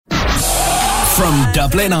From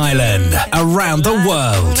Dublin, Ireland, around the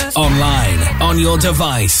world, online, on your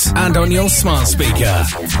device, and on your smart speaker.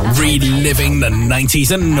 Reliving the 90s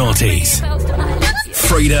and noughties.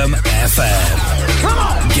 Freedom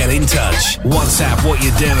FM. Get in touch. WhatsApp what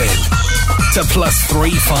you're doing. To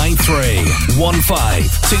 +353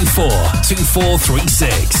 1524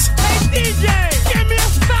 2436. Hey DJ, give me a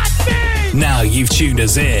fat beat! Now you've tuned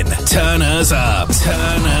us in. Turn us up.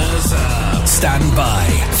 Turn us up. Stand by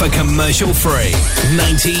for commercial free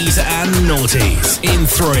 90s and noughties in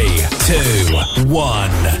 3, 2,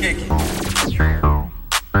 1.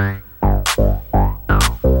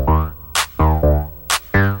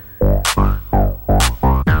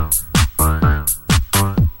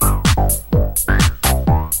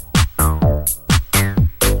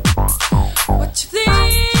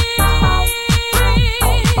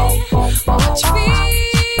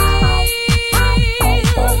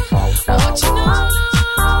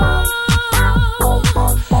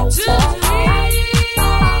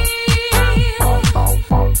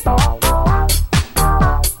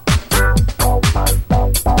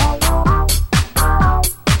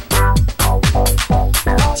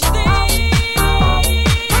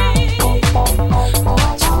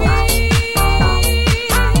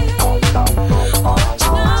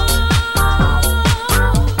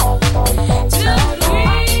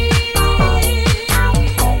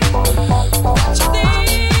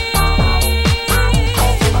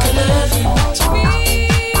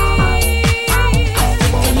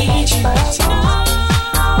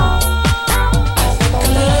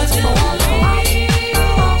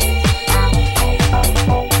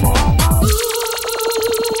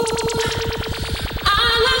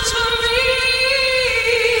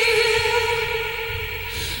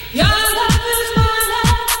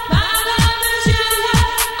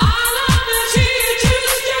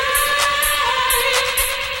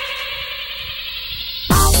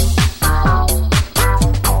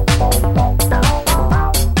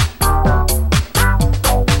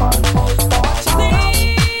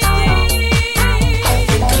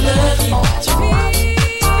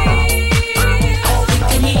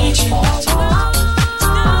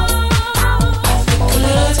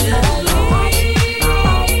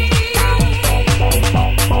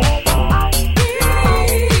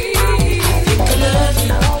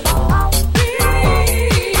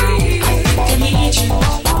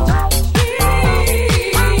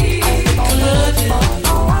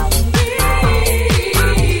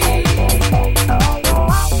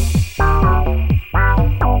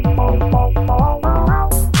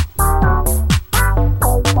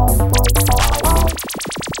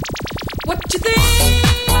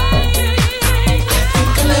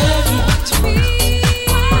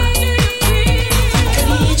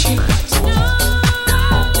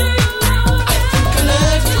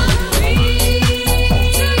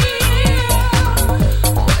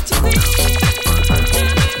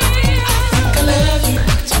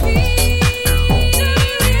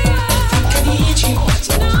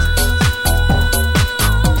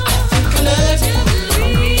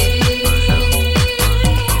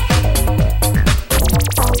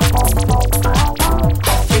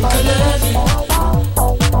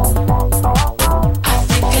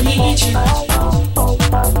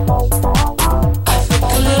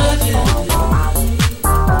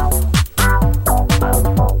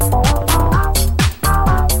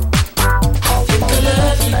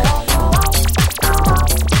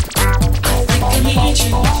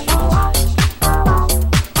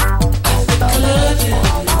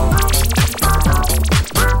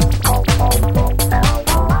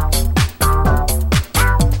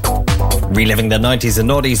 Reliving the 90s and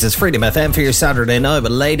noughties is Freedom FM for your Saturday night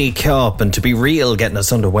with Lady Cup, and to be real, getting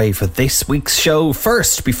us underway for this week's show.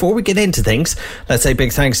 First, before we get into things, let's say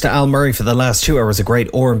big thanks to Al Murray for the last 2 hours of great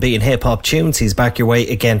R&B and hip-hop tunes. He's back your way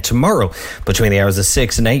again tomorrow between the hours of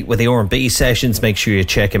 6 and 8 with the R&B sessions. Make sure you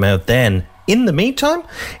check him out then. In the meantime,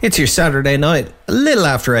 it's your Saturday night, a little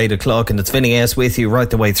after 8 o'clock, and it's Vinny S with you right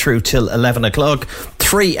the way through till 11 o'clock.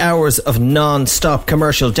 3 hours of non-stop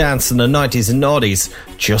commercial dance in the 90s and noughties,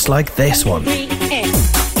 just like this one.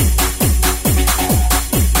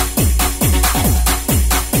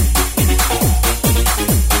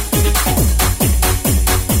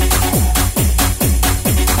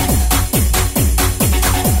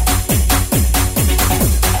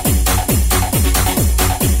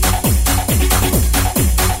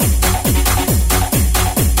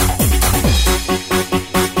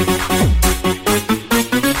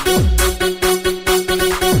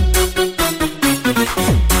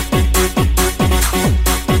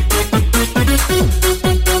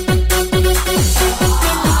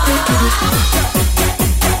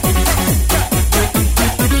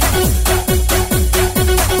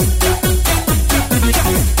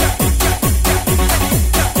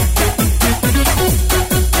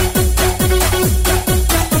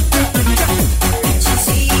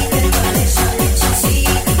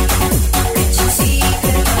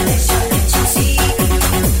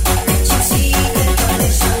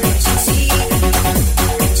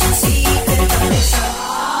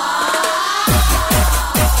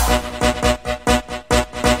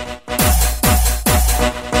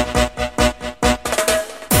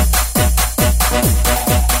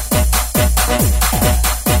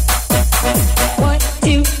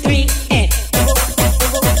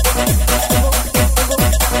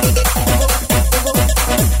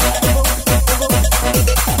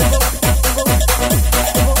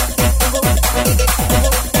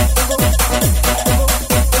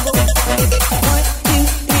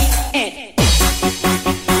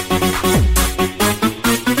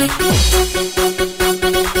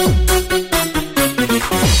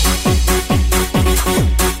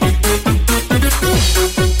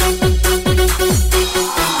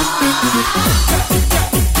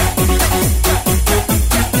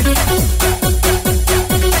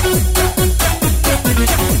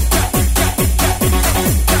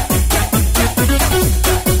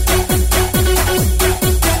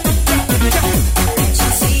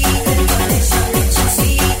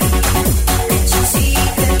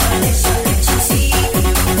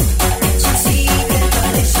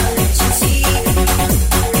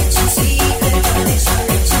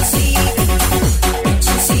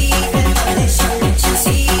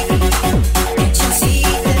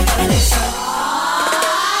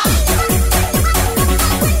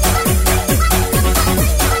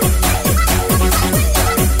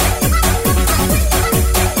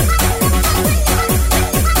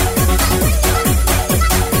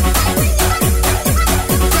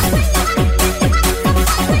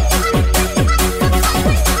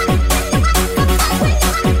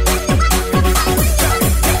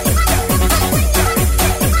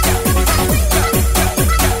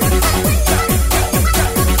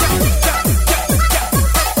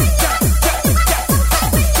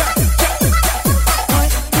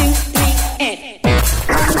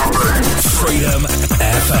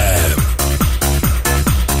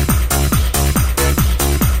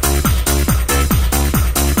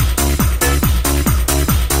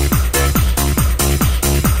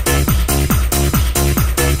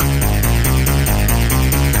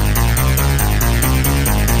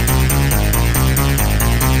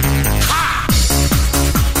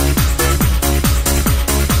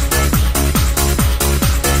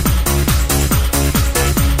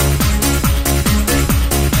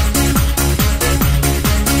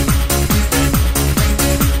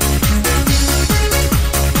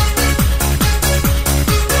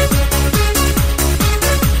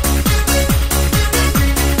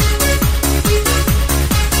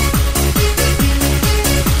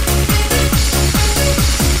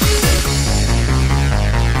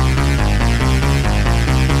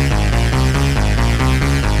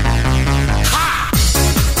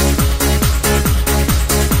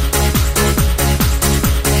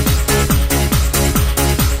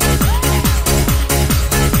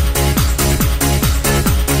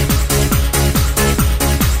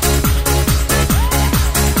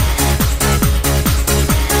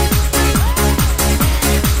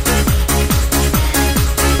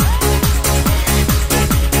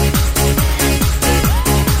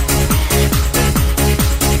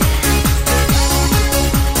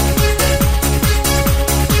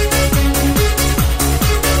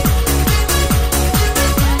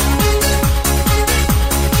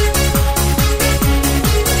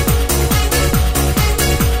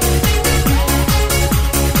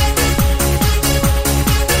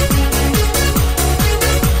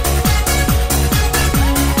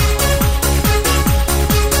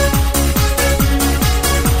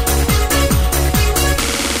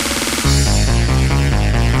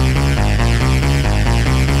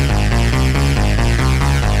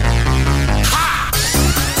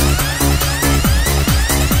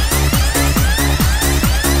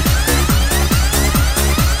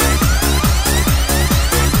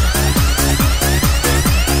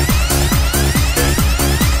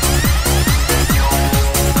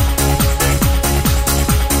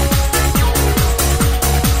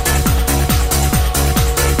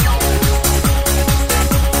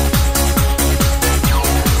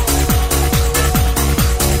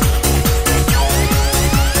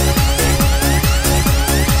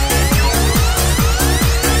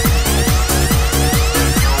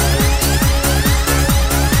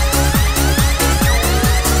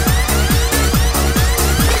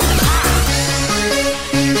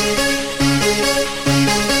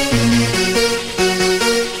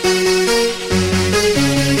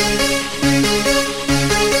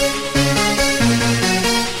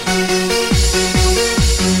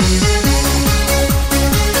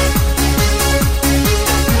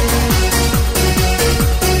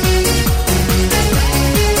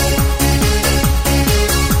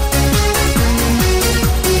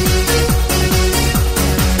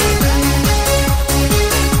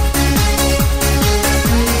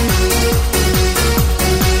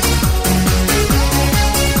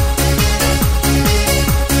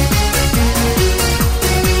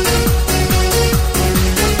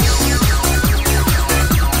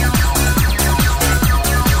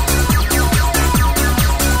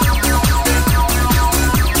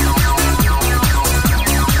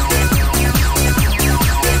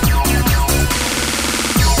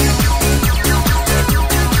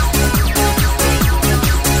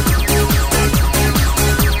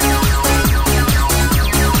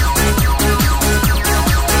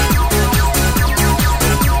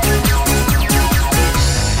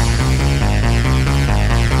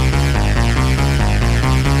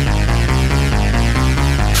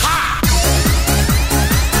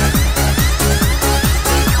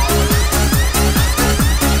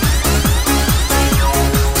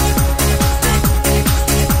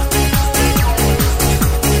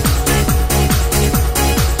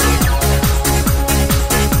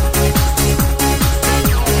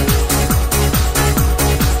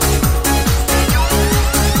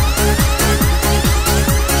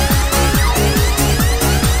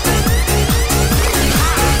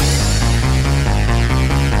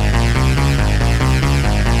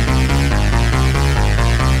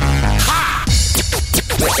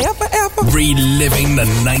 Reliving the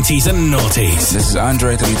 90s and noughties. This is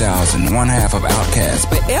Andre 3000, one half of Outkast,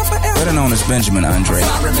 better known as Benjamin Andre.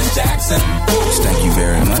 Thank you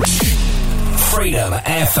very much. Freedom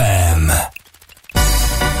FM.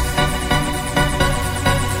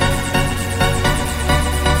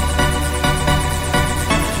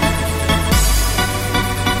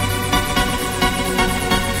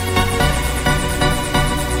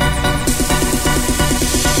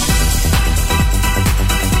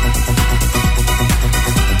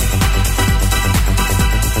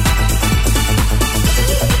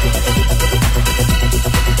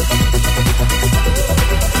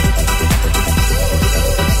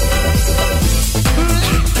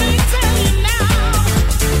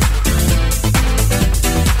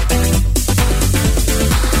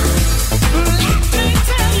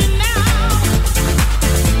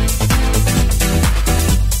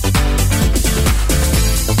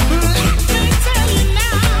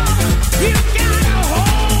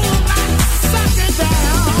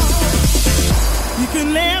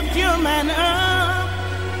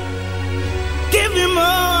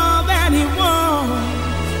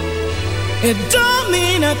 It don't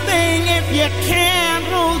mean a thing if you can't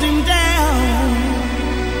hold him down.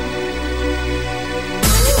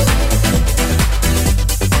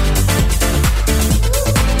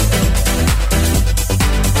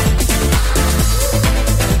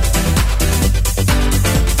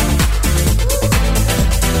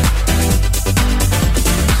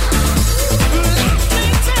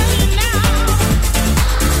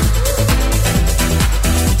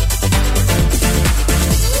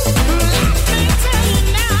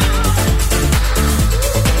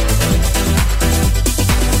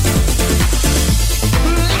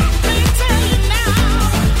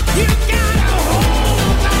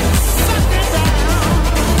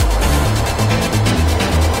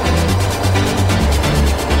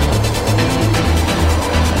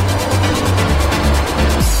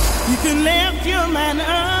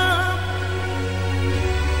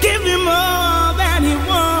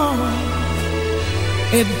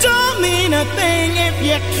 It don't mean a thing if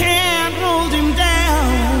you can't hold him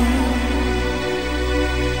down.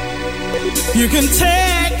 You can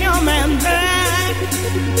take your man back,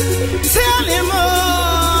 tell him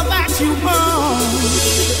all that you want.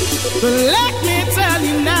 But let me tell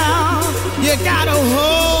you now, you gotta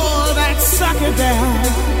hold that sucker down.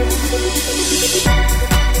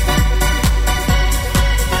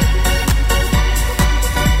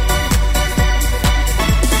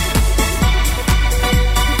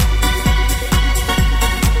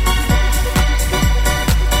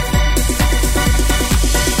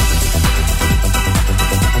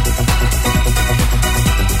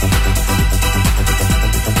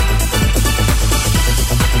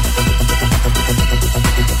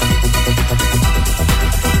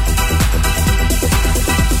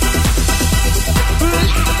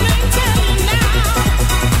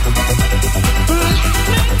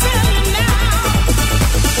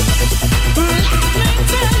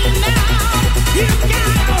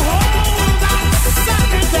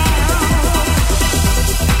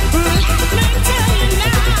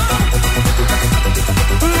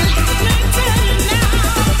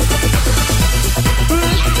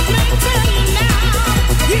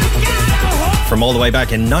 From all the way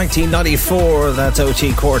back in 1994, that's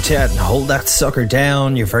OT Quartet. Hold that sucker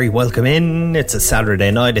down. You're very welcome in. It's a Saturday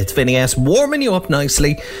night. It's Vinny S warming you up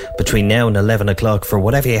nicely between now and 11 o'clock for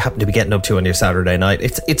whatever you happen to be getting up to on your Saturday night.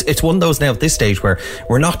 It's one of those now at this stage where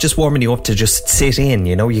we're not just warming you up to just sit in,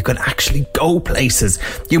 you know, you can actually go places.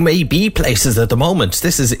 You may be places at the moment.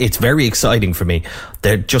 It's very exciting for me.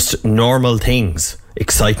 They're just normal things.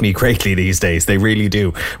 Excite me greatly these days, they really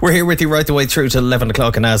do. We're here with you right the way through to 11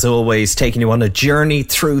 o'clock, and as always, taking you on a journey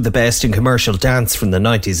through the best in commercial dance from the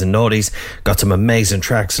 90s and noughties. Got some amazing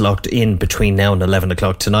tracks locked in between now and 11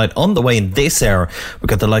 o'clock tonight. On the way in this hour, we've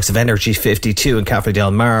got the likes of Energy 52 and Cafe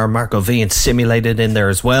Del Mar, Marco V and Simulated in there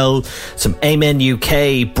as well, some Amen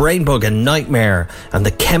UK, Brainbug and Nightmare, and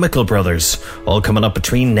the Chemical Brothers, all coming up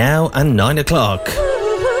between now and 9 o'clock.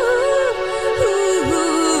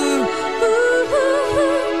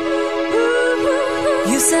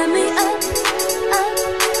 You send me up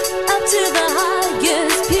to the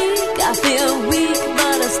highest peak. I feel weak,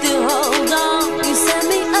 but I still hold on. You send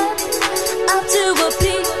me up to a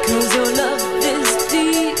peak, 'cause your love is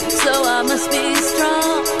deep, so I must be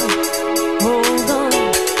strong. Hold on.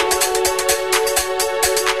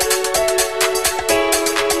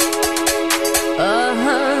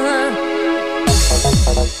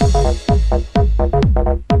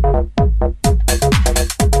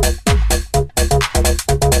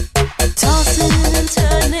 Tossing and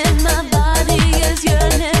turning, my body is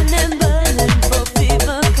yearning and burning.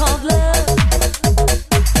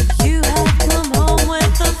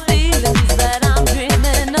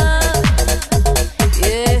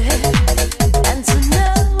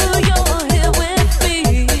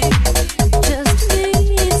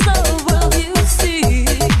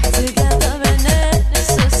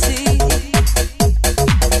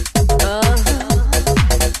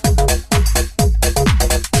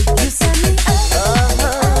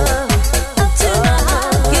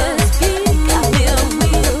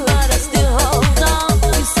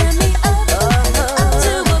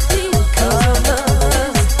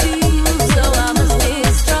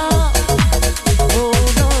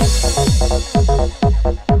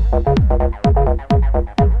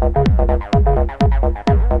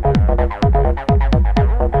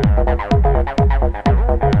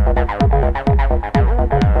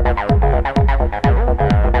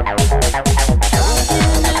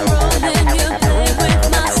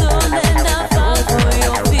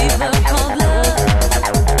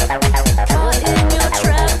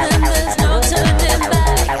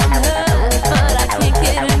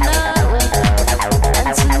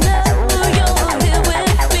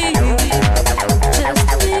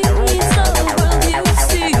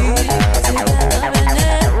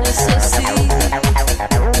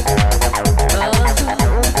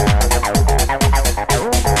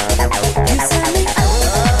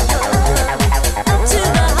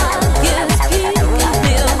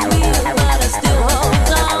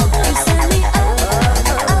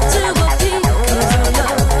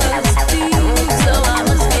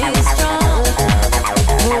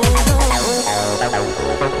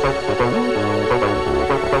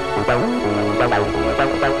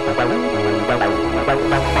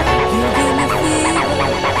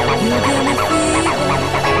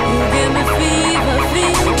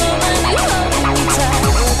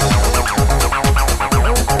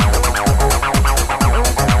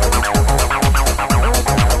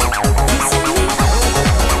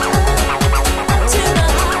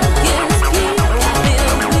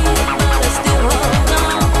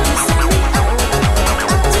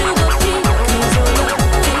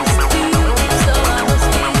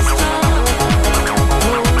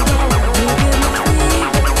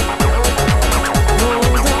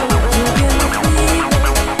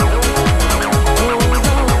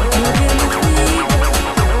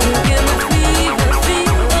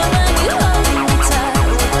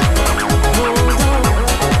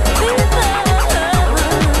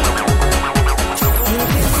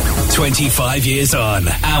 25 years on,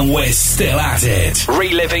 and we're still at it.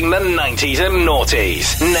 Reliving the 90s and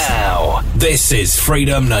noughties. Now, this is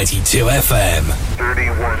Freedom 92 FM.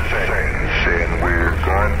 31 seconds, and we're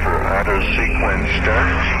going for auto sequence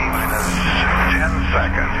start. Minus 10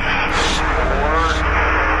 seconds. 4,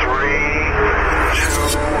 3,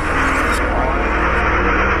 2, 1.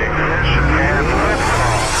 Ignition and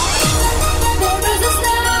liftoff.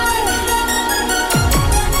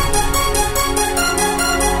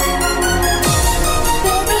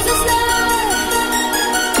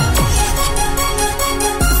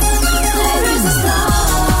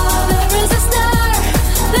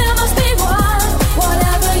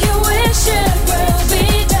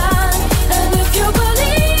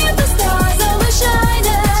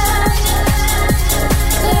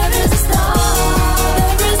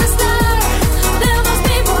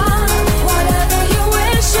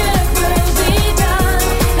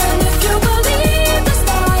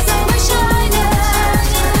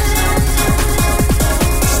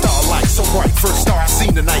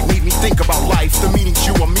 Tonight made me think about life, the meanings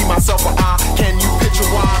you or me, myself or I. Can you picture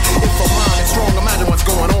why? If a mind is strong, imagine what's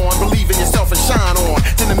going on. Believe in yourself and shine on.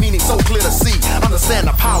 Then the meaning so clear to see. Understand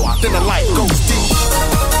the power, then the light goes deep.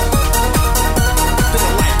 Then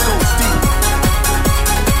the light goes deep.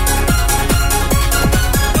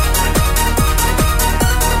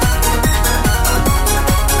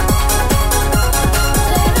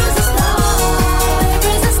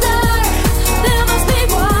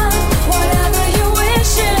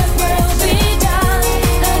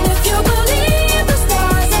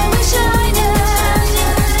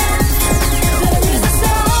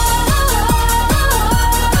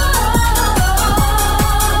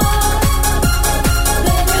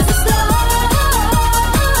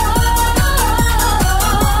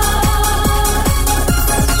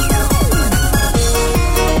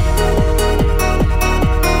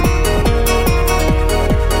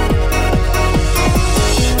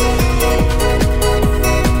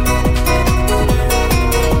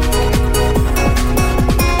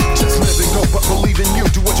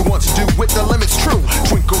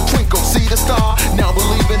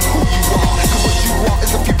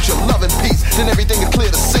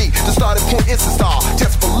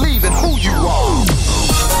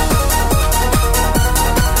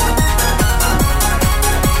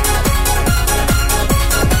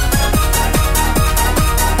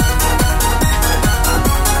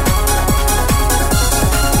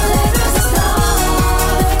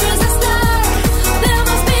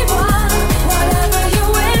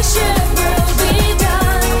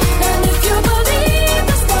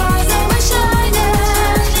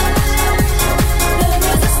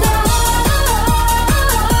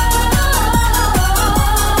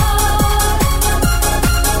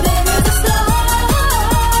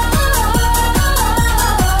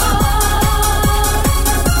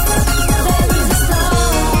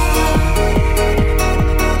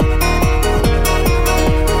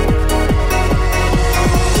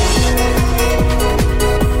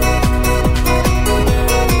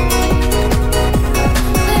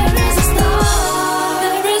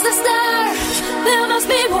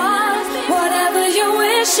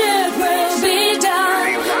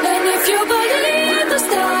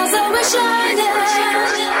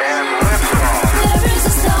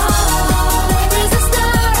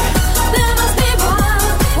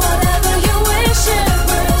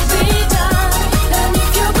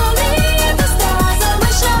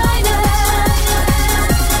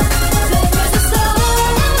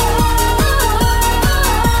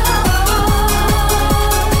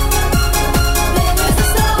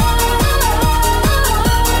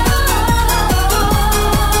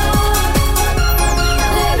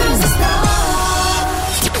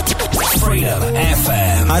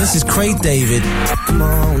 David. Come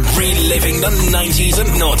on. Reliving the 90s and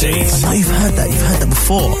noughties. Oh, you've heard that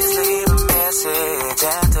before.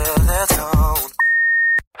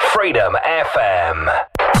 Freedom FM.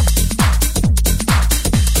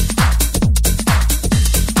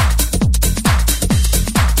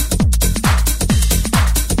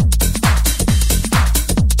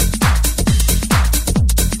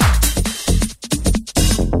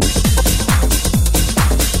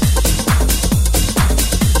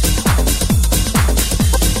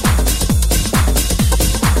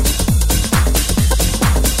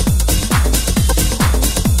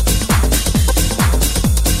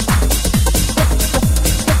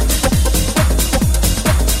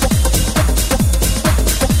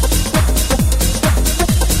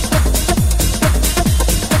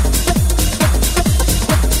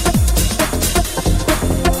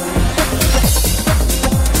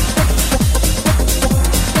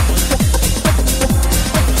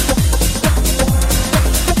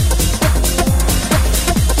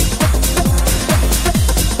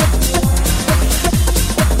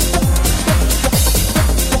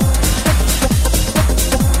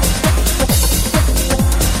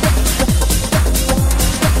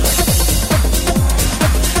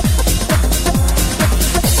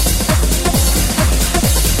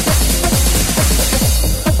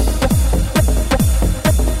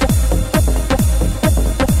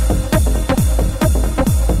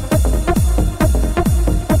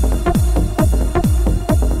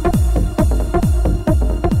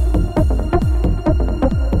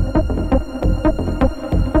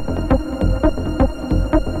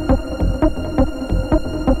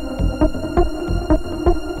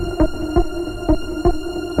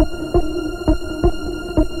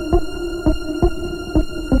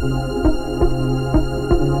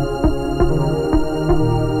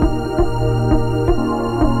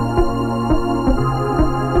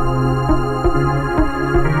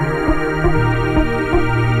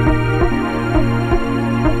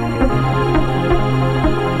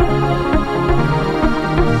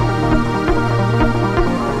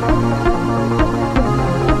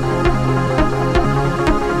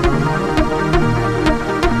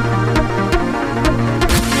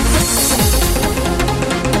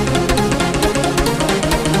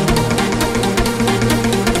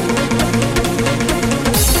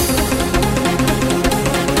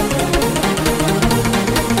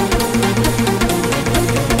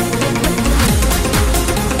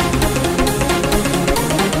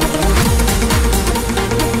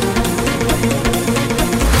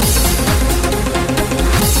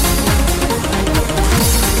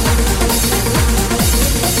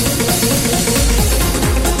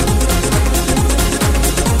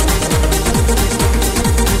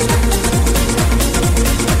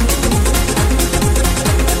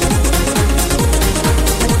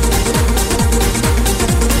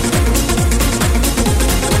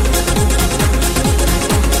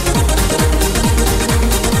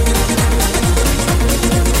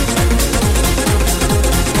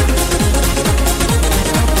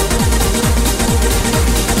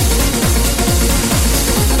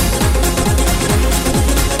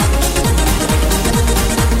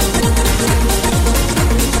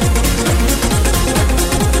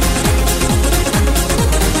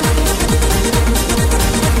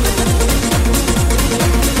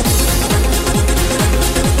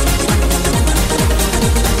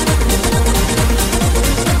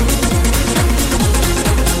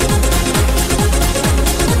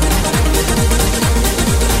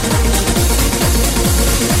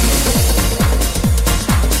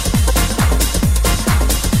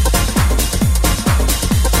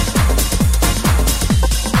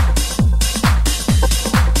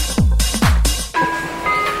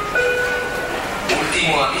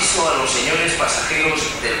 aviso a los señores pasajeros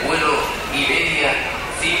del vuelo Iberia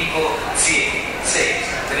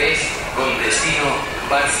 5763 con destino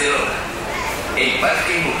Barcelona.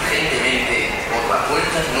 Embarquen urgentemente por la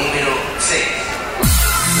puerta número 6.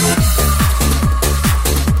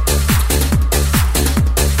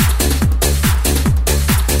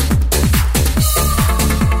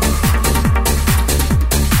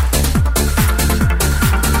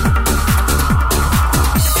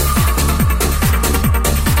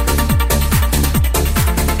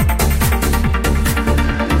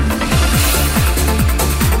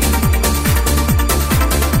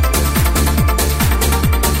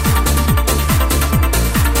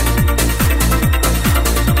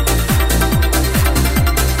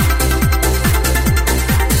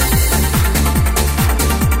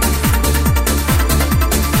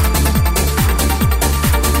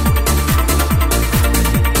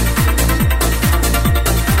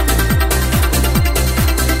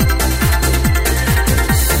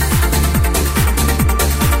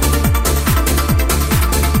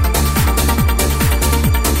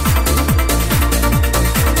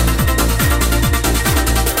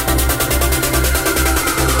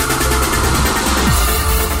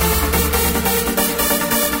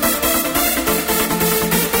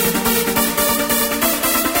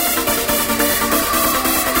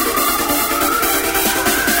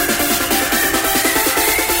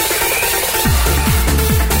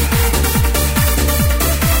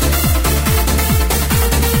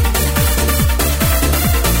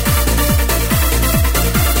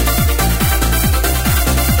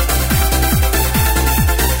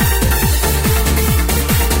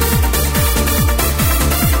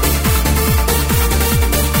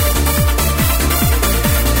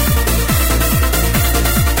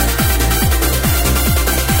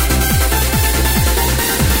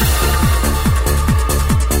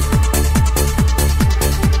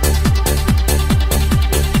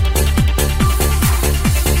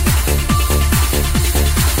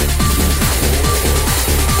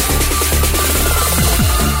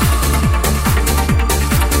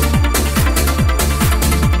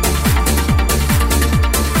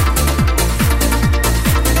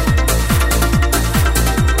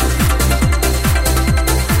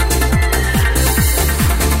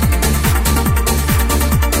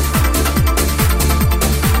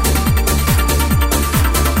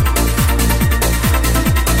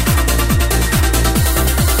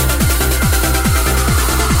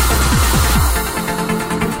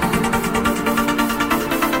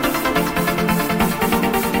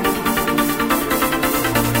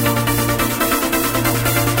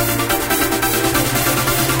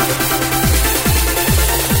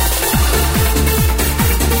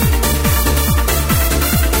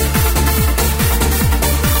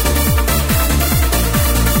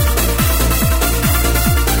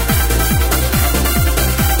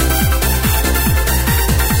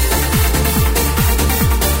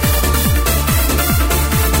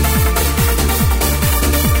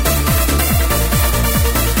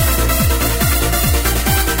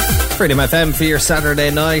 Freedom FM for your Saturday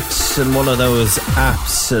night, and one of those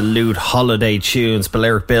absolute holiday tunes,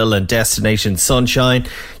 Balearic Bill and Destination Sunshine.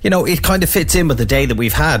 You know, it kind of fits in with the day that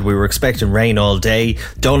we've had. We were expecting rain all day.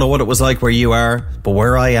 Don't know what it was like where you are, but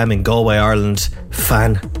where I am in Galway, Ireland,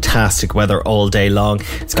 fantastic weather all day long.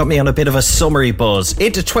 It's got me on a bit of a summery buzz.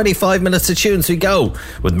 Into 25 minutes of tunes we go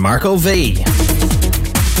with Marco V.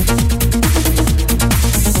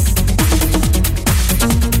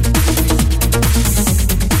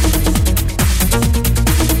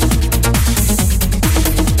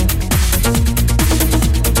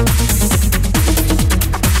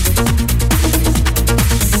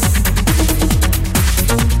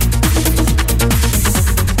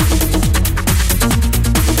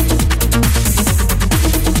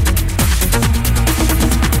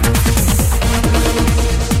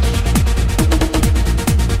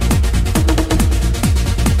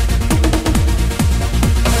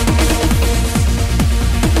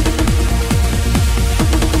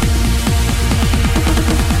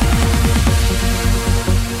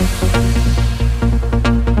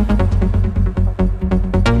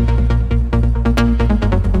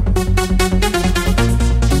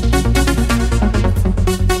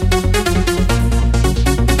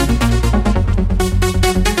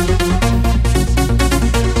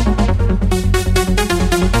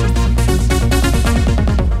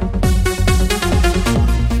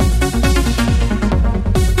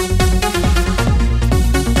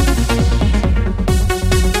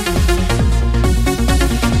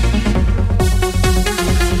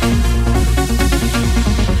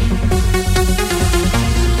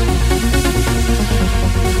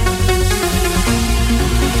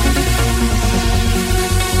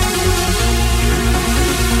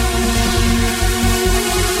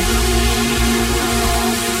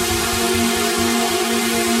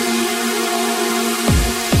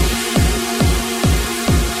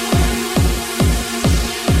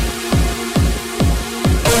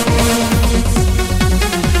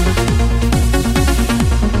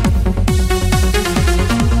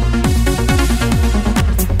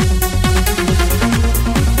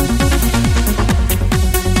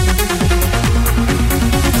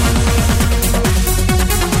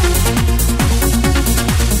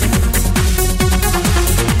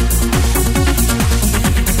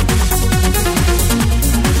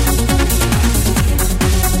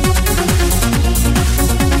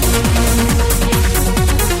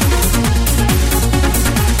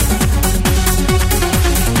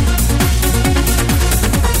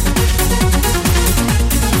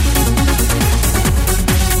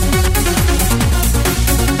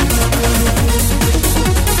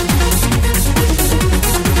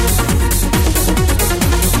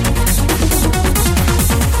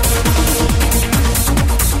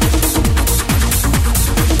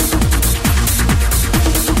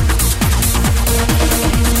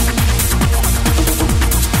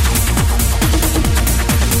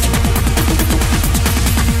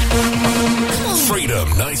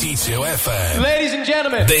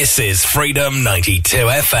 This is Freedom 92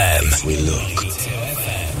 FM. If we look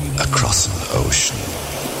across an ocean,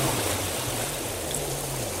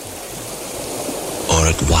 or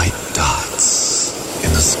at white dots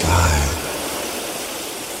in the sky,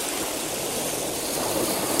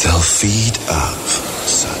 they'll feed up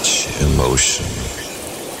such emotion.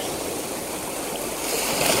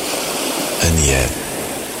 And yet,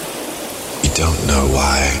 we don't know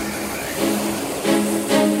why.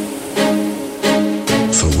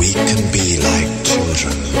 For we can be like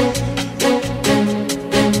children,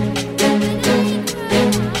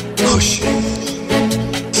 pushing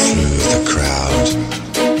through the crowd.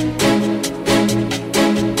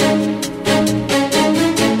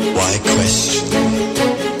 Why question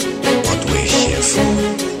what we're here for?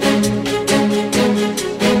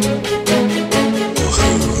 Or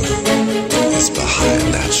who is behind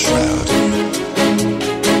that shroud?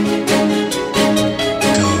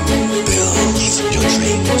 Go build your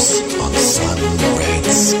dreams on sun red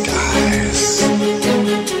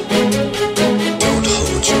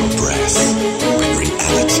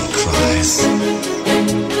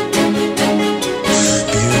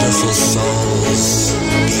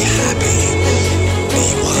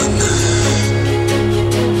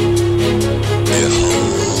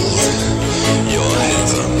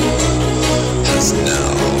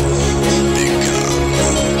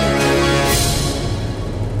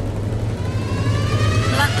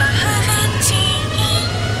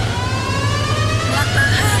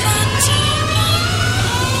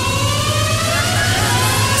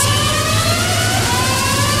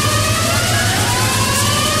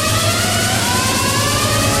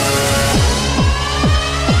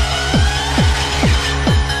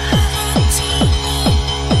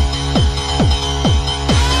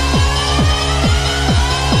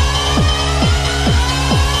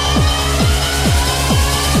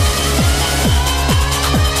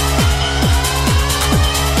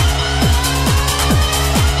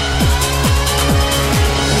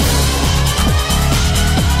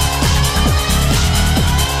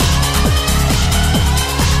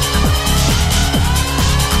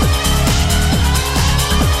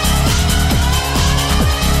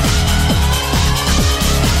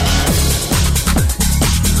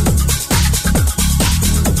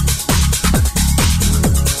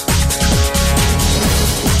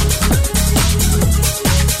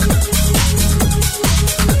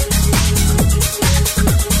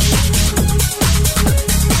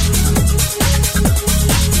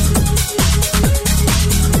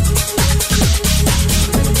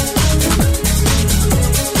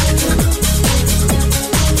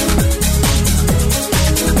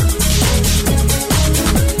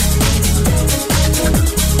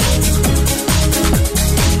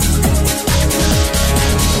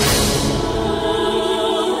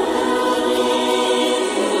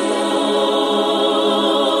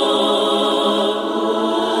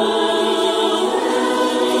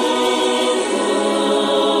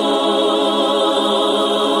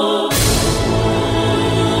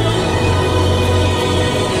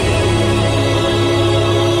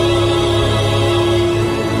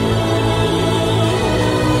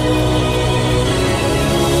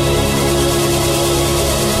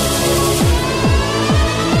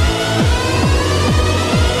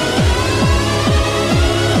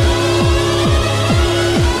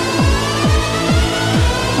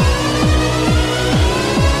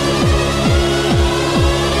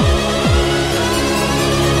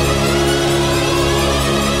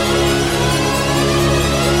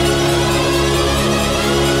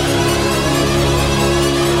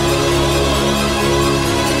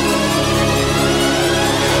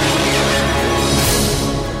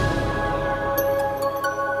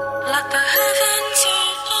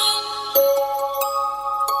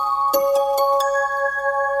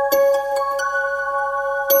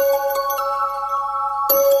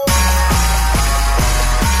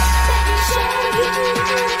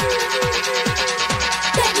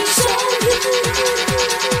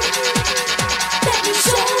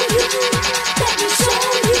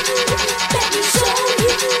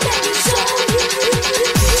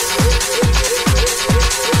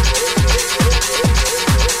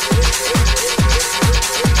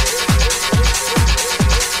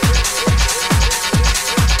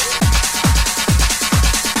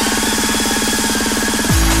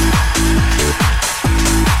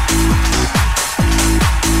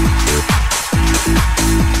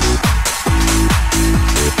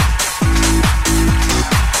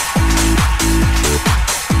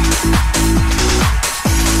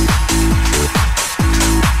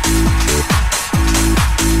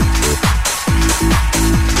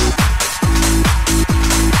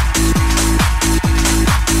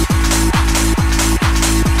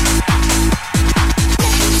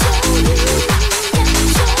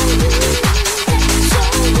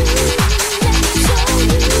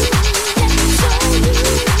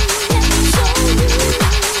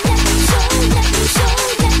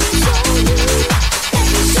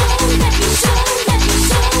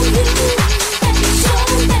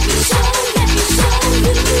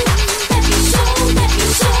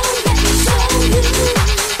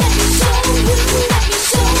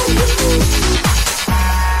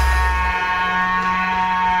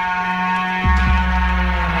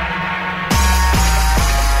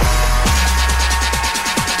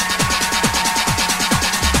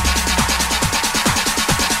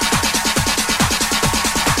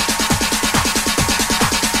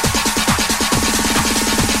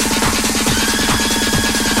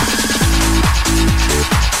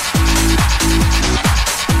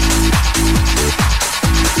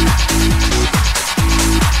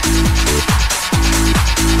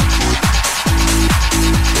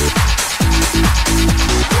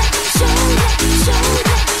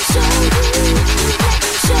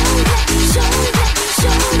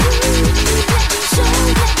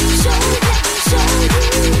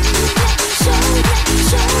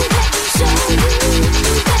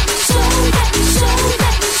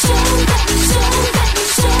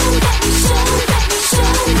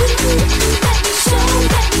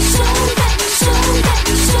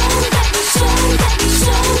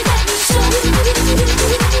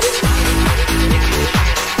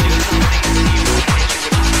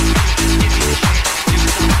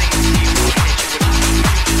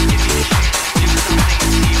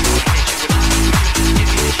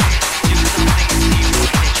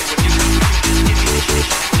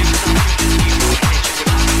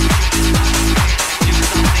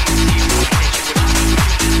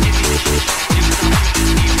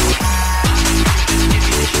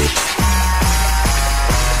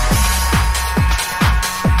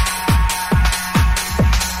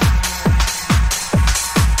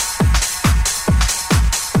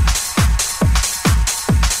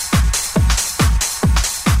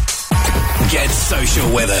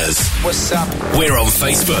us. What's up? We're on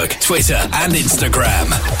Facebook, Twitter, and Instagram.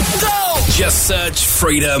 Go! Just search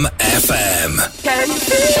Freedom FM. Can you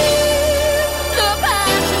feel the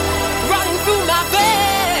passion running through my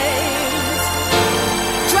veins,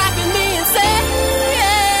 driving me insane,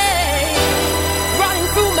 running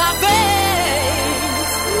through my veins.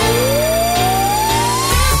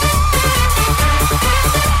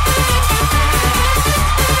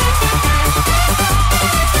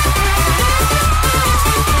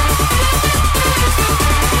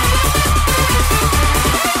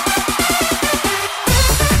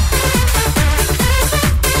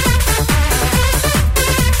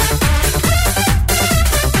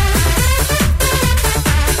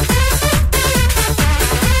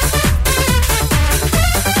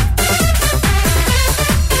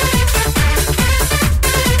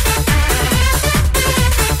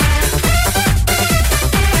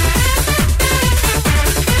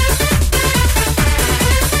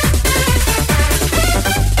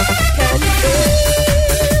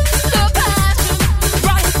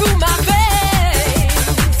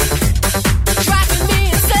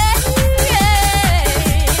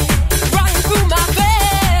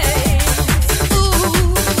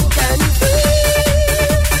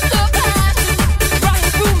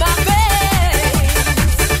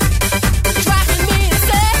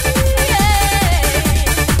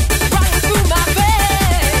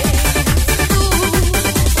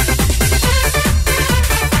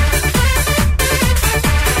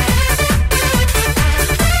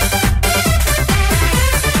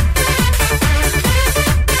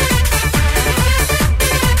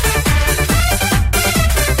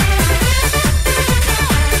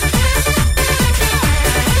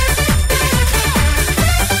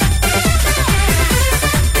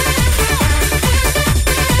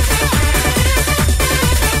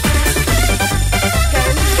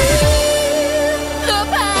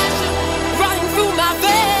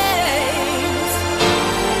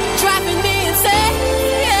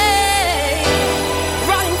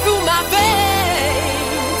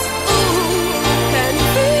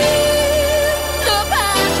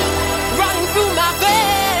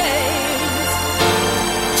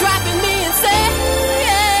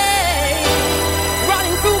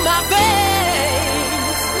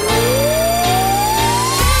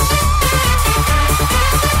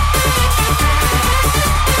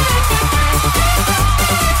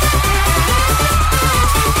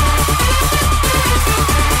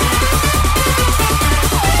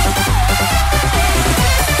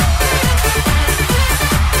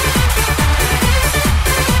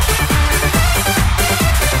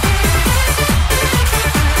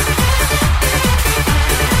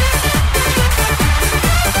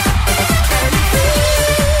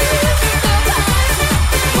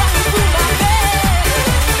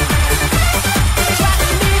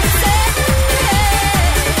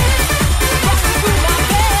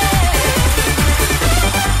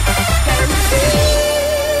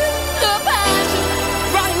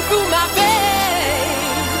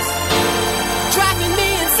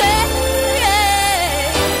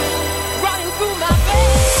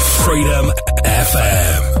 Freedom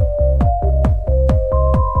FM.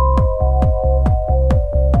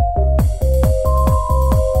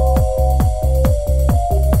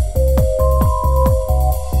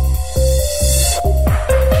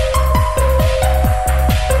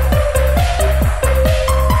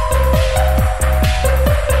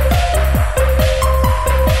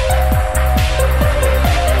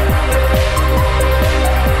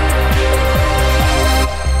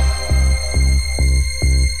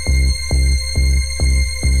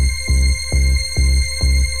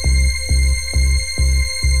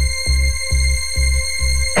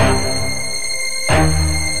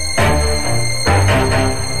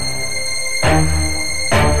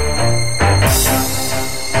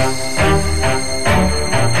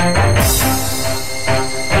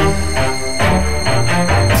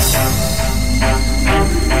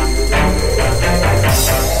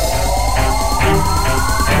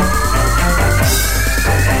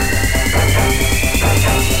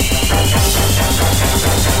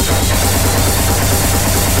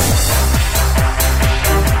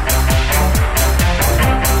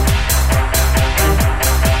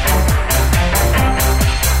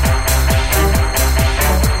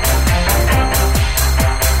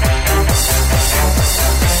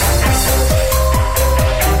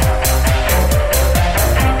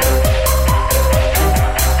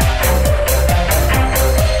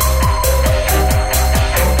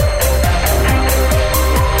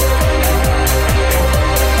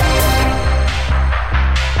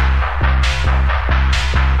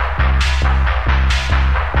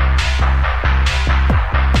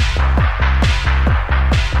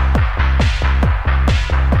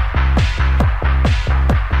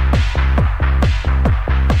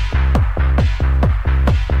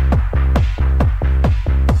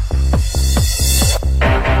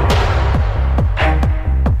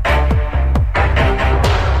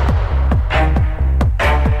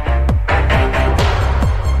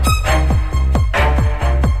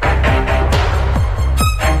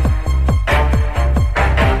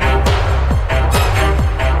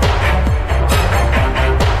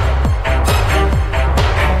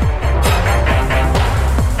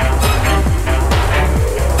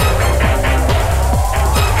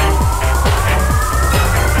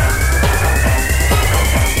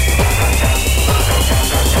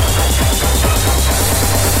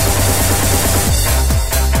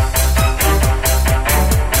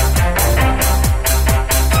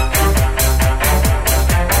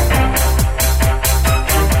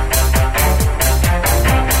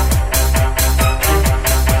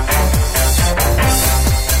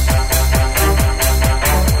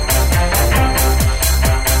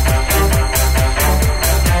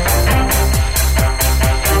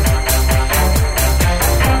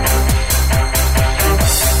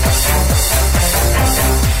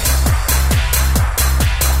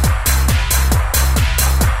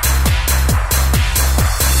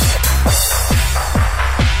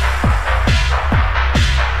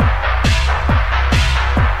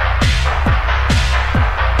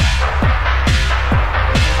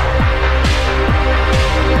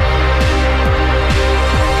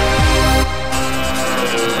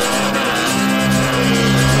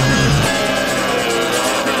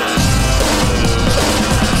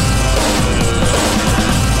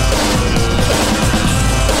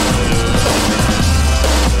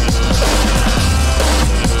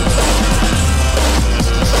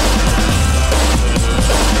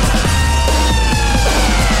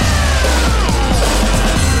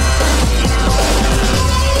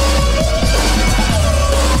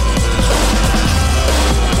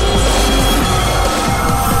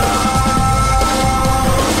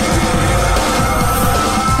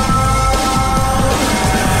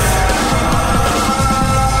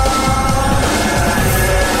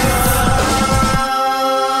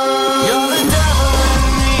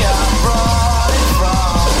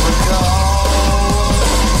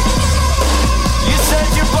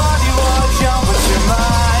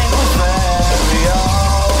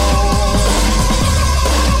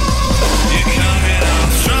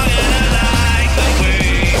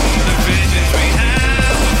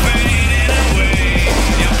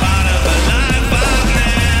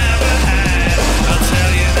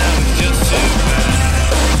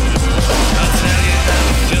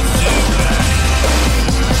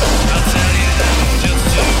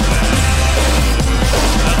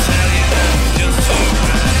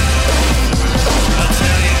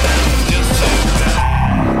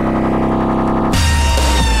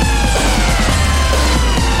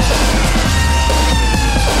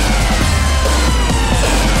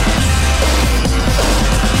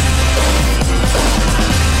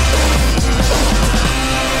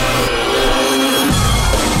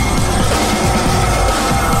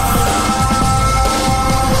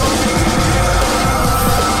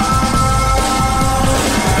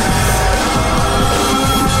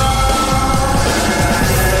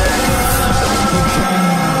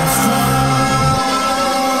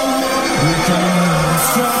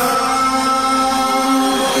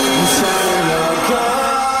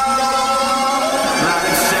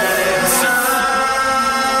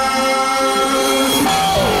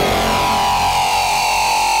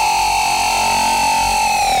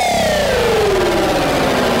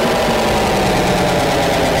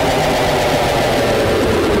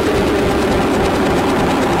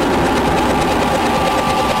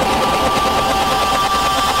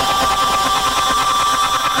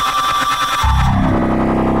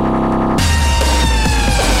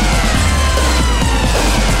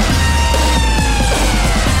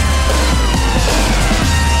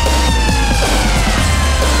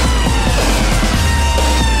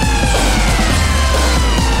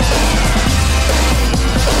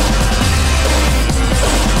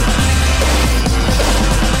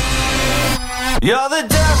 You're the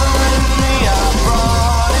devil in me, I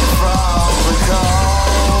brought it from the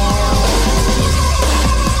cold.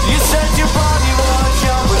 You said your body was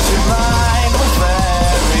young, but your mind was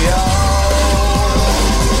very old.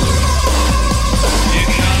 You're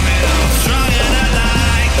coming on strong and I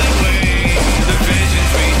like the way the visions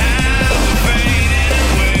we have are fading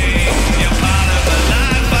away. You're part of a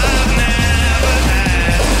life I've never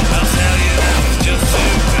had. I'll tell you that was just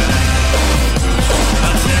too bad.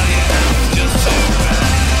 I'll tell you that was just too bad.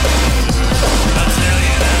 I'll tell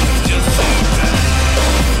you that was just too bad.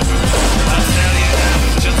 I'll tell you that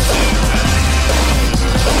was just too bad.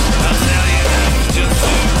 I'll tell you that was just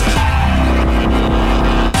too bad.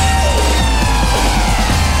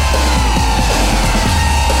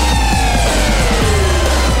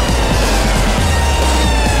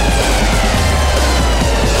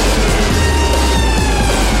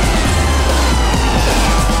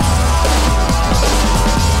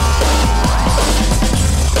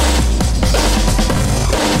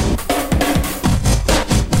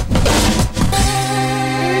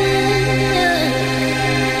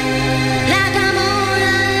 Like I'm all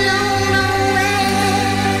alone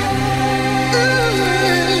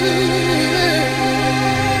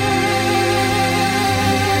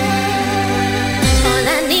all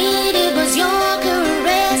I needed was your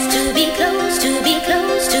caress, to be close, to be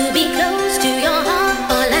close, to be close to your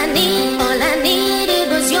heart. All I needed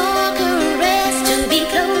was your caress, to be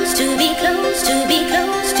close, to be close, to be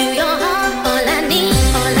close to your heart. All I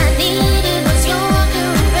needed was your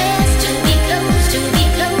caress, to be close, to be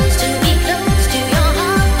close, to be close to your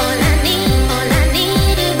heart. All I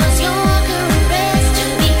needed was your caress, to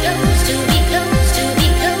be close, to be close, to be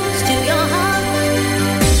close to your heart.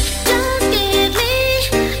 Just give me a little. Just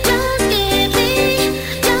give me a little.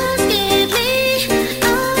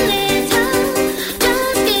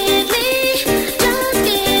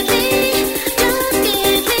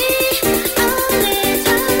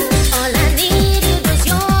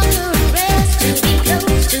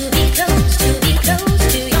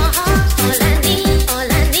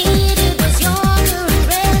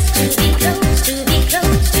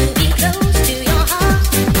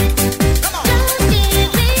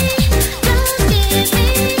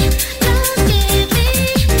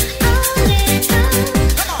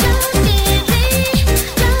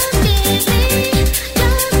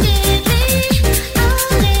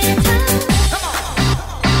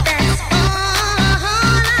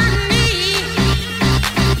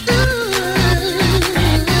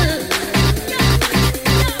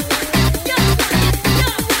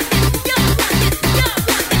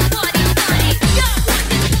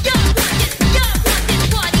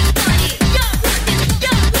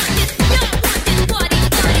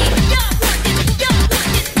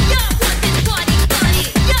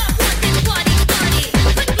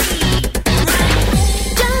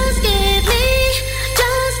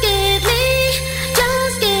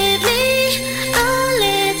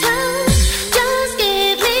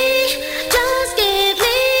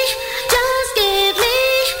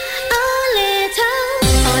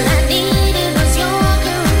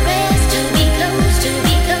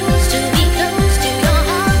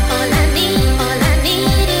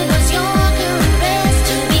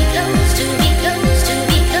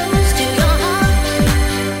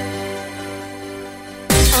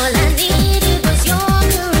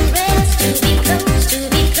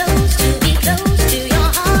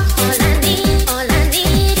 All I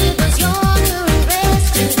needed was your caress,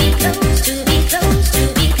 to be close, to be close, to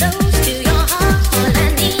be close to your heart.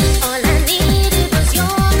 All I needed was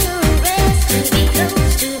your caress, to be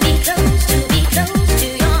close, to be close, to be close to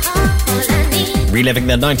your heart. Just give me Reliving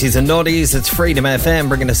the 90s and noughties, it's Freedom FM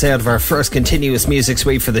bringing us out of our first continuous music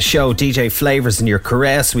suite for the show. DJ Flavors and Your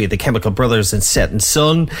Caress. We had the Chemical Brothers and Setting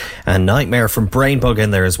Sun, and Nightmare from Brainbug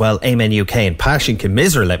in there as well. Amen UK and Passion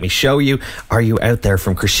Commisera, Let Me Show You. Are You Out There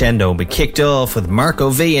from Crescendo? And we kicked off with Marco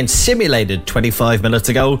V and Simulated 25 minutes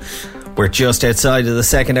ago. We're just outside of the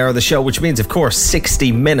second hour of the show, which means, of course,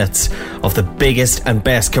 60 minutes of the biggest and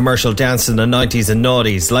best commercial dance in the 90s and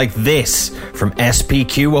noughties, like this from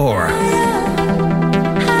SPQR.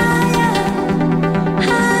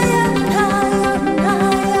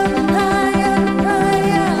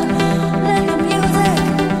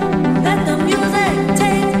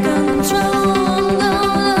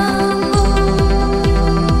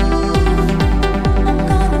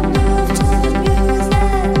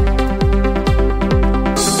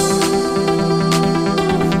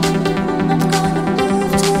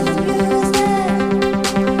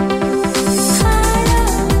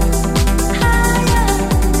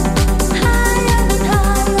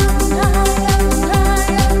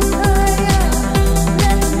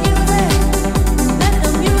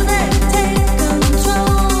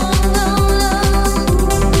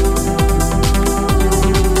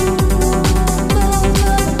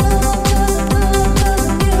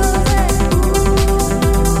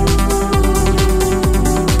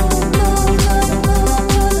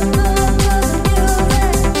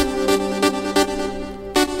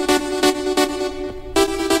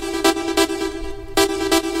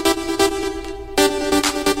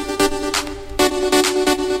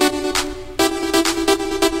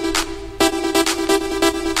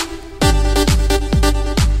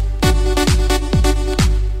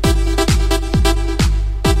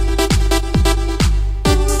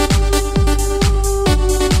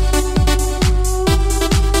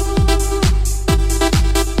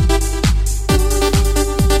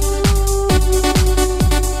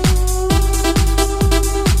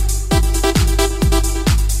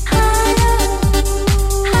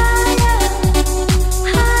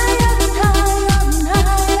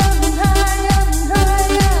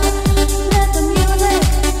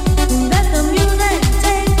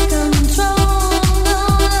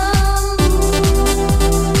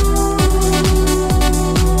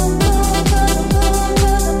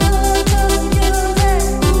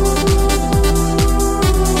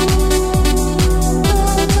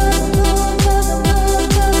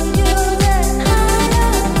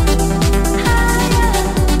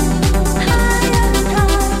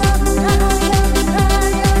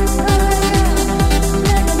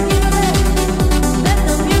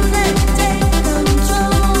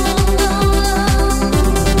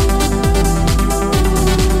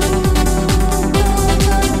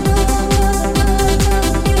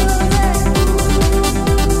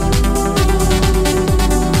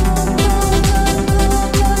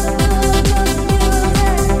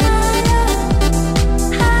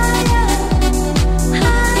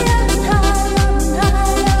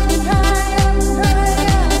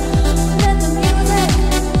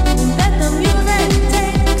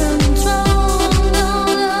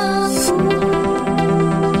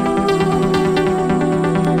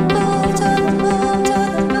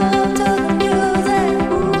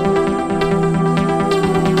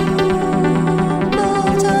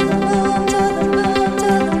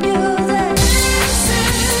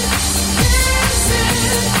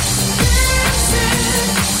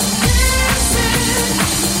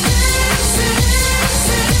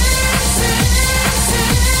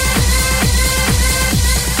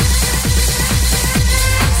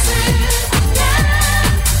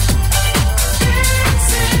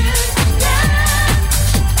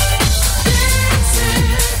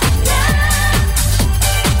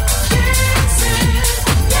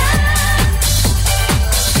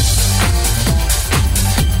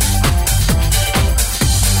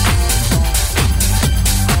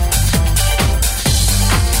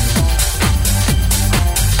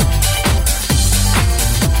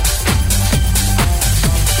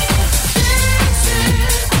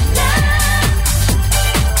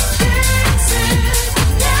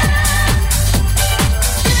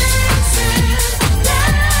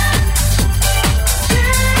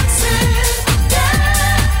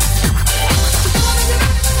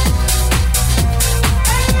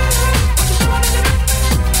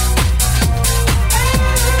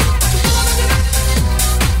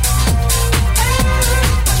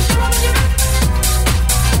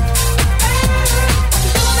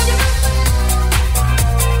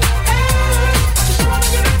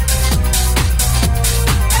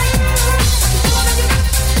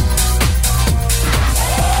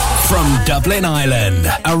 Dublin, Ireland,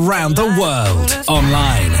 around the world,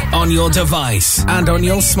 online, on your device, and on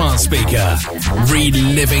your smart speaker.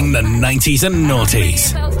 Reliving the 90s and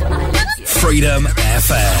noughties. Freedom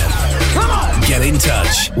FM. Come on! Get in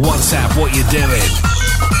touch. WhatsApp what you're doing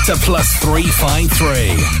to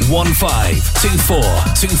 +353 1524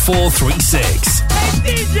 2436. Hey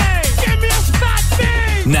DJ, give me a fat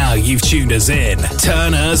beat! Now you've tuned us in.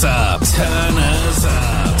 Turn us up. Turn us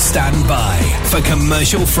up. Stand by for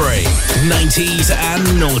commercial free 90s and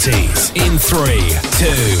noughties in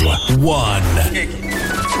 3, 2, 1.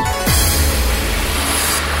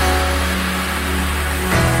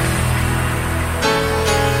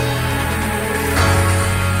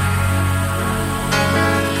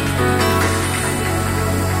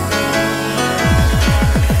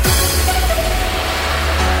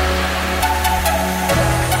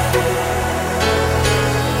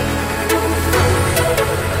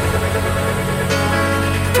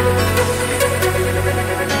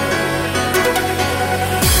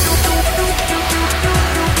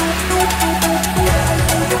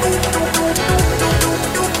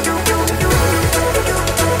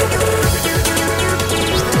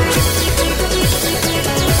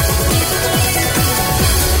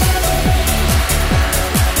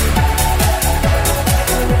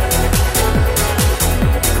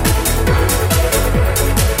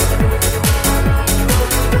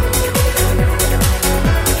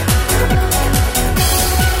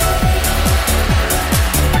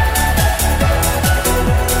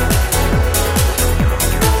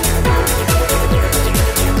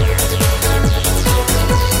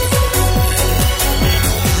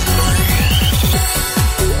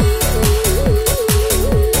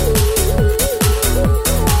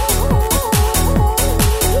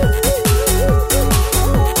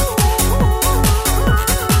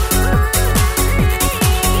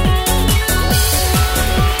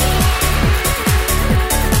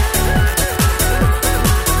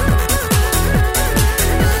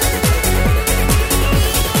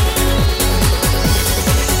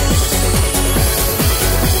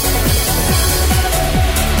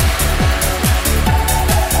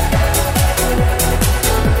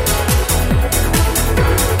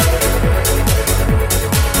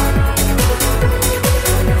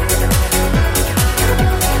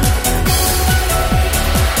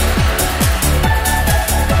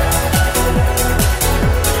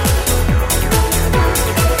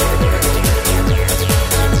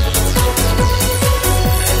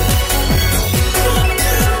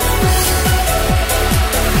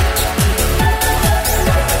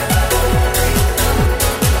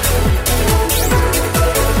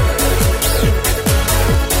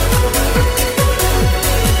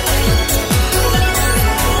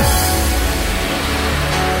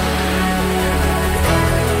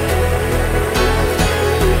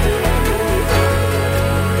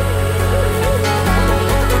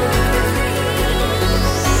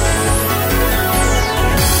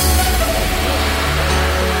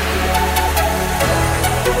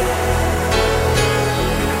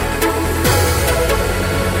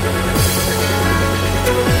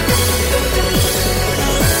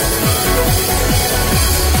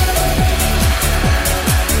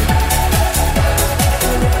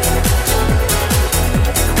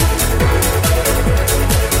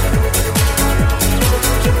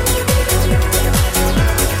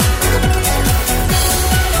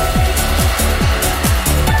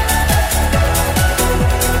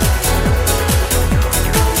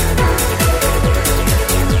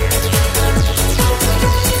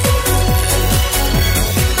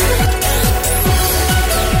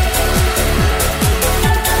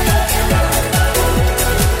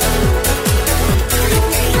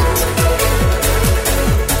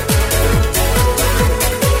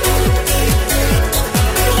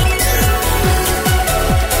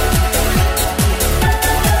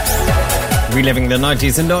 Reliving the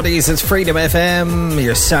 90s and noughties, it's Freedom FM,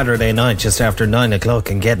 your Saturday night just after 9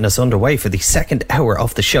 o'clock, and getting us underway for the second hour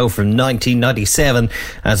of the show from 1997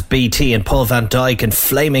 as BT and Paul van Dyk and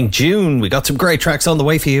Flaming June. We got some great tracks on the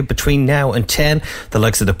way for you between now and 10. The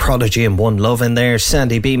likes of The Prodigy and One Love in there,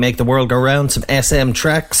 Sandy B, Make the World Go Round, some SM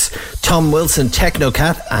tracks, Tom Wilson,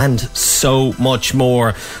 Technocat, and so much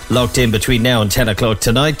more locked in between now and 10 o'clock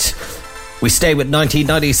tonight. We stay with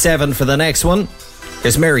 1997 for the next one.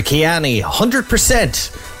 Here's Mary Kiani, 100%.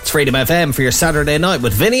 It's Freedom FM for your Saturday night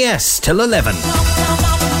with Vinny S till 11.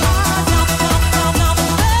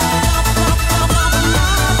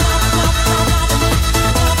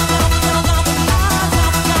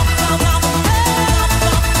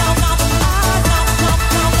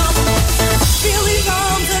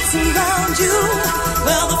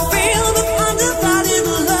 Feel the undivided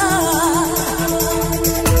love.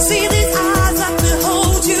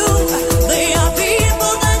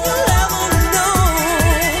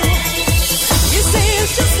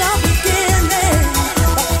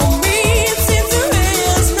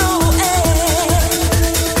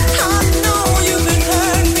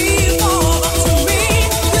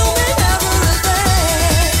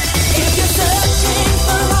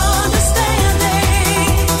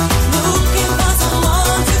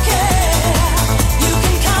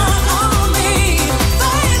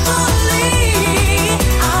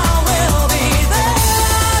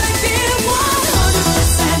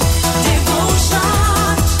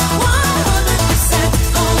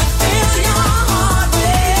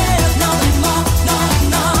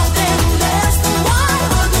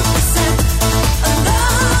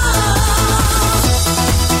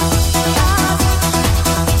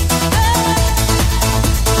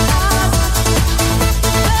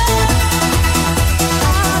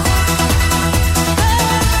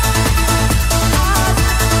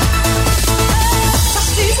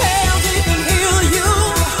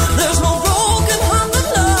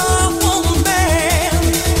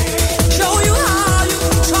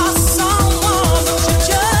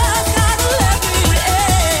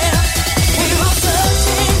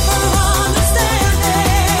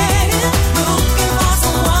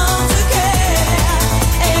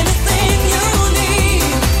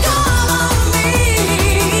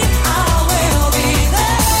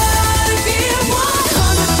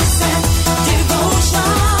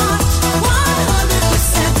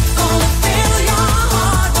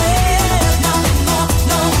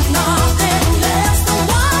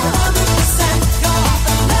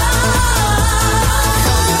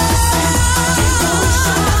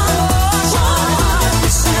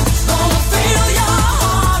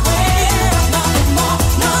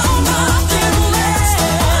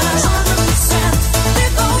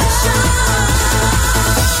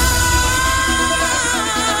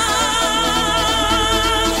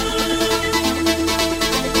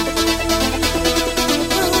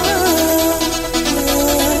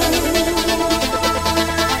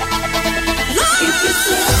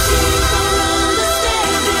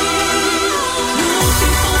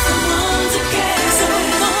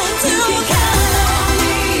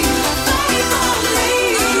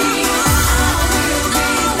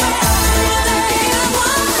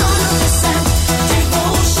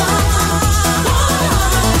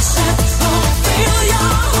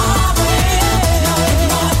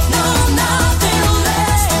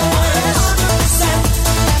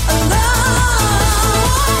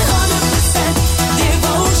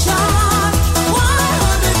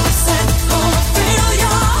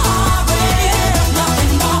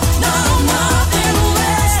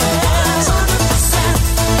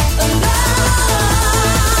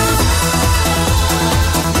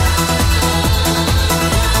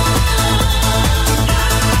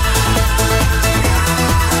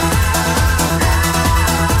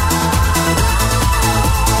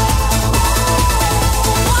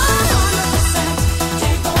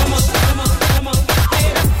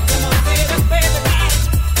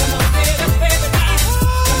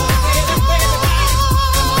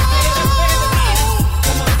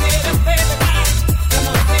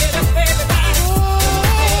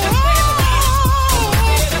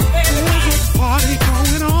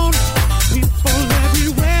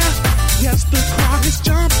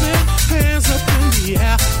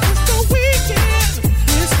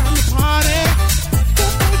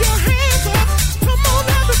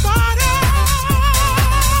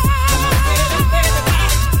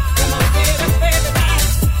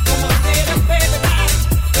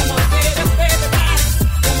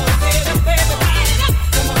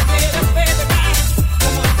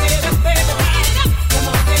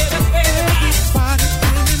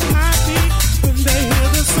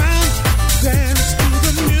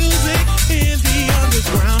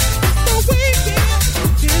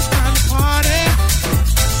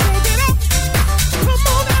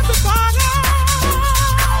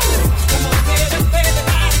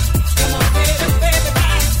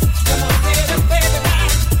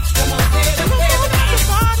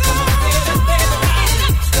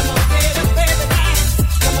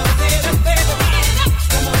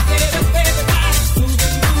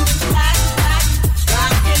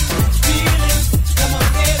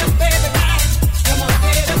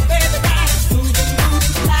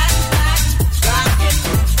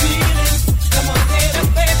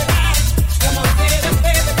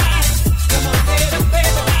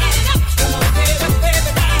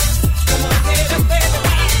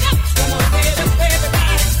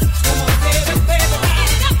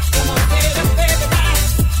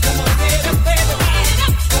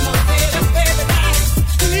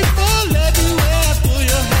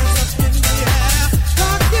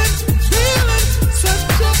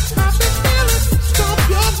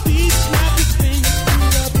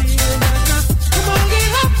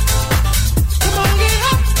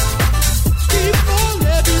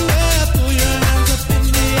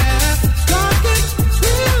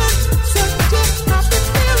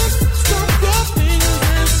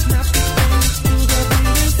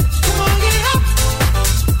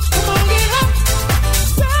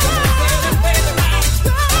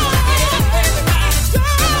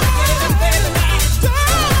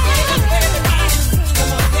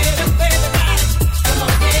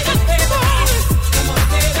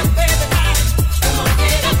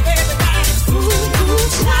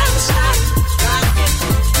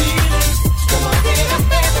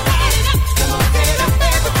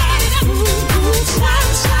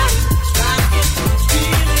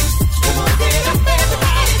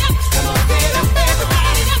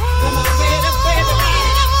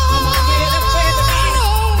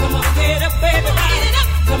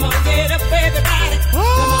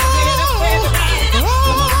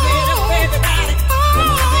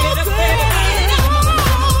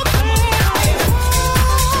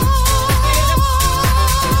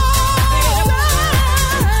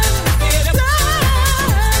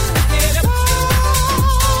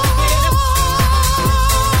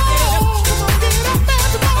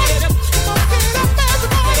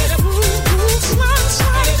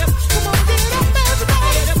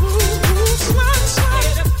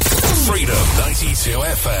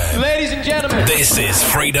 This is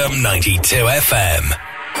Freedom 92 FM.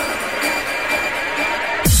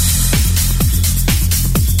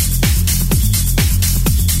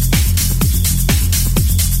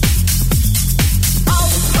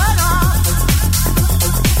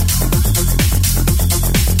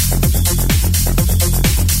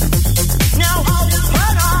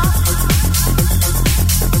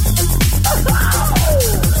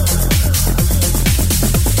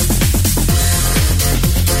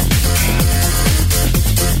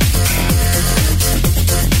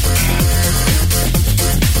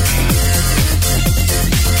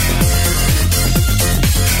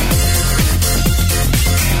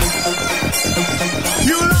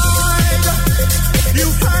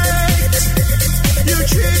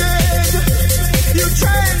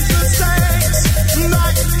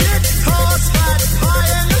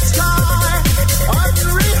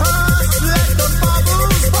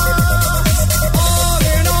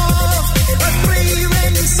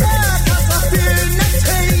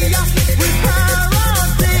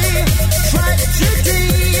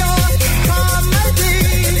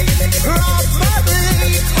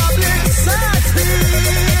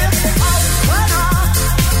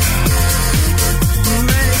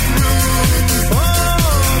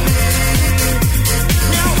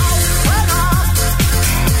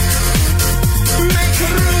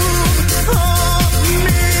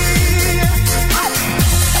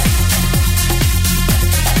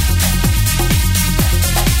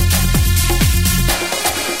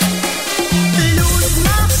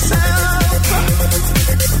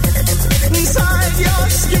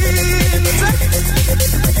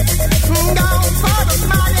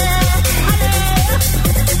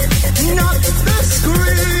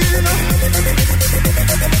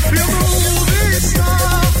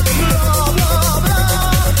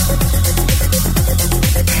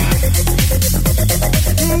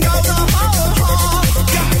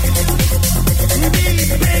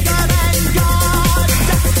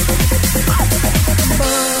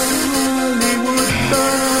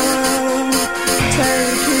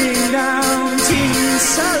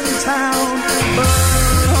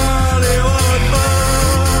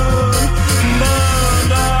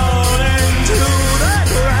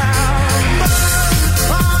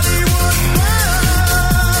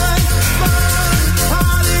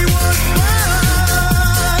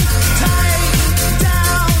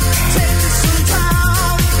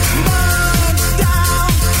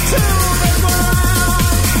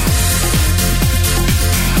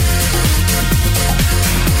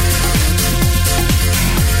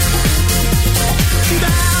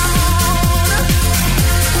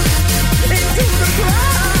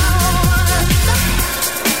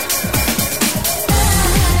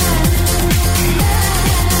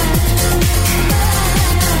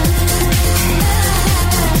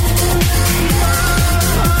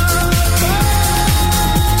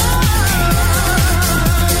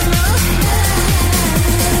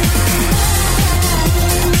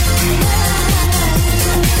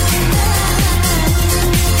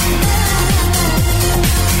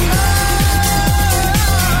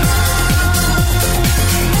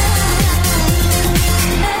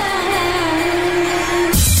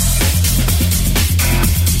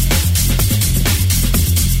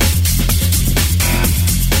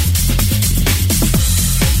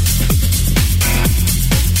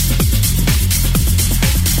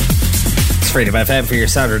 Freedom FM for your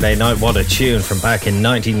Saturday night. What a tune from back in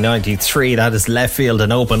 1993. That is Left Field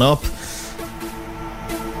and Open Up.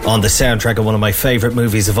 On the soundtrack of one of my favourite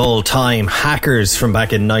movies of all time, Hackers, from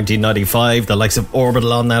back in 1995. The likes of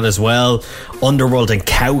Orbital on that as well. Underworld and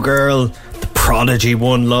Cowgirl. The Prodigy,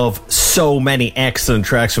 One Love. So many excellent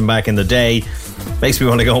tracks from back in the day. Makes me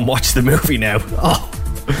want to go and watch the movie now. Oh,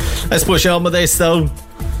 let's push on with this though.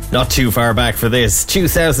 Not too far back for this.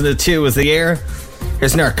 2002 was the year.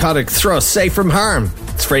 Here's Narcotic Thrust, Safe from Harm.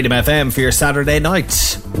 It's Freedom FM for your Saturday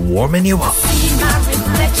night, warming you up. See my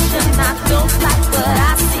reflection, I don't like what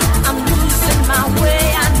I see. I'm losing my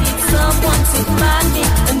way, I need someone to find me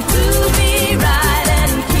and do me right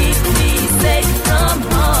and keep me safe from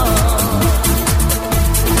harm.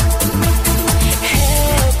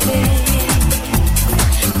 Help me,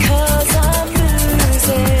 'cause I'm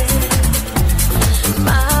losing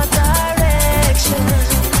my direction.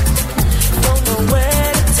 Don't know where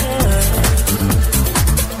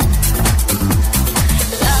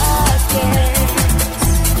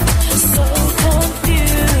so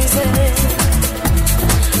confusing.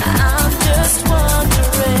 I'm just wondering.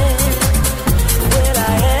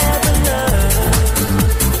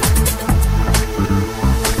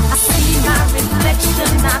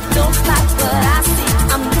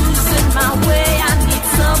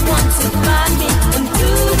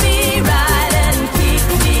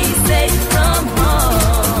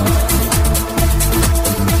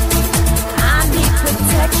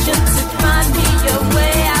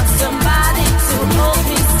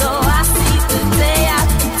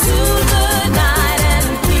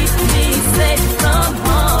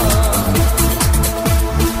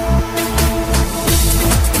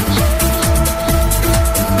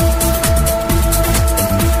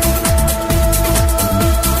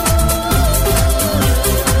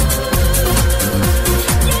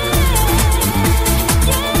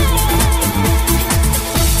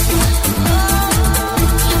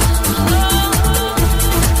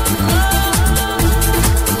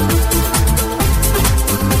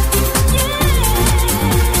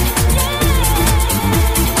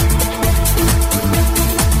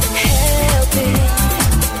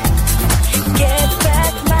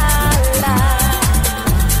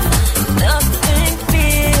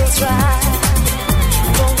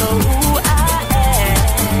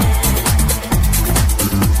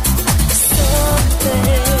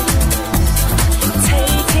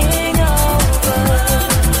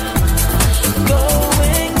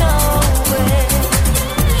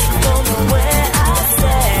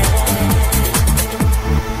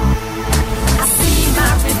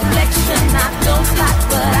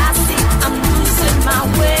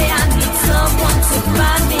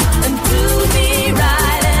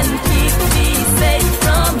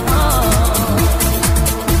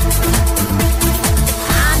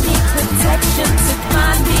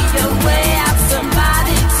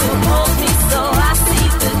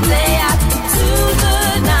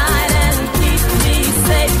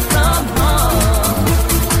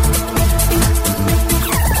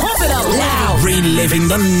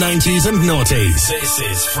 90s and noughties. This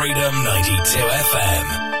is Freedom 92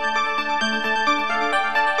 FM.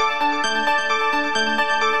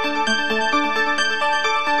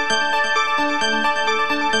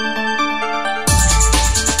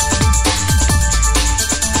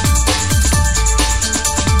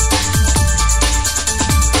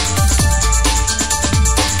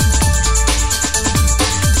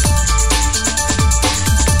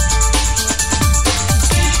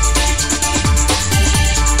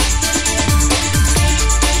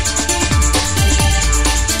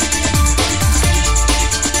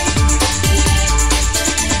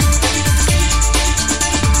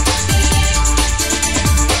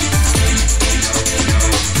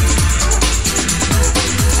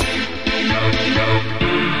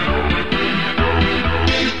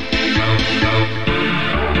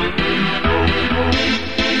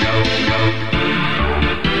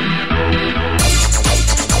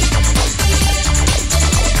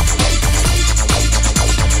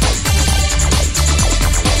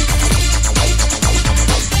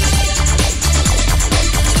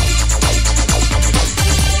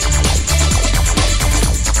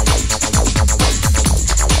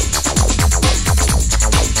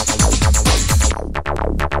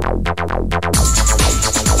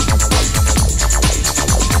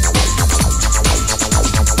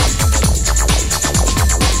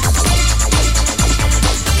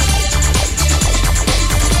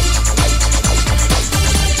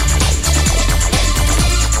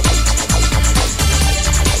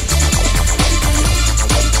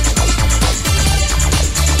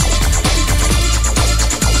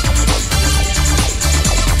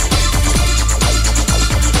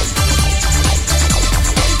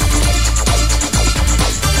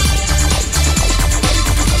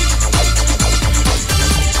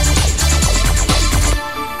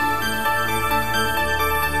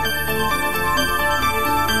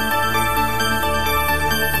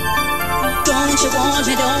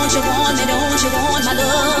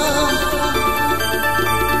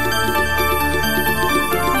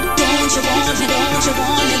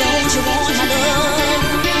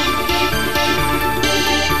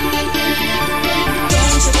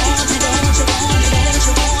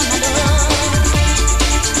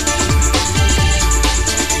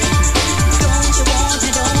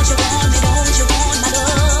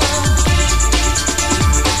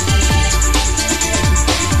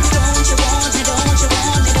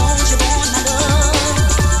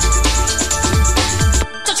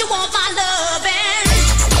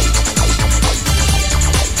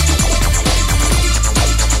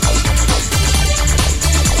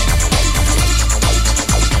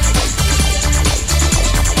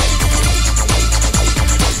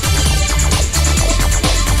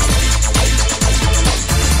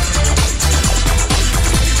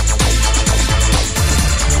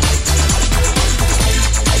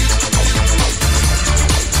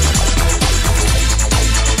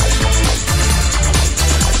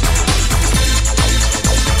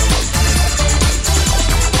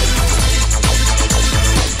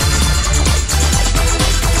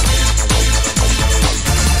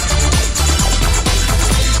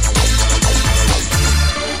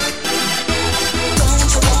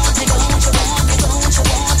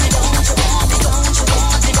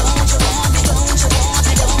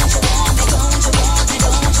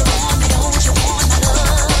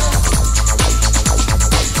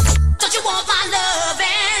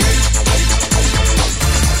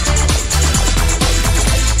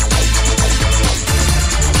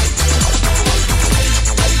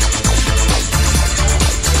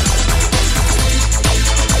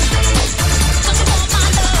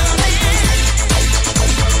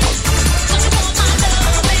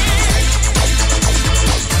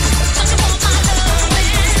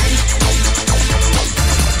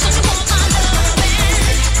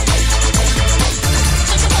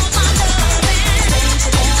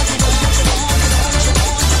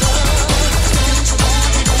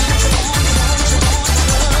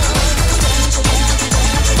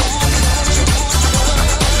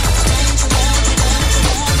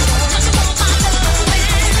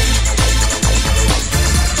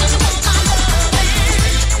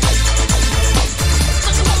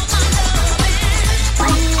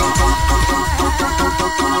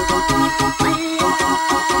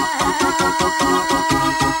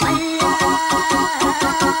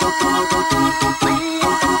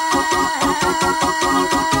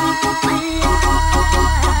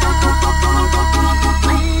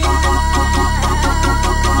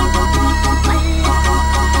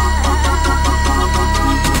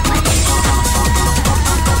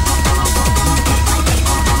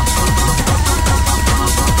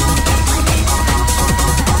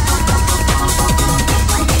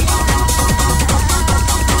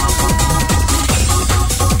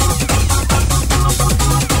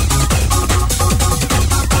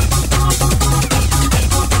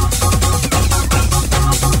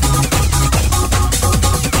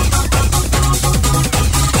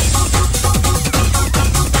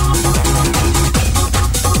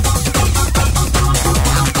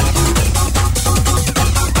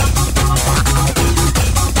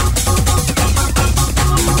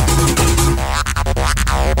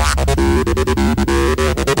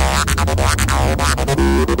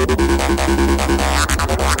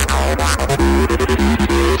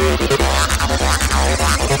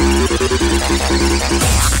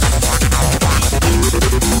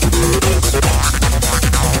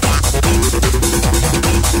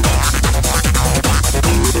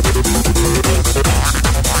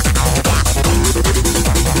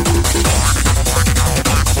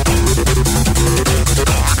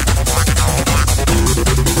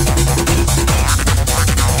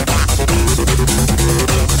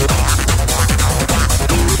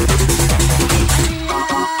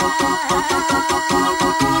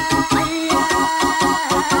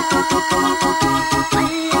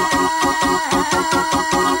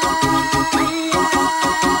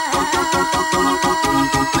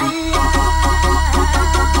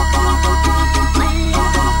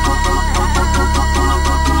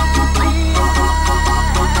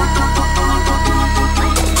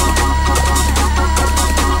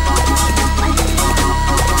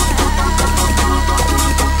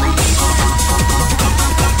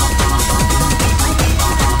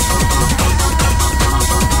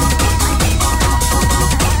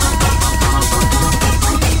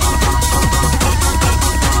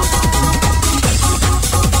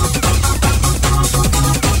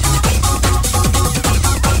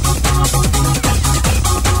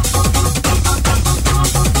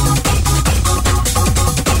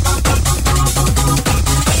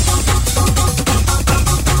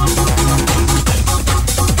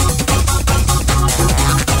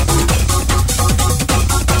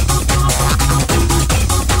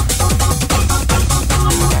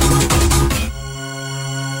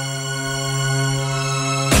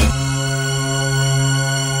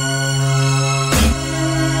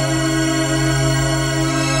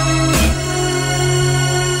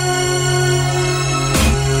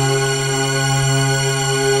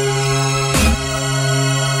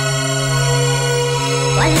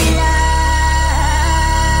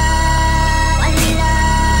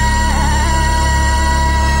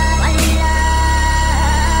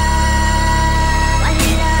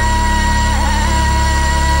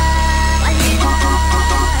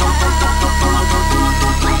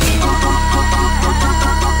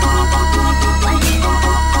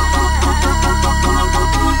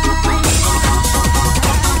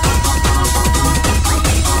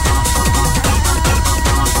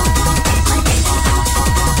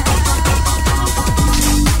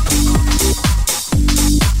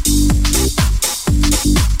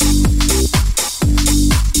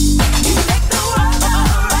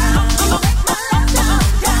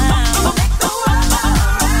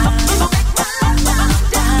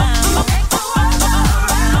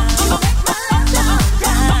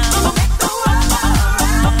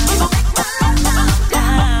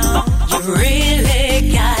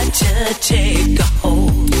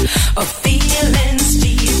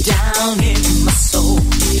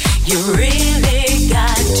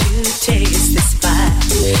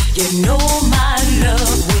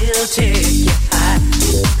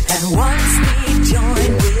 And once we join,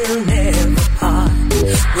 we'll never part.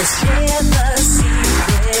 We'll share the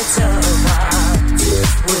secrets of our hearts.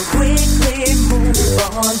 We'll quickly move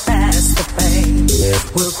on past the pain.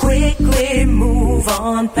 We'll quickly move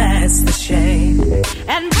on past the shame.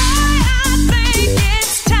 And boy, I think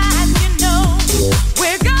it's time, you know,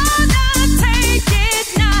 we're gonna take it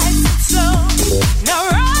nice and slow. No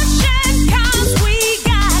rushing, 'cause we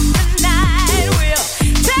got the night. We'll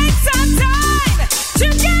take some time to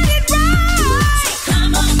get it right. So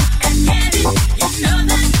come on and get it. You know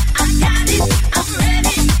that I got it. I'm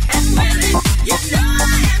ready and willing. You know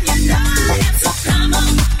I am, you know I am. So come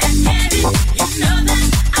on and get it. You know that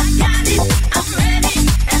I got it. I'm ready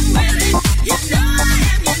and willing. You know I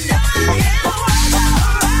am, you know I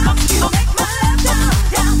am. You make my love down,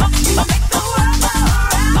 down. You make the world go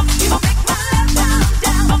round. You make my love down,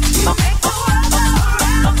 down. You make the world go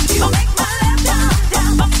round. You make my love down,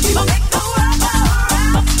 down. You make the world go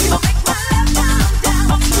round. You make my love down,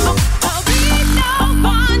 down. There'll be no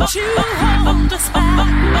one to hold us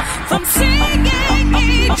back from singing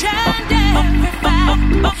each and every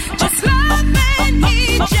fact. Just loving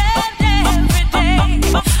each and every day.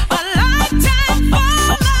 A lifetime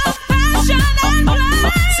full of passion and play.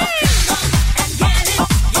 So come on and get it.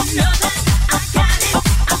 You know that I got it.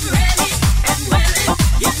 I'm ready and willing.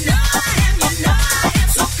 You know I am, you know I am.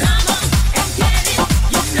 So come on and get it.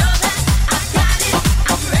 You know that I got it.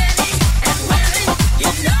 I'm ready and willing.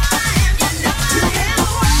 You know I am, you know I am.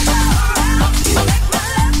 You make my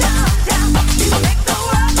love down, down. You make the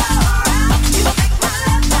world go round. You make my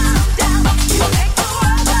love down, down. You make the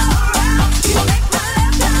world go round. You make my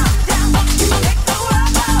love down, down. You make the world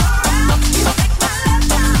go round. You make my love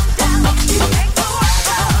down, down. You make the world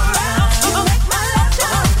go round. You make my love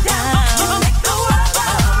down, down. You make the world go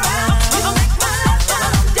round. You make my love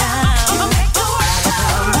down, down. You make the world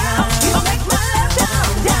go round. You make my love down, down.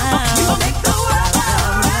 You make the world go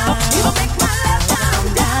round. You make my love down,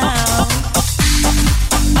 down.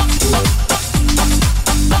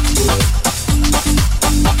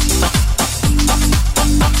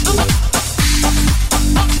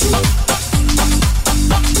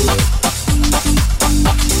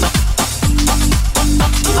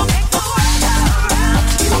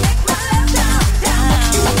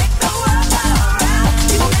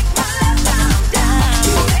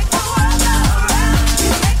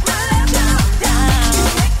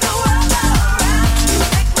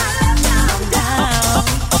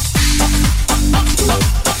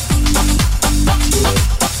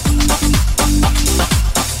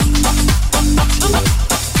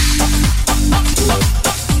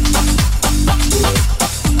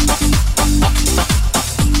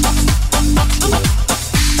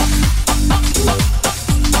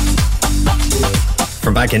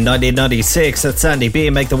 Back in 1996, that's Sandy B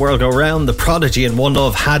and Make the World Go Round. The Prodigy and One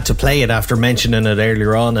Love had to play it after mentioning it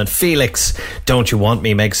earlier on, and Felix, Don't You Want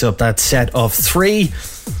Me, makes up that set of three.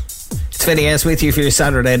 It's Vinny S with you for your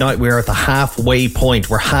Saturday night. We're at the halfway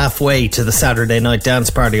point. We're halfway to the Saturday night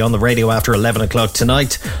dance party on the radio after 11 o'clock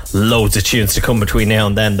tonight. Loads of tunes to come between now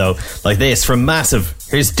and then though, like this from Massive.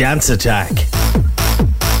 Here's Dance Attack.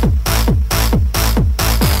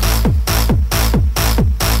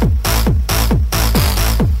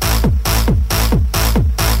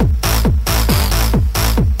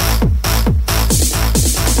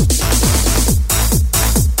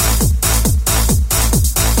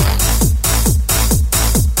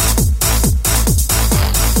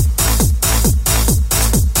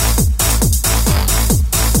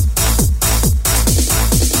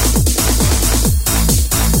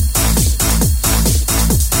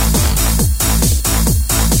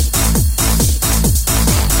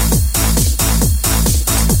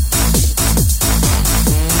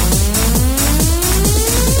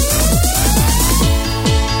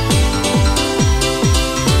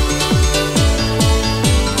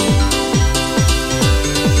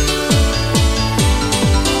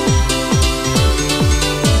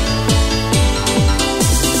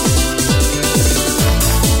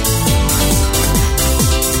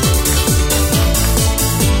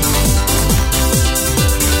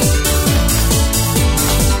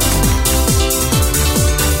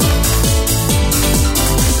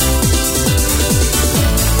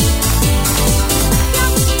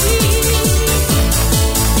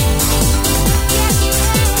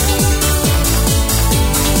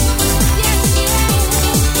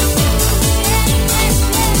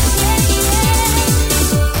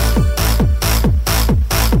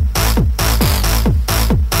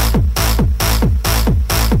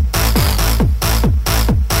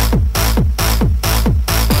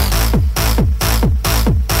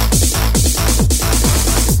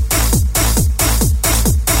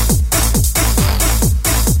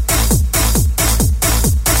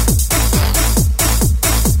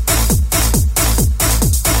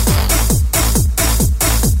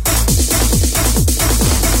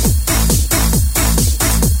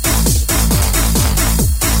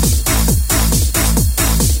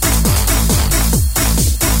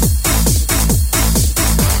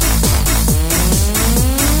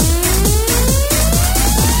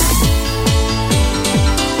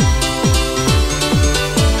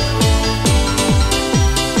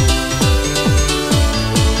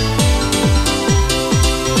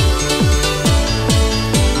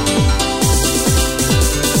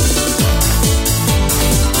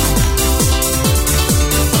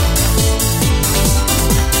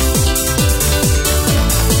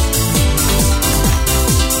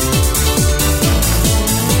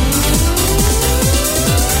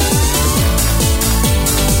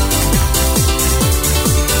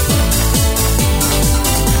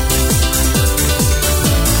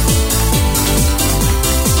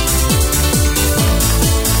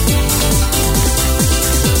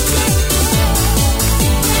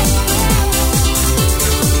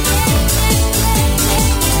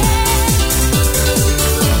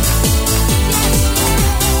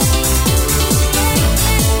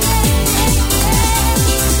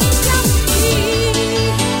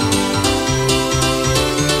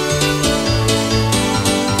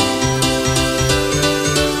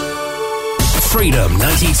 Freedom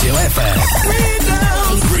 92 FM.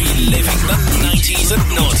 Reliving the 90s and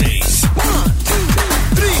noughties. 1, 2,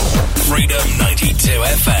 3. Freedom 92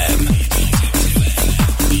 FM.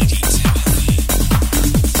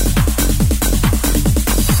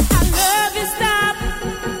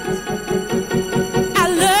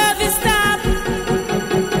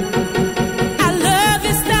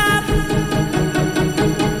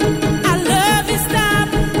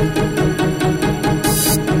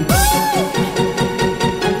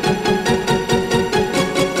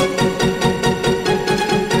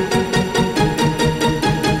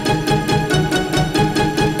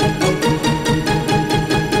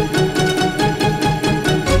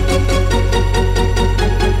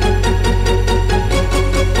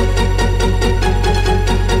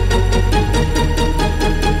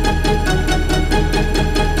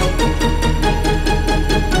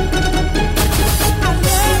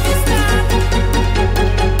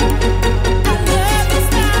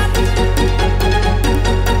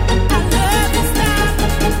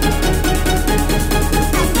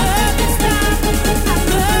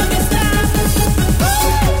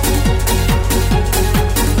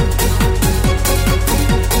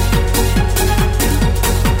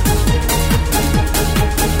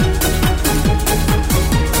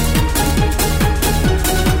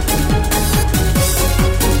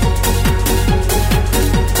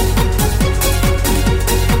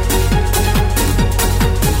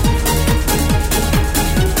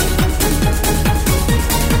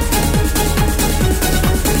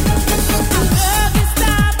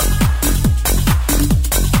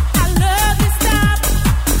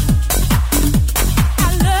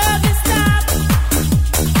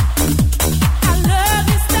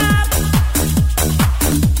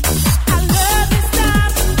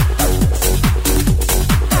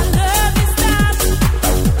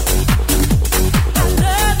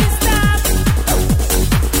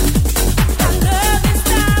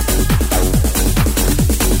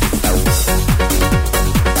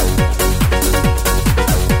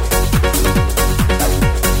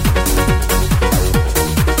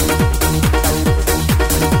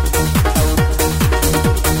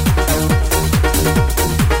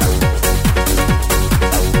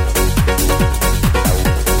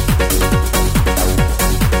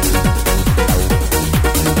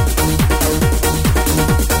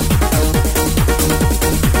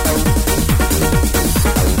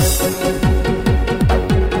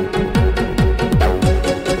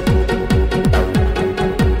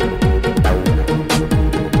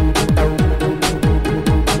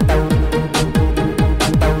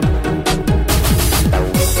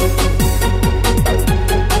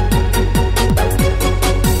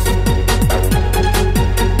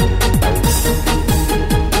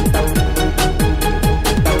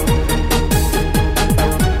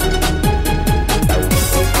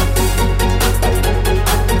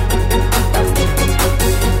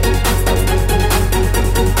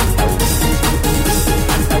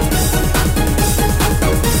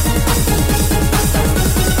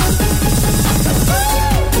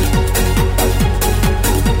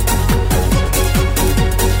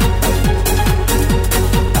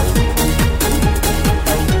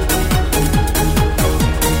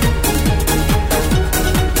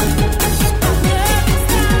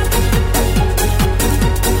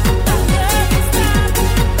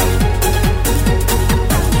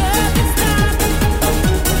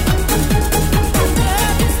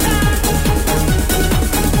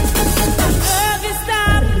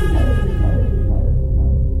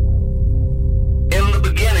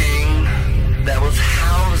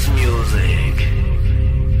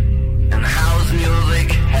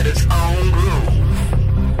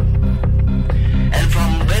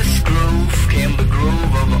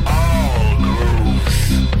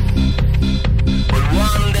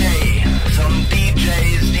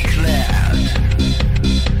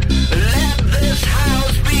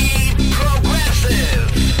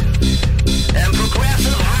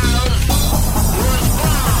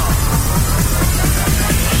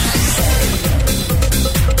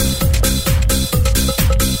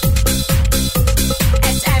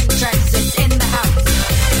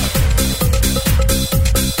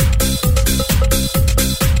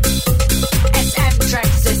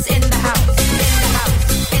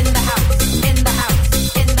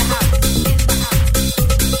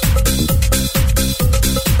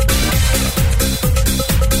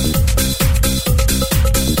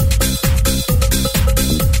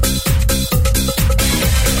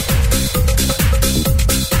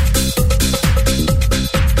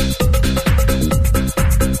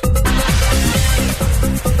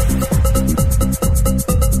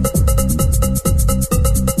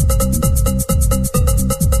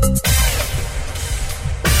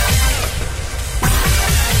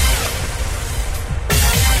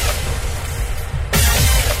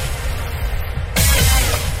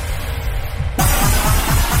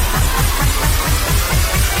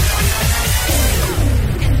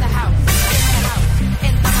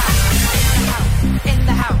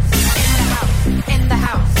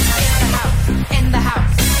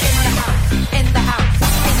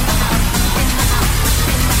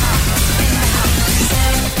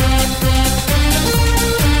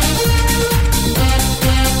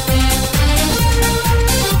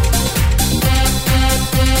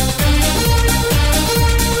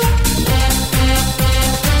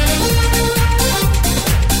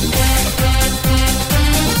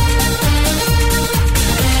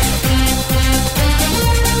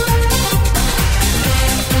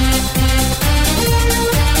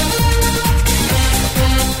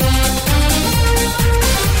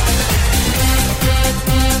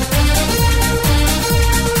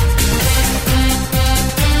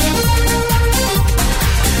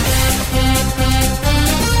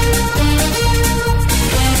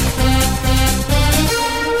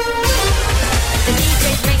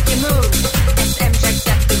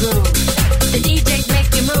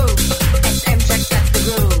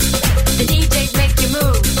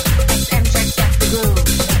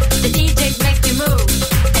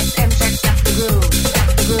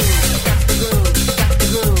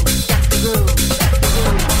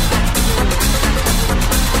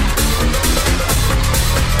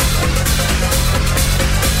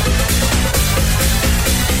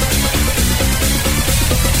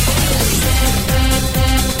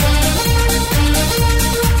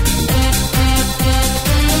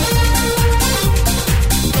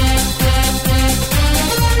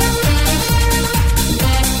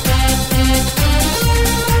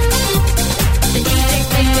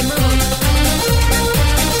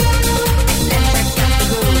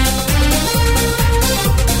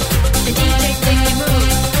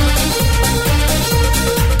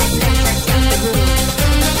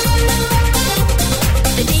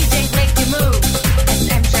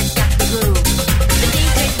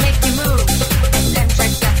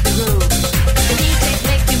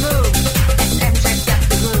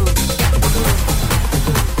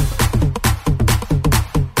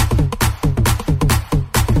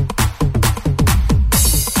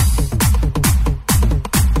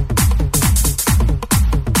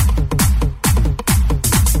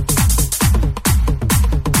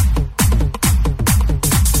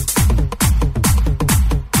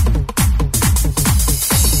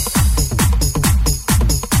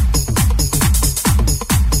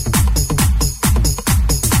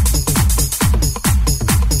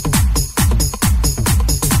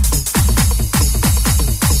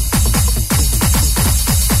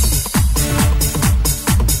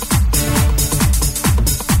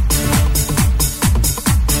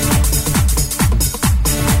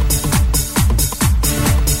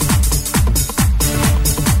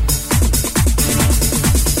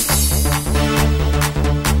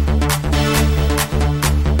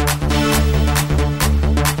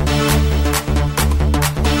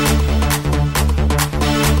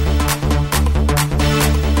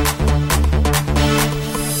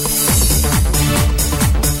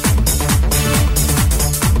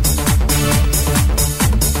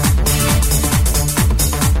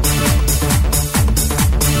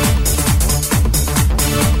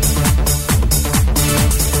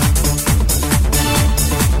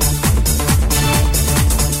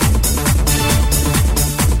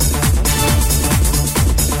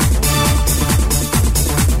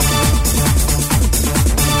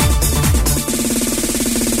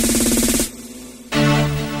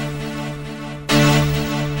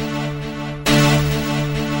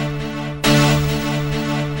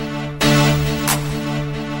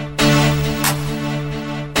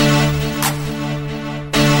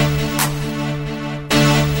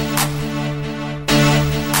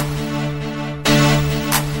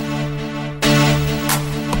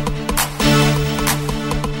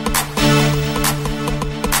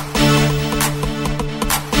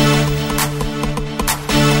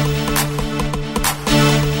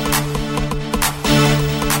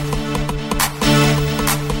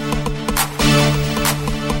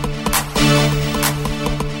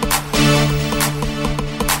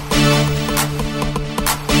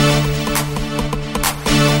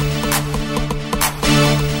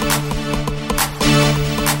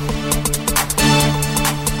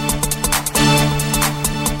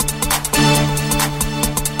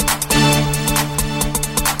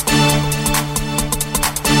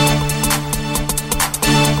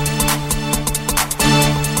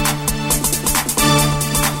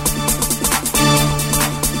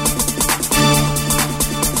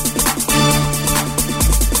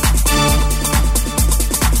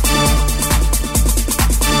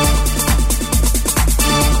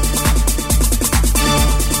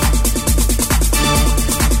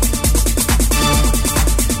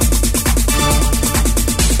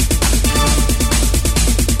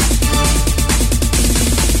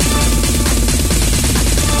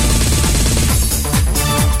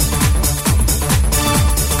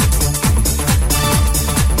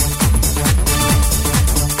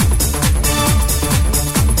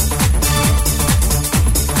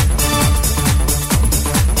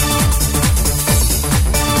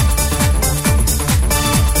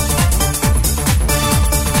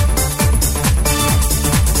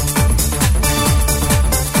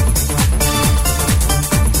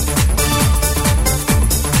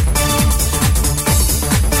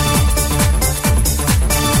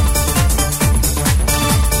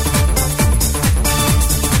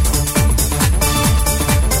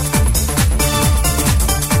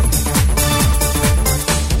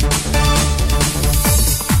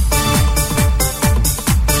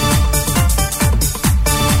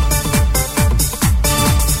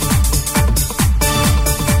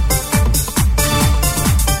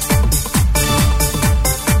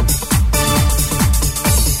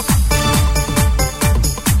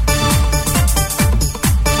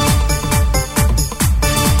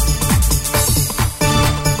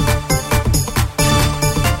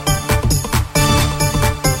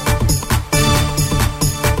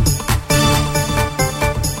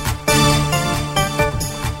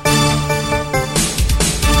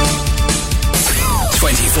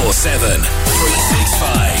 24/7,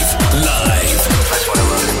 365, live.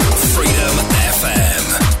 Freedom FM.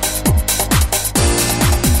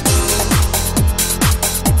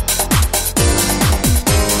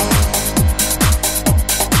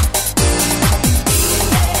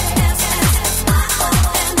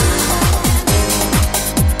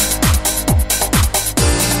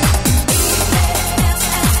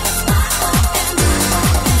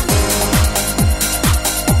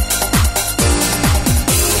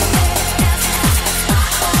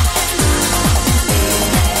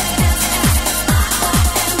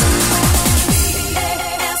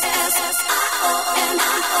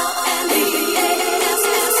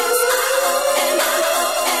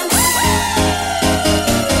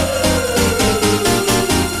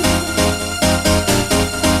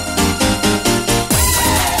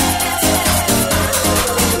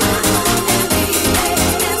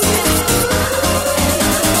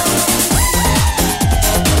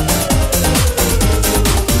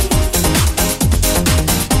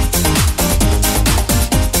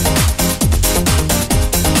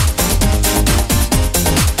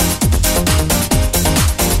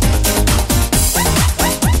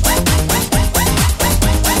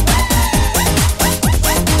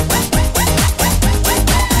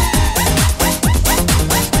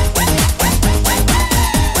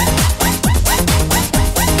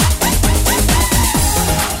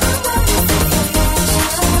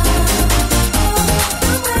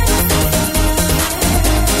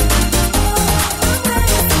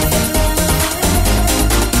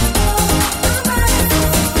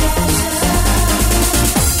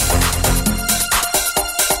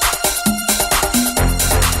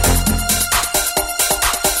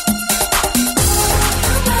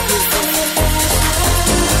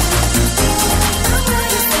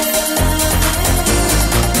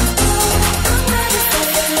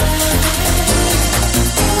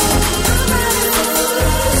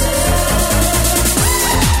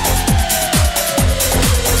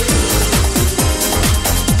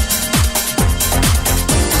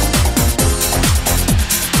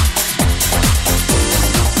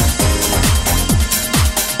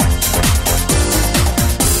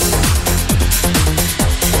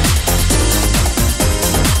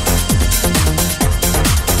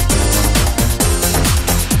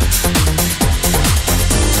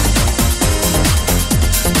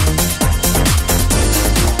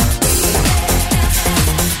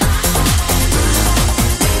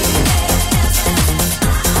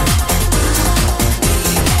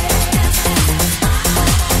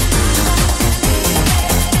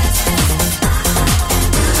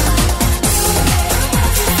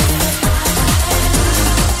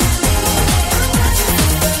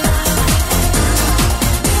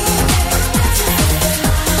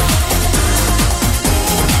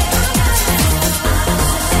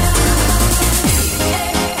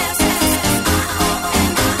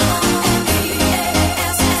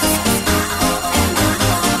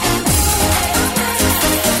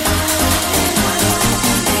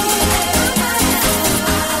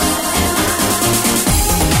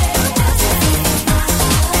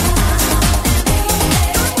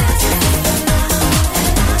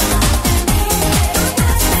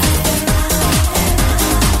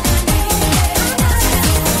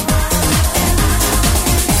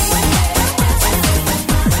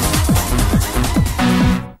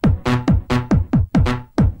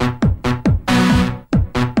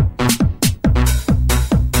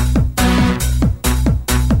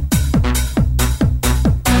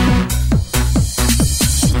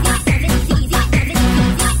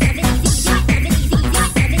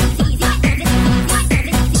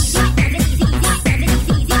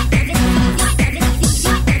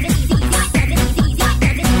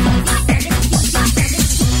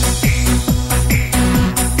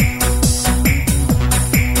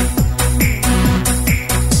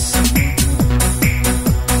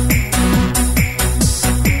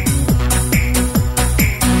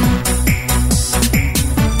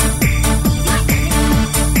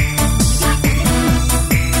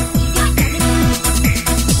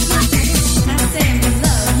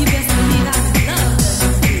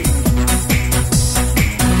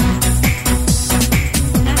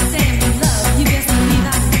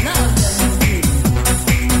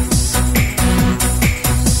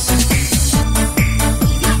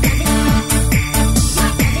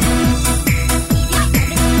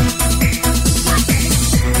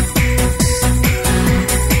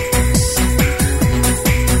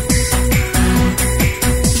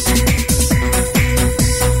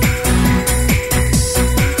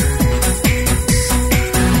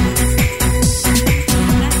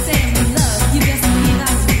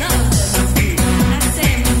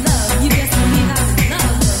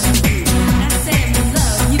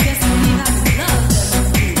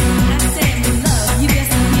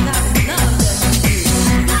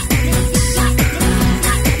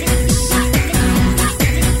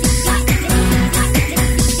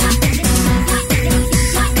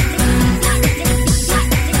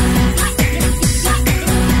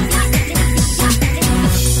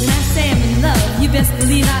 best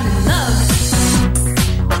believe I'm in love.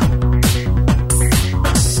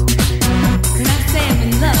 When I say I'm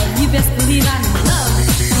in love, you best believe I'm in love.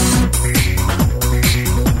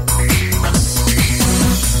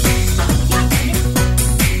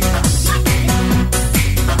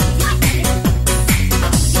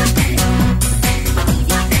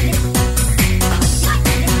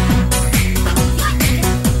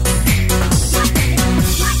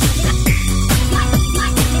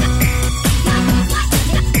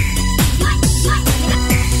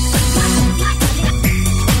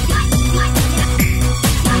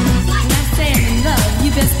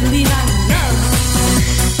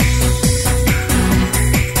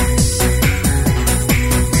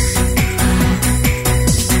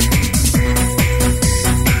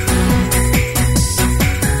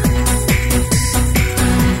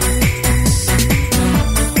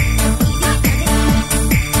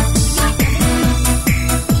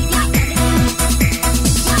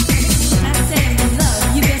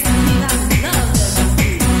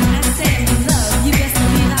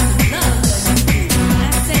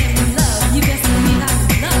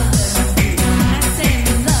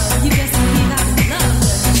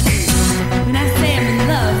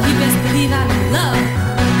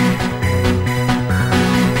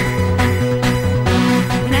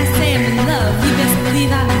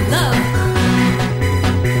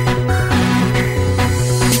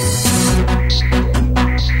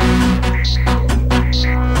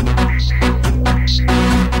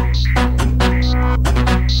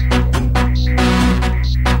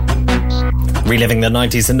 Reliving the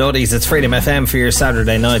 90s and noughties, it's Freedom FM for your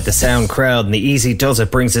Saturday night. The sound crowd and the easy does it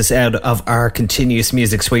brings us out of our continuous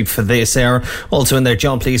music sweep for this hour. Also in there,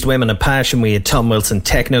 John Pleased Women and Passion. We had Tom Wilson,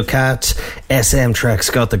 Technocat, SM Tracks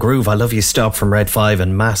Got the Groove, I Love You Stop from Red 5,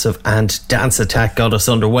 and Massive and Dance Attack got us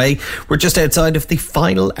underway. We're just outside of the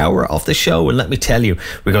final hour of the show, and let me tell you,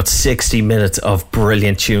 we got 60 minutes of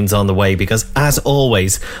brilliant tunes on the way, because as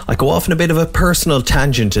always, I go off on a bit of a personal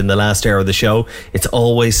tangent in the last hour of the show. It's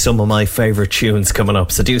always some of my favourite tunes coming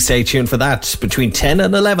up, so do stay tuned for that. Between 10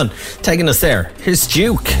 and 11, taking us there, here's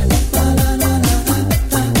Duke. Yeah.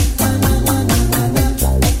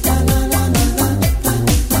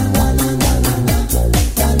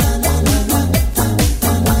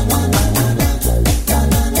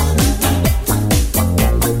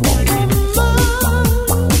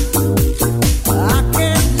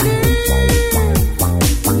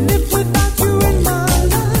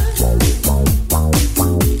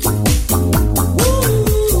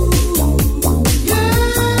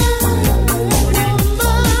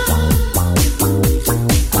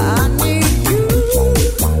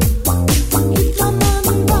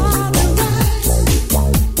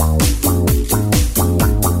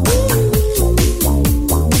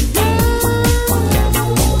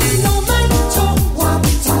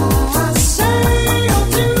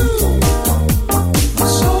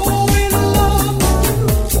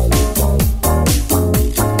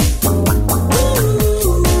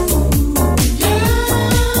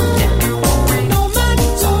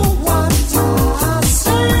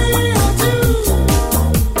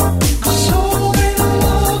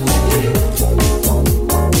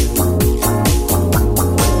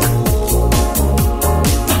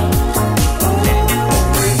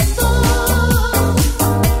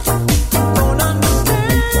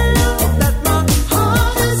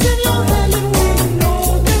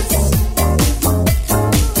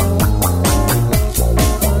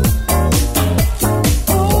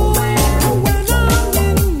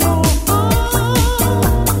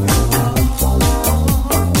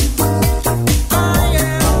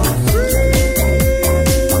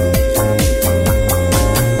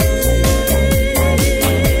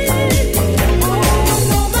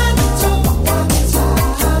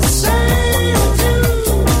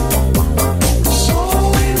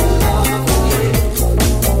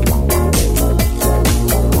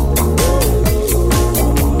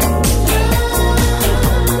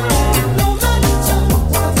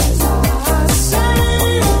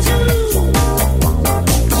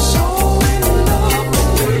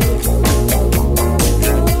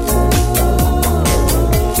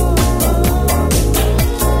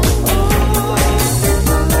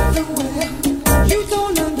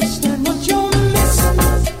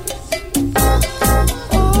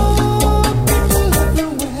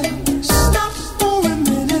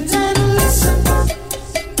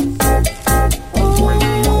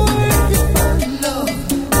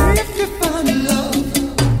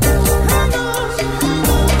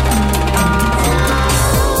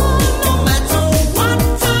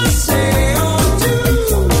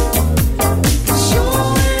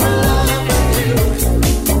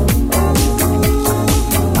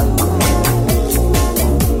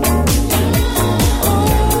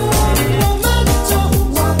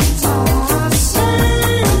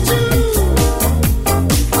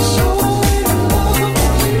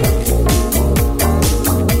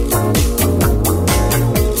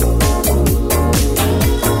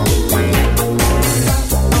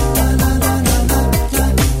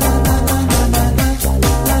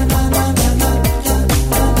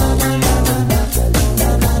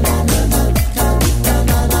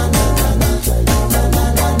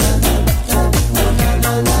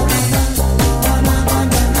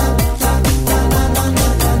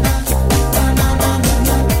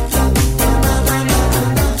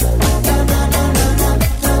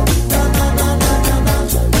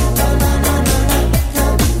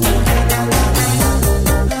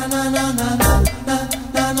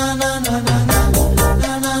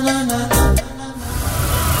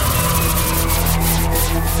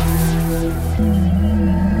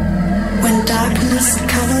 darkness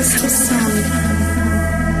covers the sun,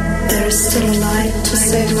 there is still a light to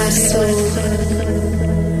save my soul.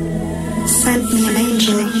 Send me an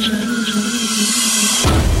angel.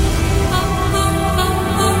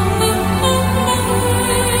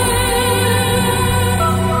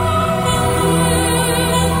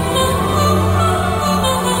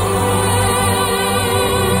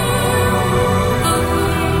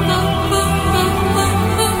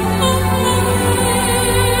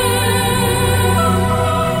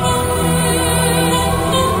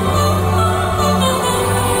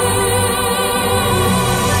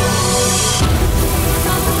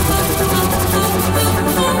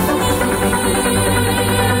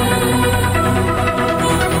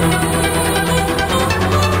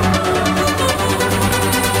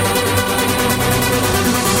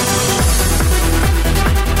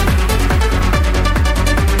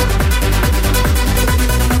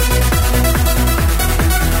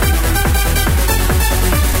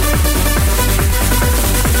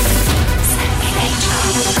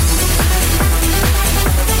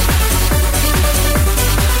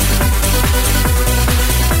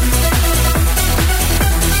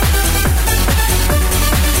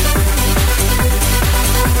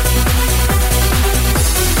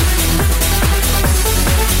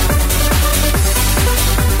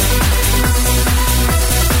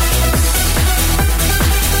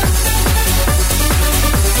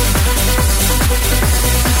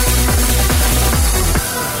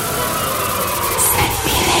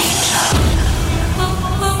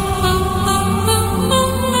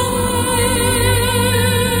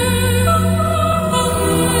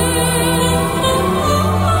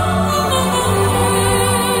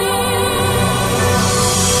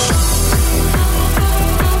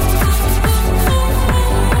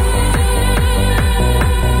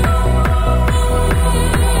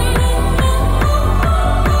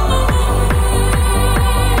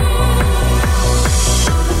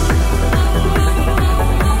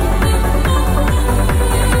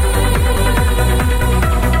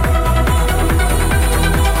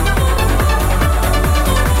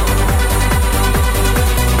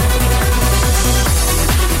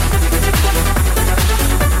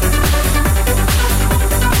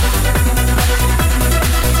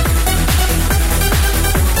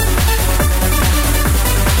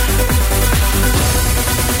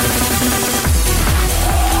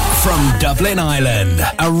 Dublin, Ireland,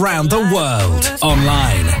 around the world,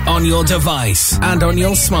 online, on your device, and on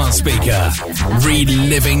your smart speaker.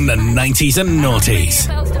 Reliving the 90s and noughties.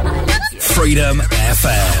 Freedom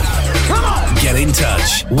FM. Get in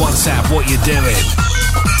touch. WhatsApp what you're doing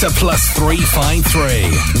to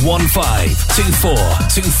 +353 1524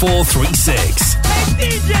 2436. Hey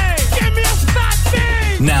DJ, give me a fat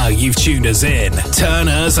beat! Now you've tuned us in. Turn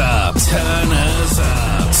us up. Turn us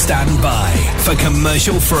up. Stand by for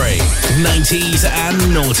commercial free 90s and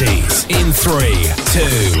noughties in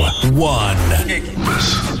 3, 2, 1.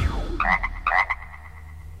 Listen.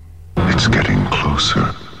 It's getting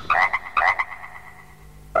closer.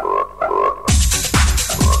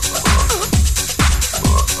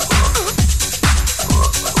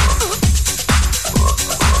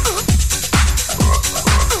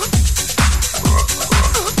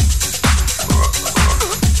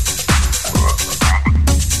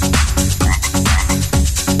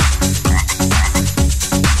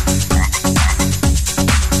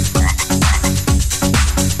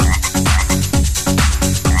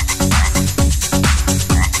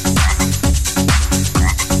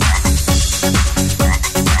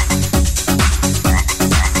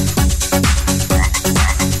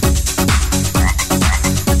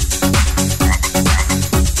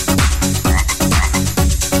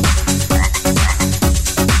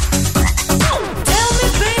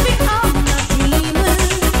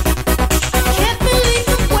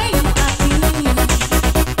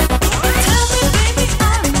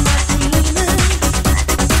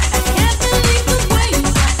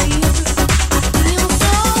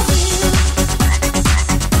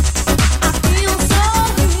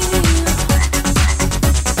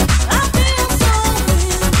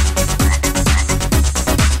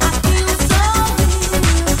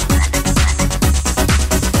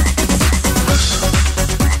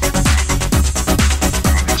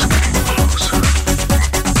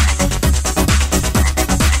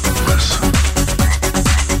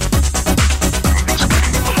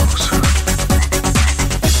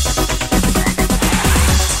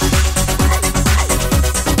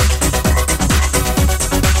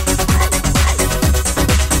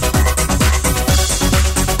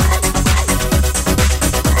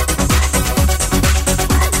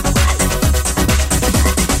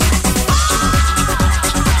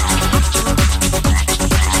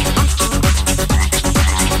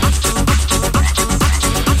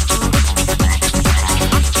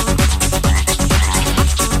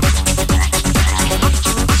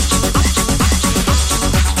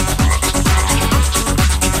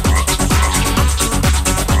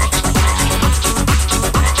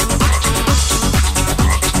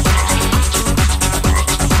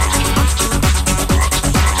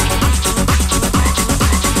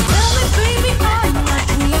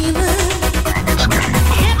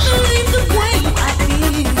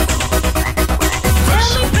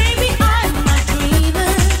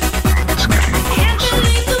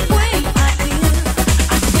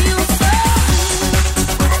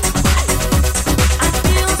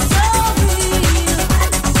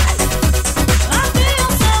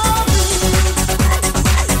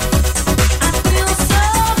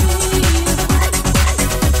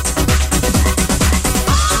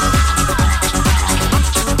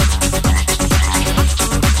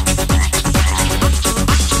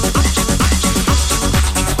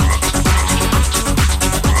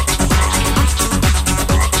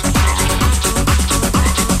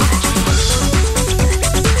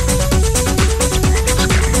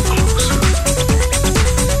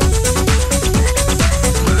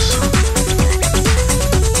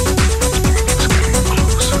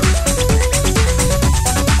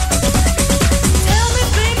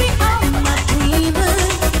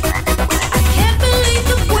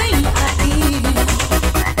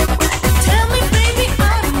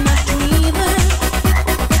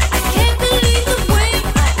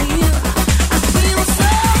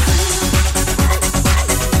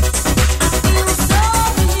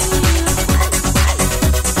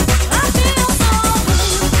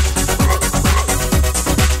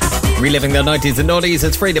 Reliving the 90s and noughties,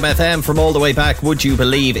 it's Freedom FM from all the way back, would you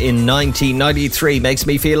believe, in 1993. Makes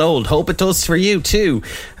me feel old. Hope it does for you too.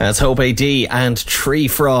 As Hope AD and Tree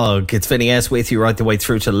Frog. It's Vinny S with you right the way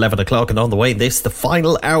through to 11 o'clock, and on the way the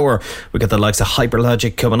final hour, we got the likes of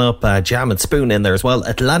Hyperlogic coming up, Jam and Spoon in there as well,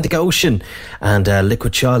 Atlantic Ocean and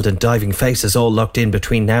Liquid Child and Diving Faces all locked in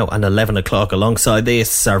between now and 11 o'clock. Alongside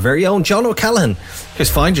this, our very own John O'Callaghan.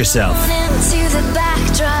 Just find yourself. Into the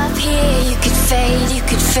backdrop here, you could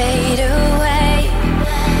fade away.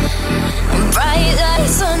 Bright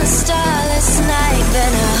lights on a starless night,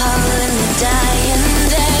 been a hole in the dying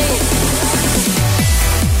day.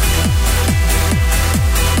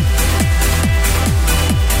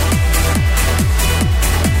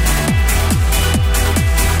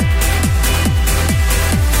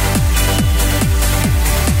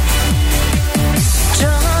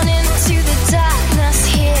 Drawn into the darkness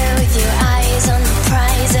here with your eyes on the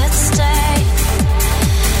prize at stake.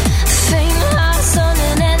 Faint hearts on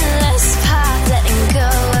an endless path, letting go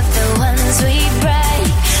of the ones we break.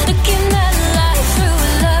 Looking at life through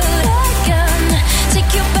a loaded gun.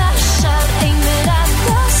 Take your best shot, aim it at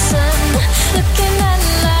the sun. Looking at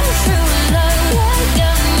life through a loaded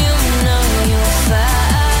gun. You know you'll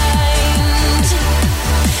find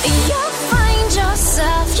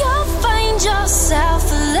yourself alone. You'll find yourself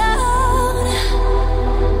alone.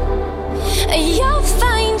 You'll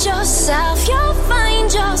find yourself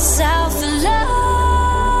alone.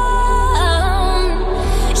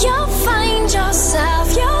 You'll find yourself.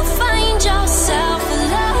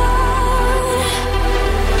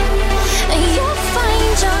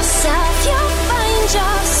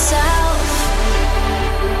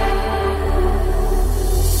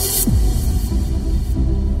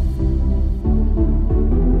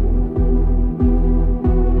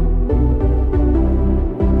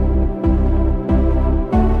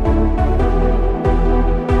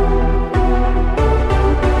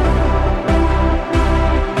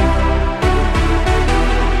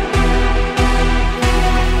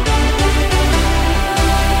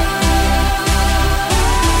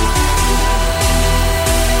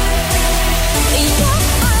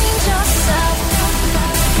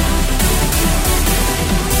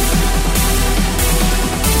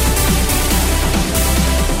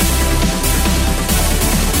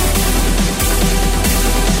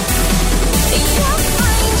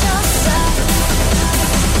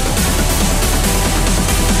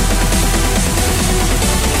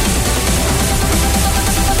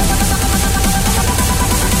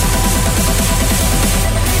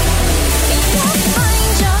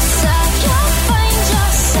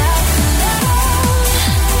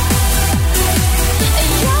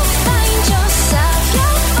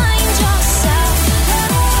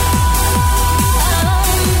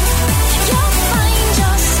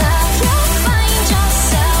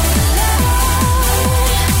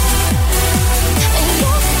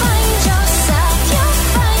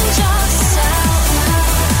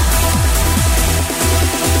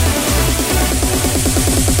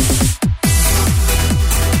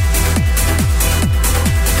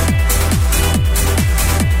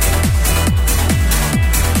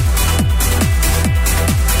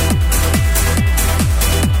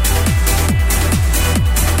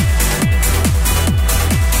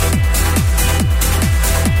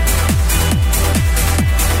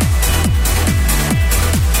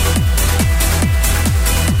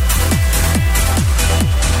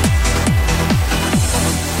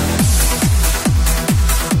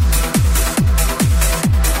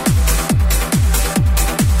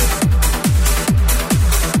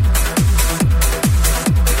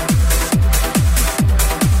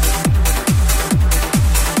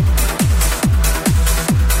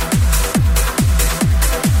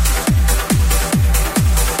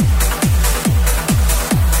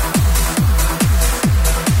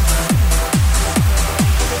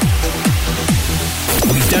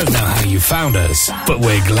 Found us, but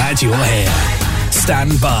we're glad you're here.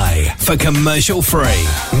 Stand by for commercial free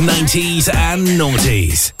 90s and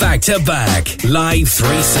noughties. Back to back, live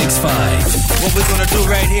 365. What we're gonna do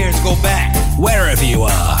right here is go back. Wherever you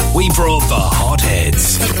are, we brought the hot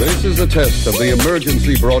hits. This is a test of the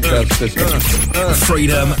emergency broadcast system.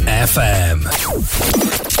 Freedom FM.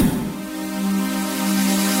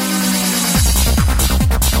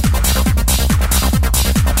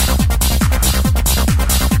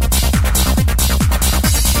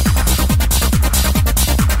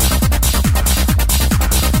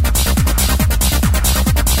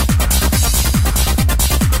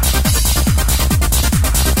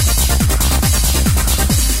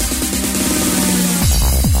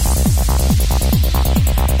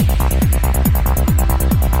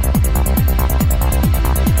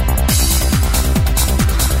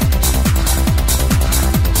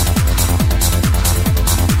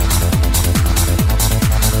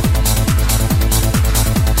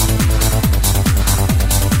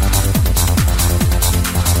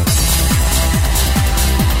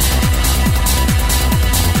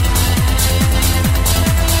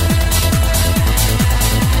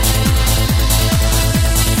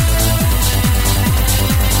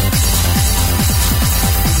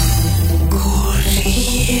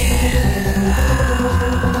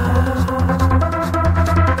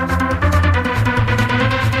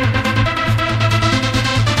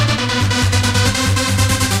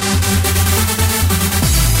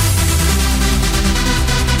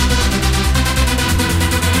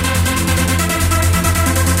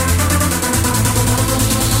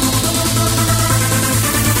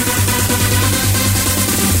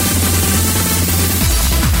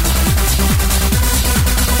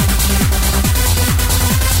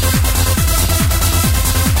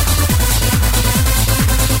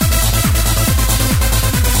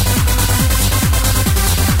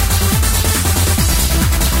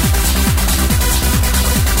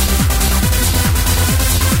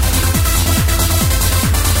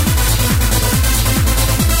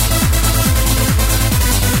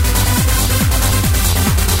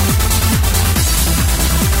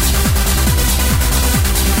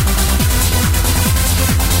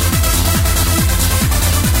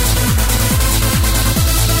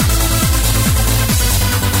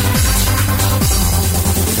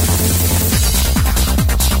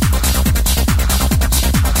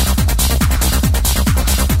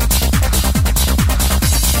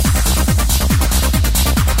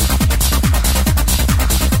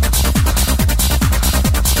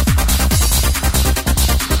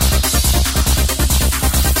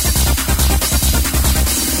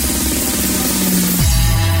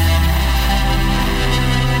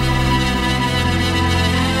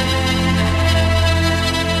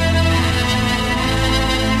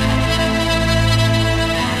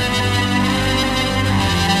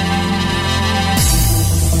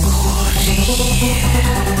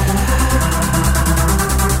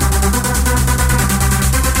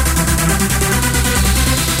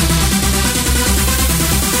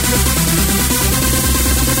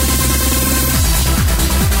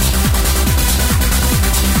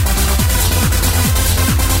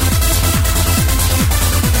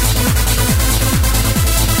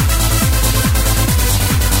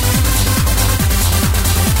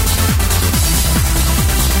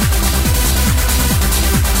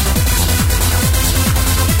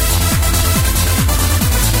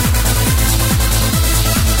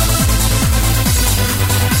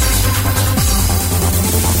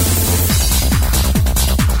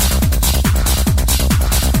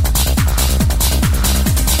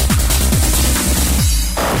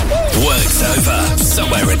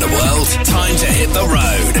 in the world, time to hit the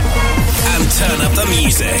road and turn up the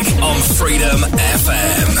music on Freedom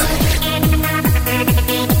FM.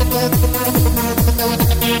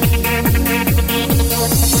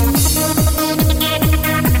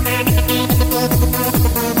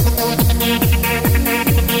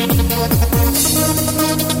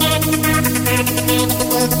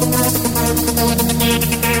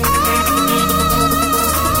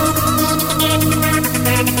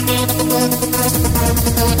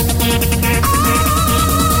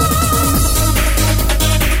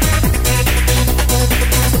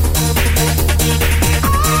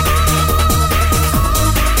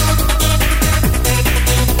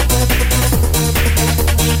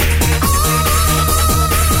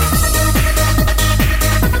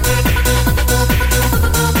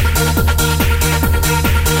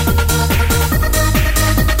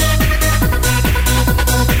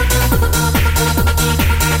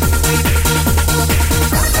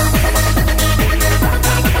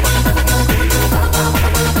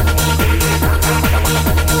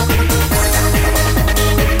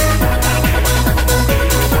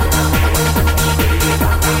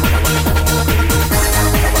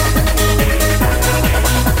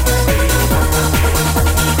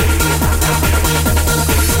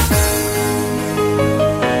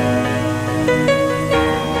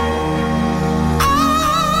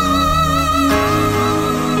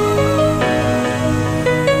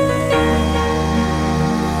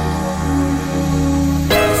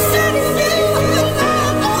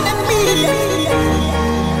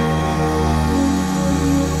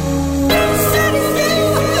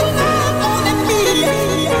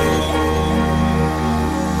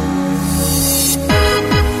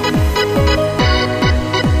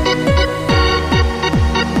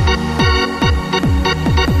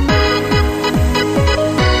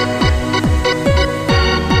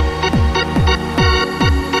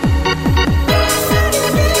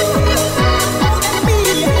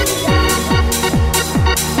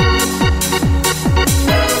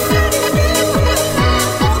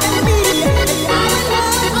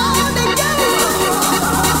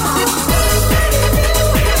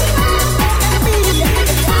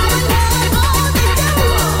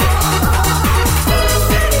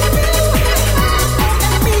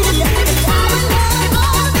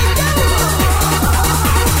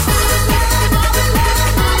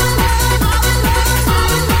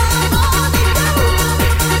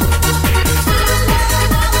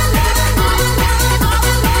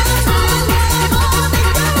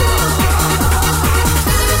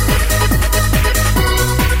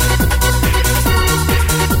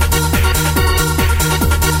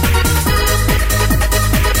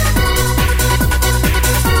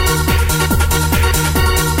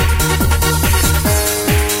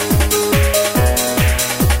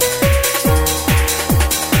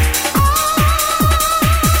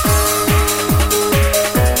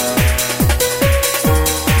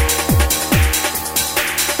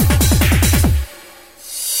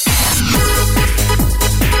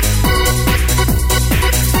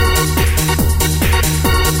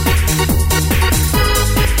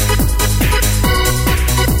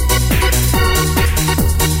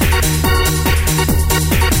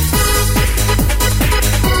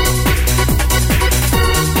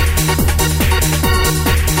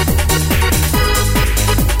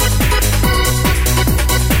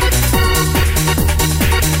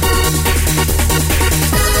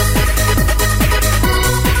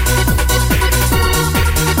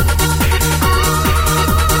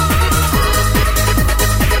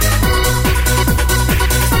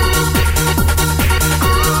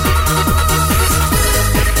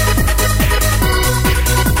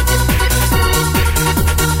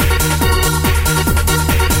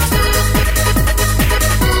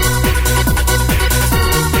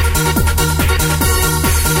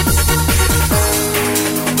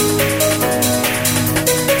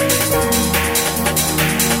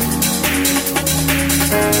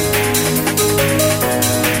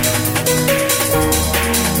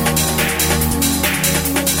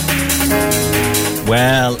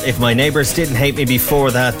 Well, if my neighbours didn't hate me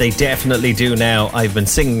before that, they definitely do now. I've been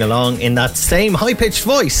singing along in that same high-pitched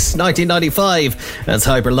voice, 1995. That's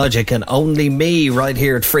Hyperlogic and Only Me right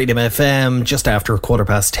here at Freedom FM, just after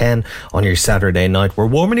 10:15 on your Saturday night. We're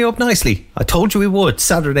warming you up nicely. I told you we would.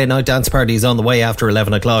 Saturday night dance parties on the way after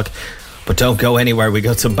 11 o'clock. But don't go anywhere. We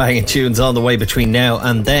got some banging tunes on the way between now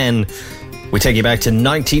and then. We take you back to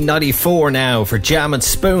 1994 now for Jam and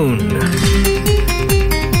Spoon.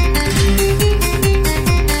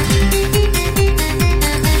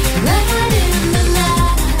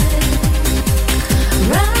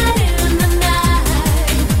 Right in the night,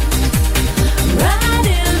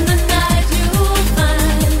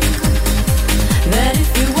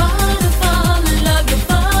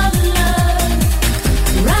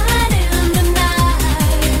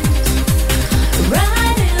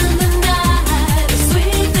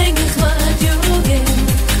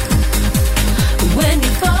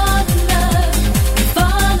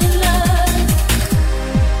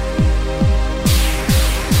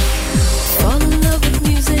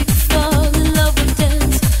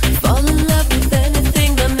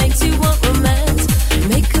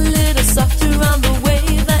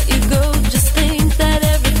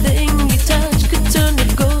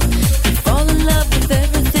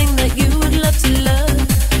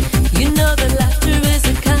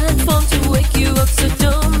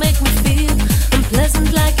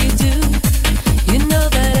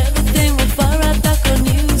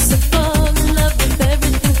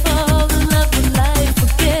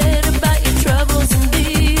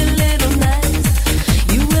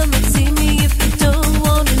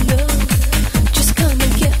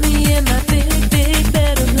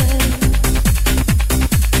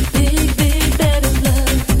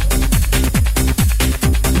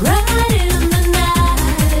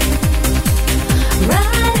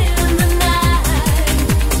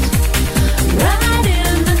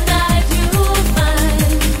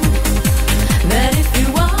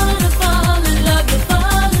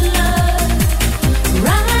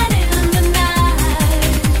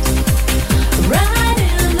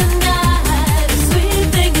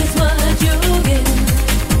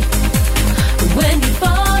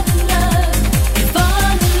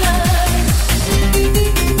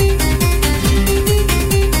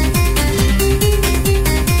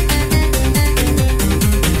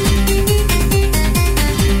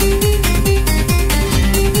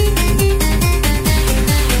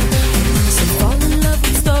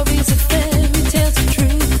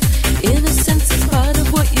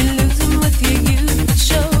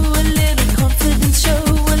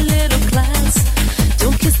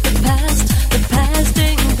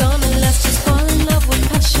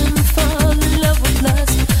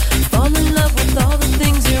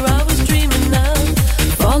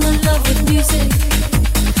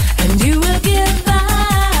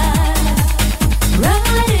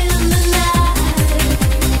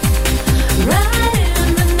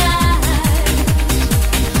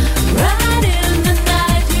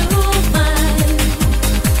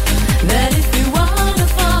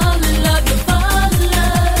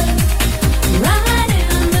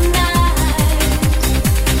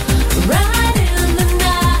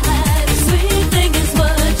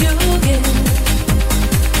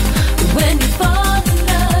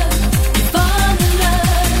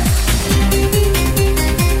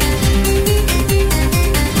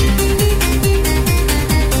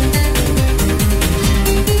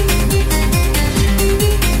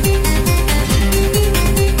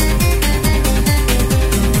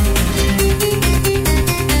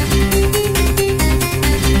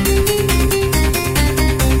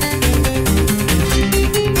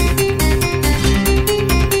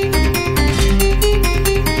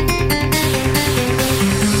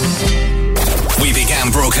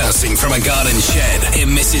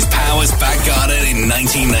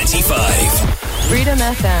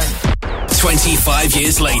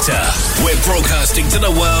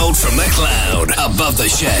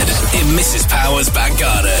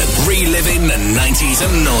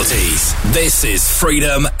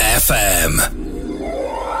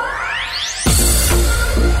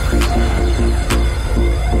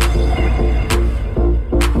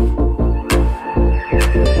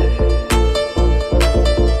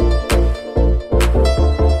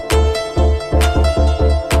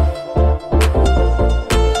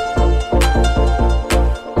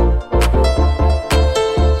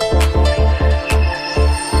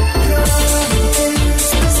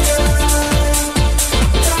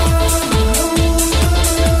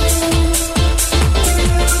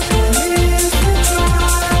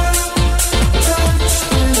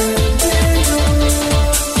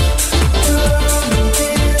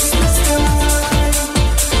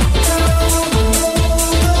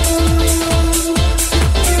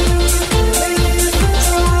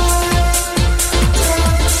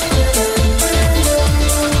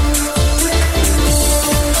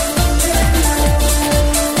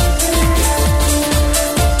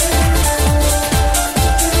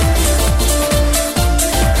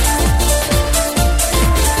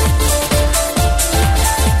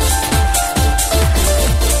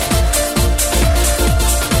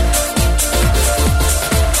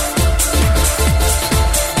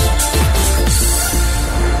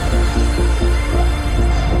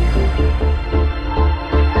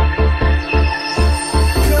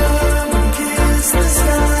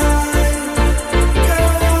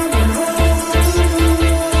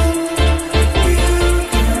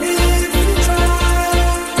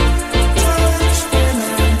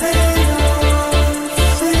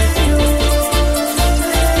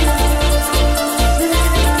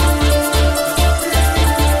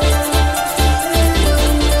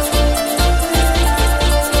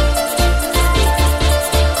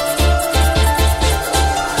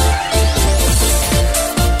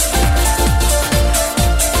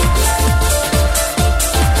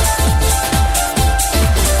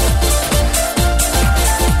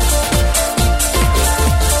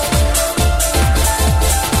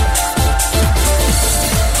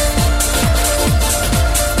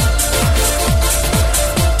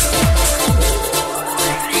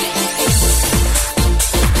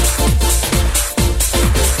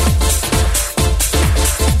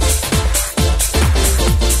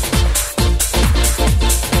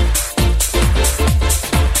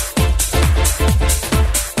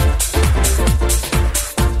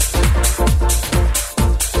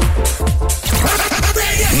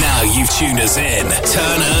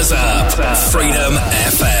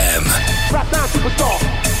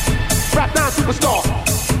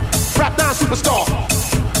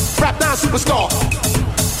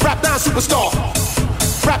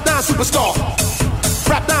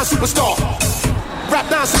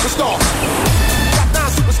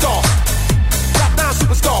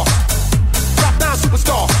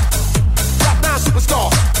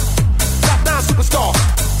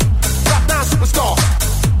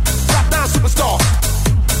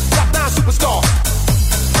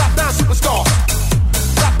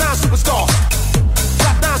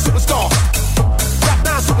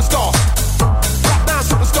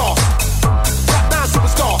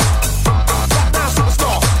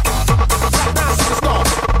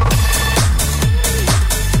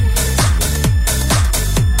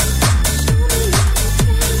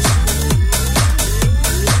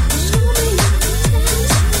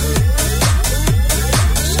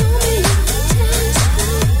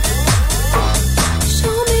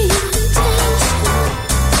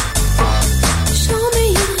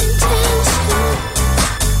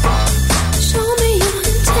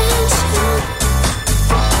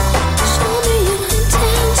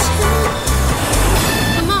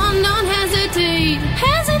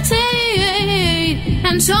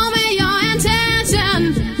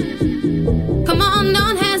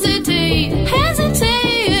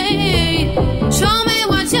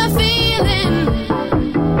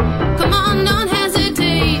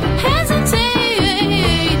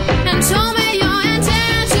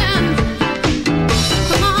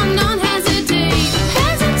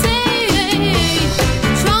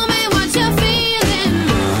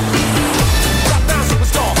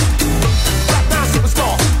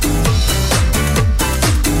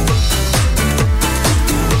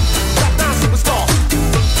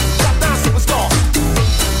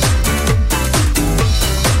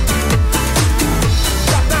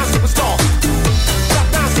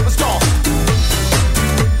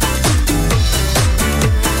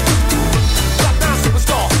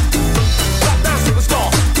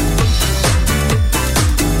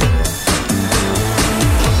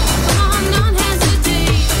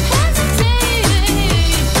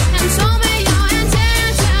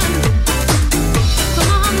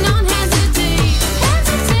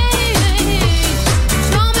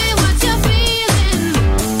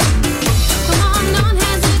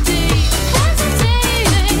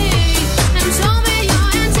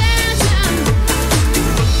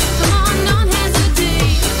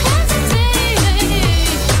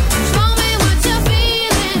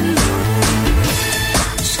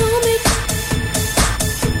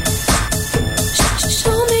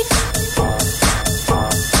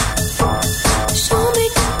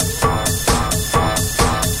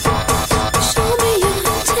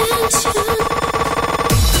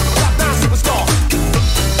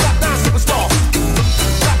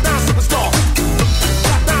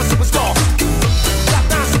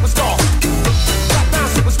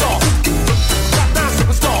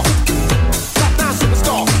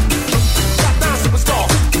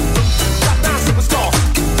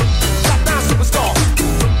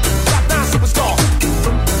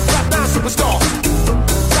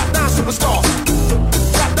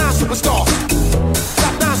 superstar.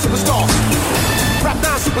 Rap 9 superstar. Rap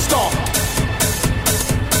 9 superstar.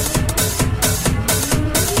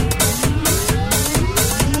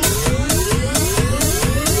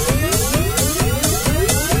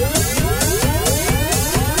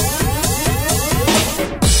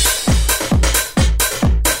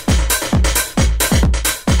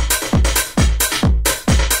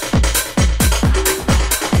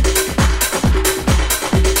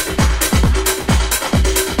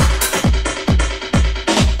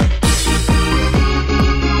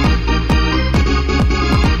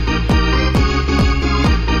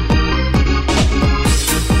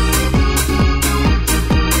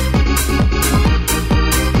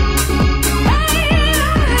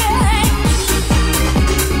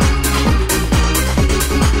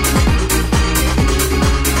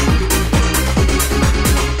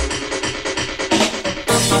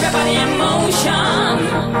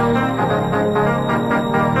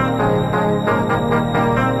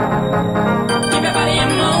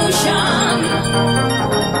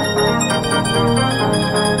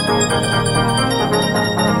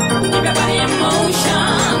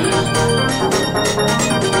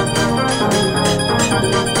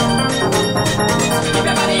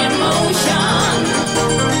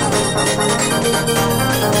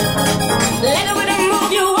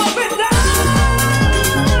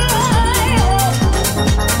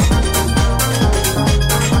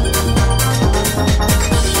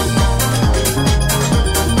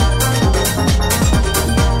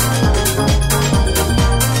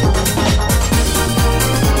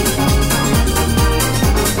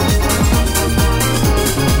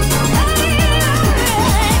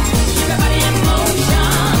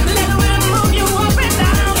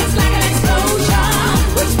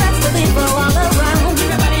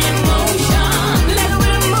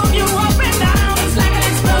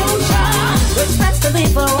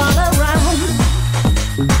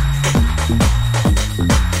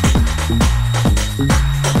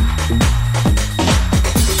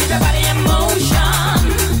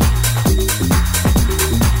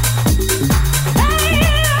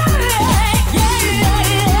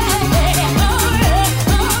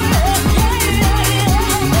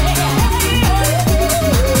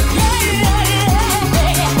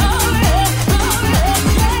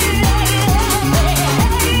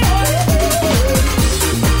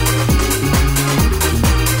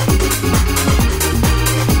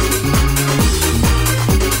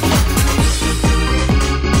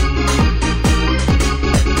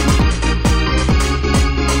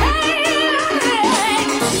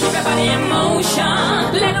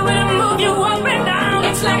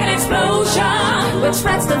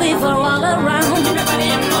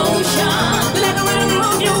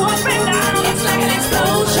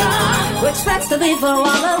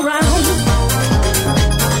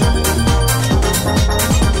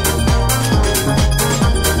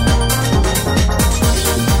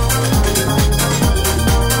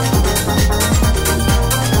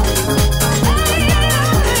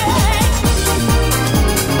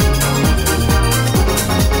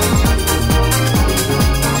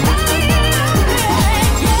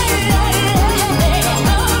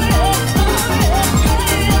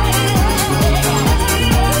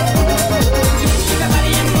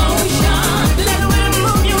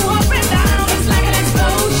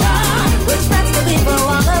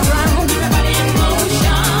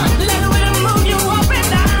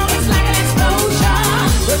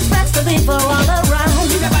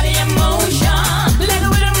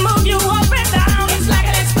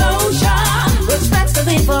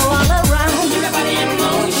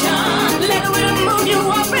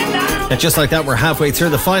 Just like that, we're halfway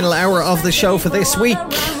through the final hour of the show for this week.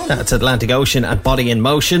 That's Atlantic Ocean and Body in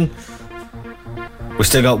Motion. We've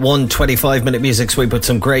still got one 25-minute music sweep with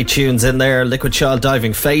some great tunes in there. Liquid Child,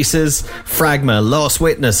 Diving Faces, Fragma, Lost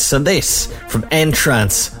Witness, and this from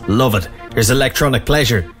Entrance. Love it. Here's Electronic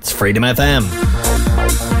Pleasure. It's Freedom FM.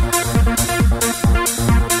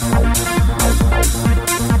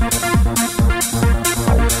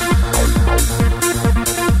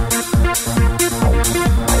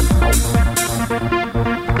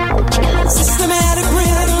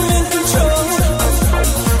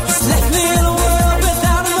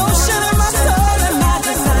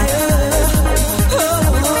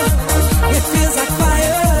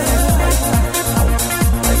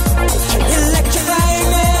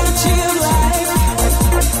 Electrifying energy of life.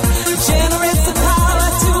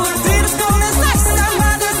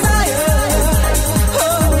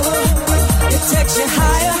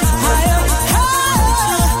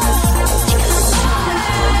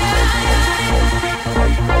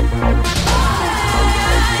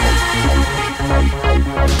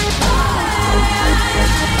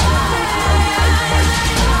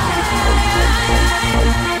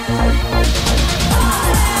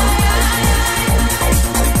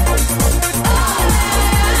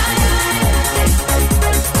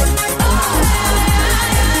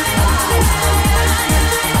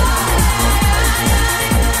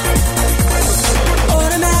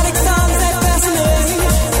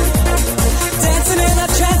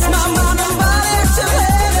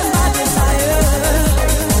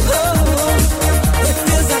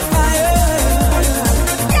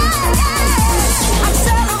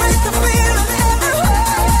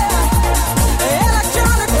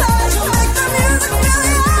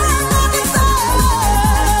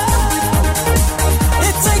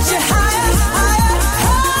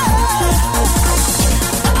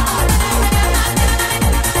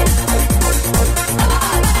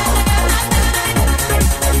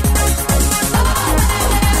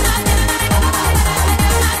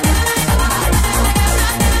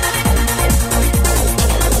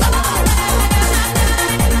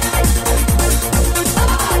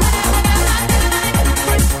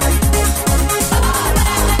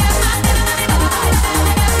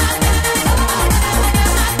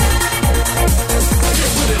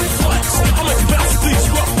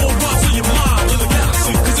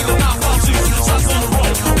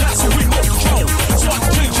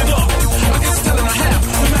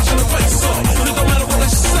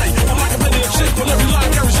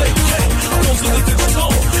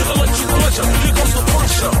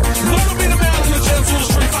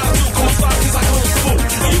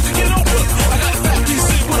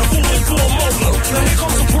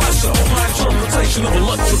 definition of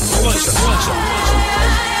electric pleasure.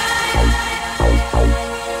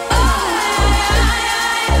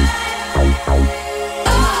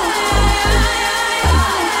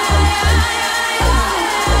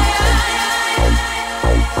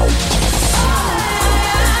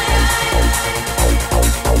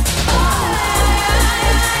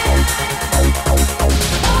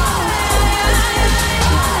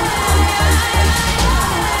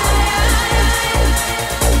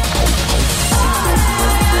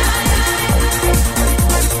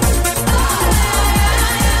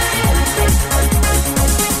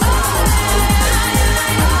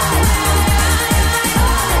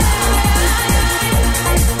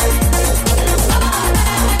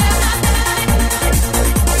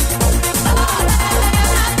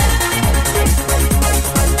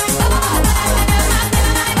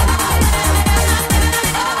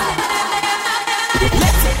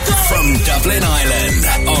 Dublin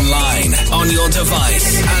Island, online, on your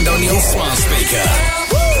device and on your smart speaker.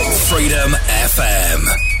 Freedom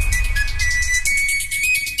FM.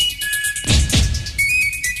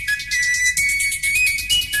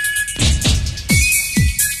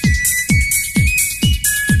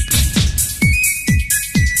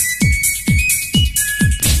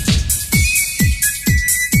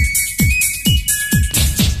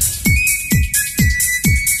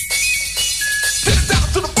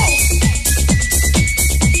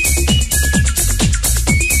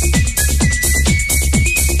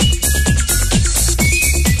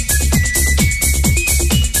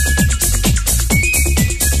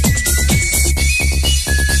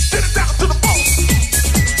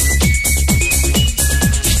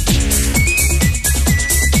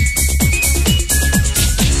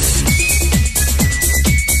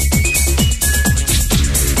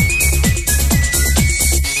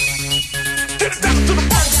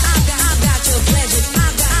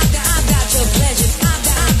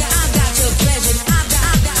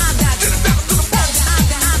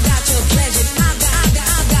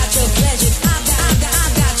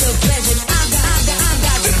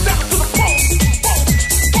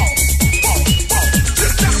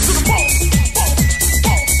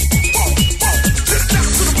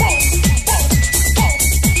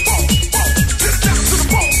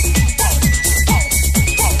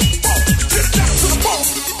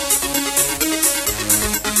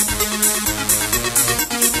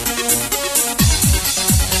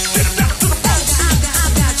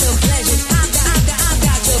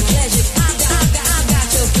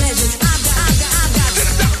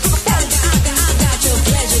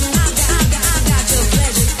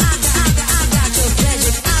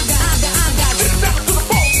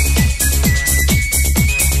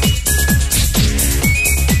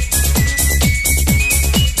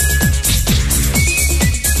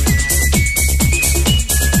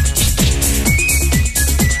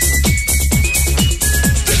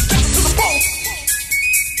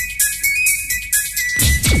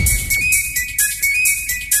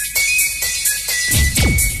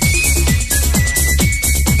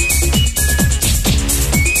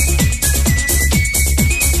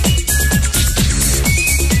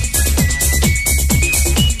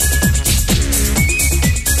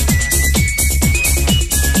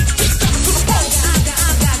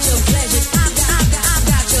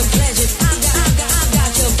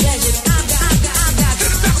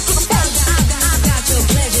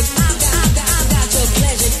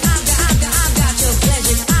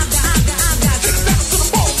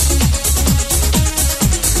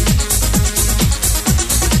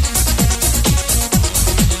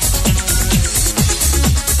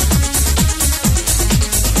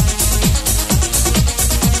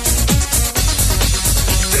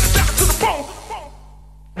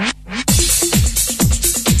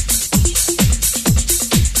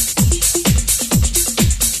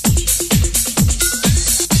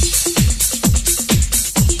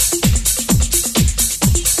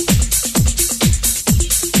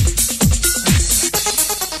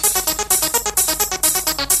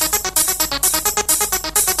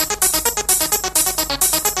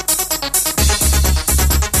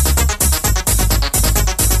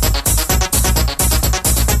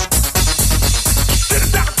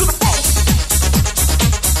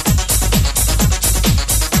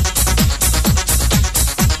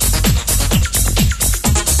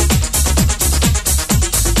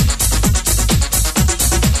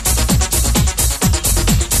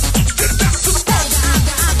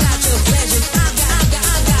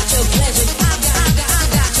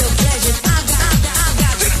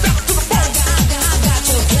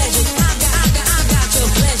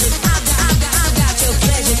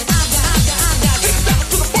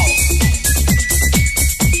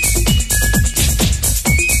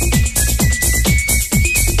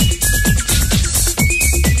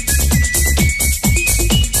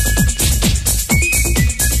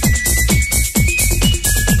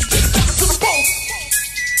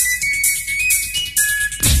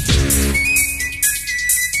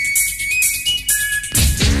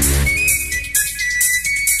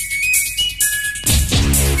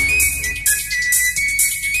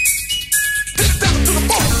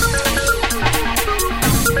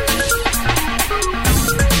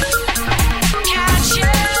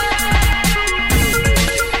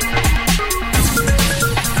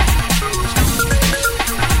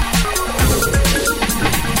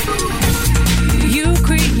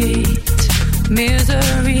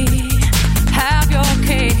 misery. Have your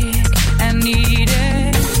cake and eat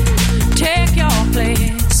it. Take your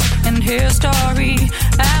place in history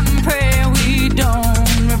and pray we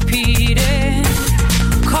don't repeat it.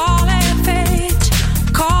 Call it fate,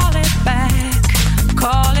 call it back,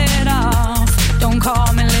 call it off. Don't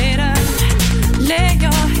call me later. Lay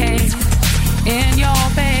your head in your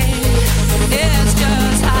bed. It's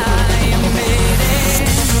just how you made it.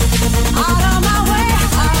 Out of my way,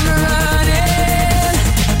 I'm running.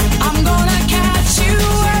 I'm gonna catch you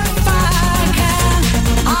if I can.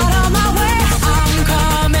 Out of my way, I'm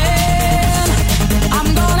coming. I'm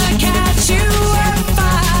gonna catch you if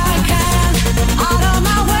I can. Out of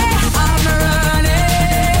my way, I'm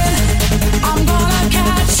running. I'm gonna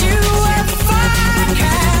catch you if I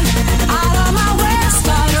can. Out of my way,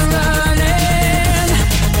 start running.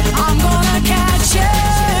 I'm gonna catch you.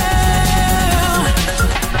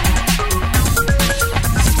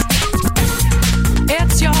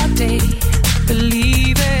 It's your day,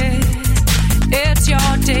 believe it. It's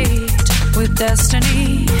your date with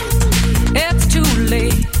destiny. It's too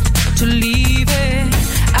late to leave it.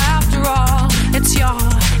 After all, it's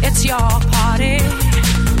your party.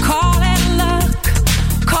 Call it luck,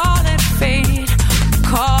 call it fate.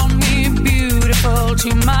 Call me beautiful to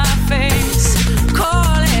my face.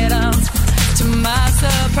 Call it up to my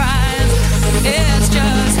surprise. It's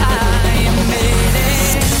just how you made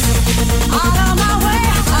it. Out of my way,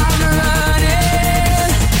 I'm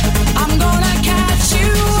running. I'm gonna catch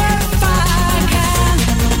you if I can.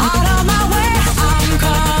 Out of my way, I'm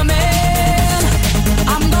coming.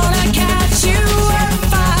 I'm gonna catch you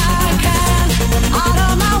if I can. Out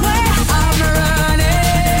of my way, I'm running.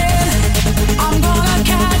 I'm gonna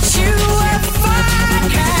catch you if I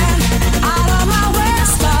can. Out of my way,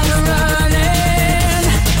 start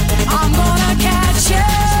running. I'm gonna catch you.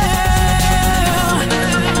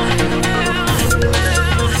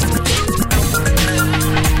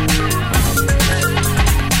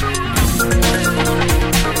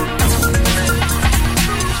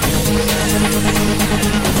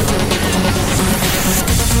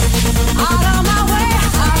 Out of my way,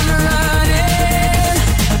 I'm running.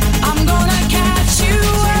 I'm gonna catch you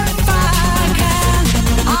if I can.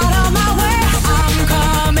 Out of my way, I'm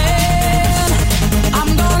coming. I'm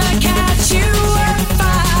gonna catch you if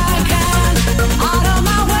I can. Out of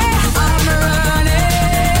my way, I'm running.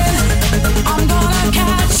 I'm gonna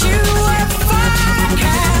catch you if I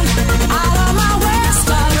can. Out of my way,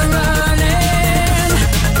 start running.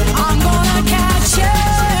 I'm gonna catch you.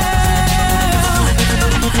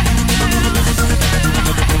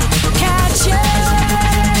 Catch you.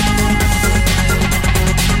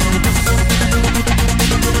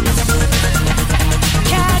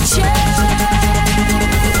 Catch you.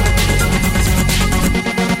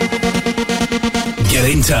 Get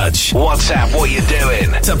in touch. WhatsApp what you're doing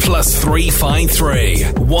to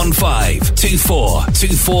 +353 1524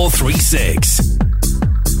 2436.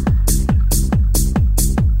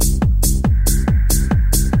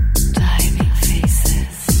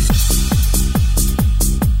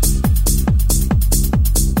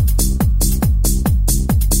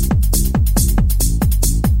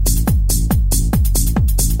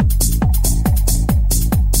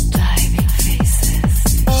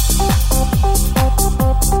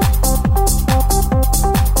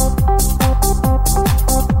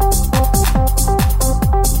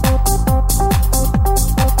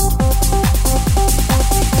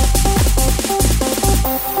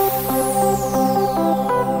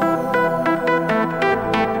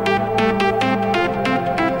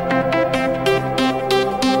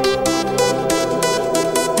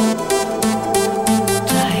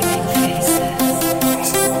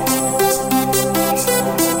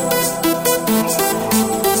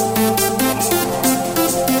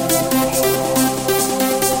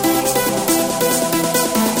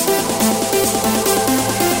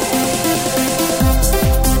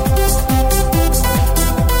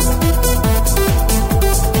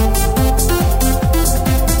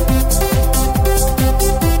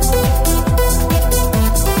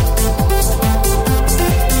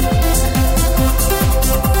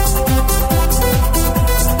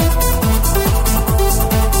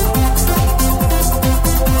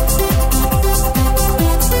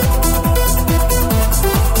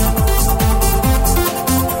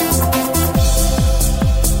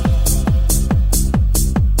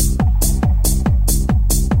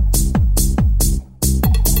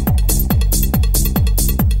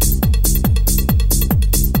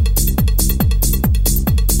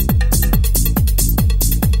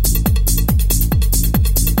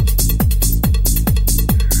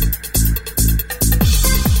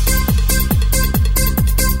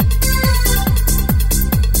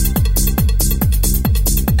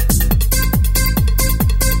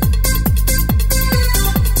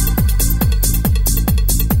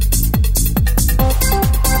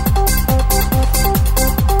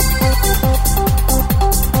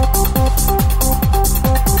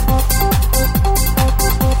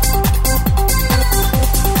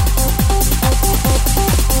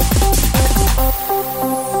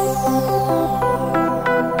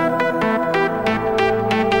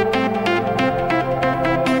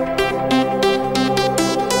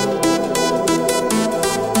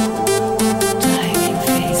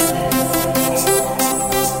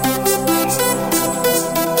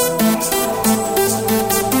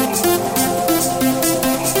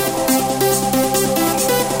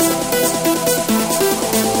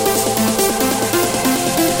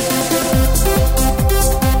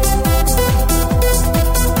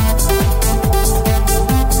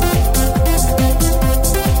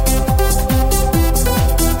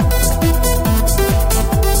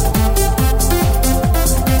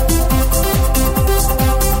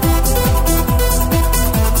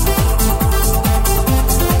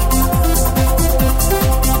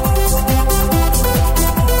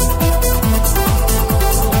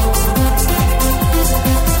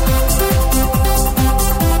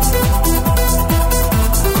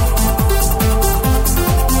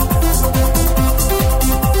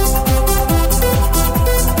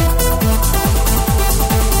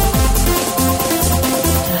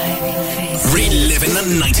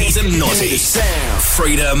 the 90s and noughties.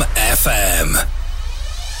 Freedom FM.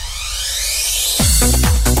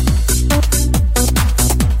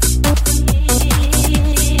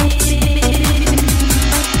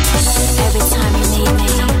 Every time you need me,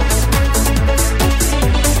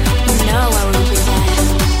 you know I will be there.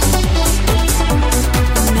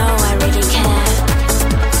 You know I really care.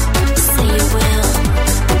 Say you will,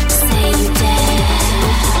 say you dare.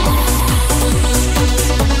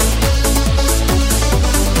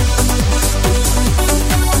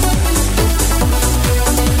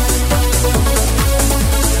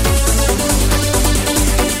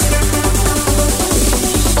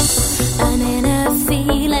 An inner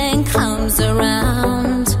feeling comes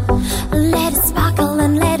around. Let it sparkle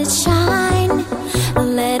and let it shine.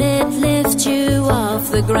 Let it lift you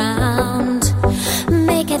off the ground.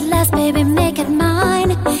 Make it last, baby, make it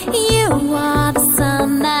mine. You are the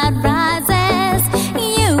sun that rises.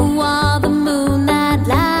 You are the moon that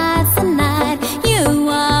lights the night. You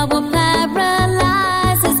are what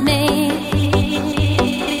paralyzes me.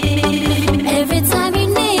 Every time you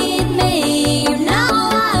need me, you know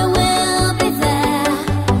I will be there.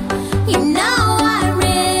 You know I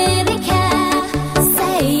really care.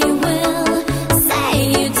 Say you will, say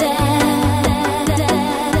you dare.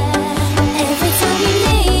 Every time you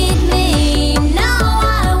need me, you know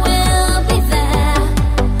I will be there.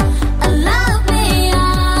 A love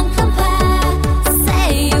beyond compare. Say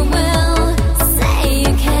you will, say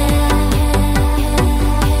you care.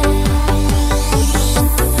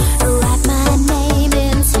 Write my name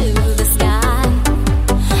into the sky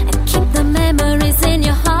and keep the memories in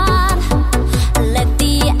your heart. Let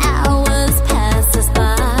the hours pass us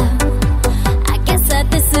by. I guess that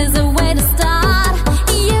this is a way to start.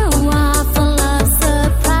 You are full of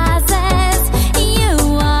surprises. You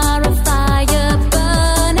are a fire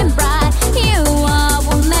burning bright. You are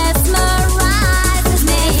what mesmerizes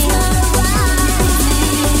me.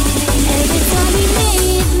 Every time you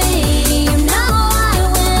need me, you know I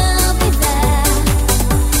will be there.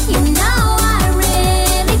 You know I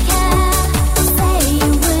really care. Say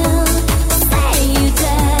you will, say you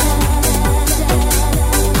dare.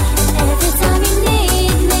 Every time you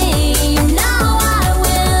need me, you know I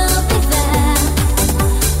will be there.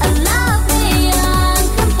 A love beyond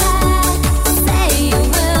compare. Say you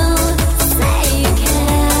will, say you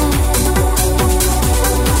care. Say you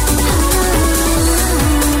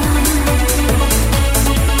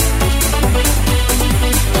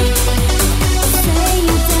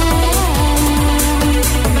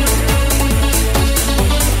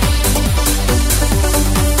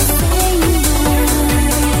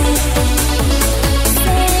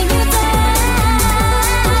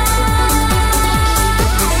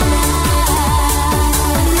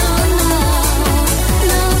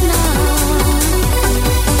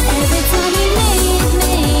Every time you need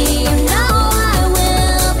me, you know I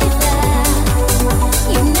will be there.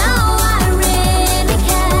 You know I really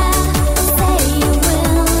care. Say you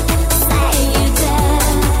will, say you dare.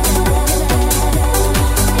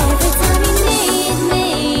 Every time you need me,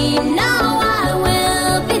 you know I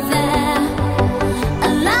will be there. A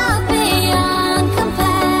love beyond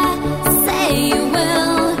compare. Say you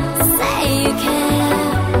will, say you care.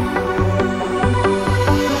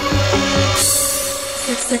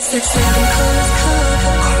 Seven colors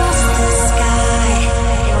across the sky,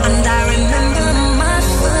 and I remember my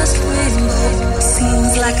first rainbow.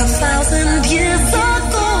 Seems like 1,000 years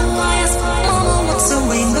ago. I asked Mama, what's a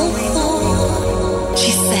rainbow for?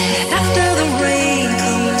 She said, after the rain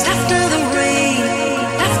comes, after the rain,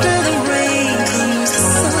 after the rain comes the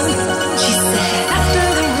sun. She said, after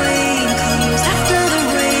the rain comes, after the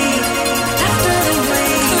rain, after the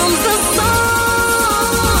rain comes the sun.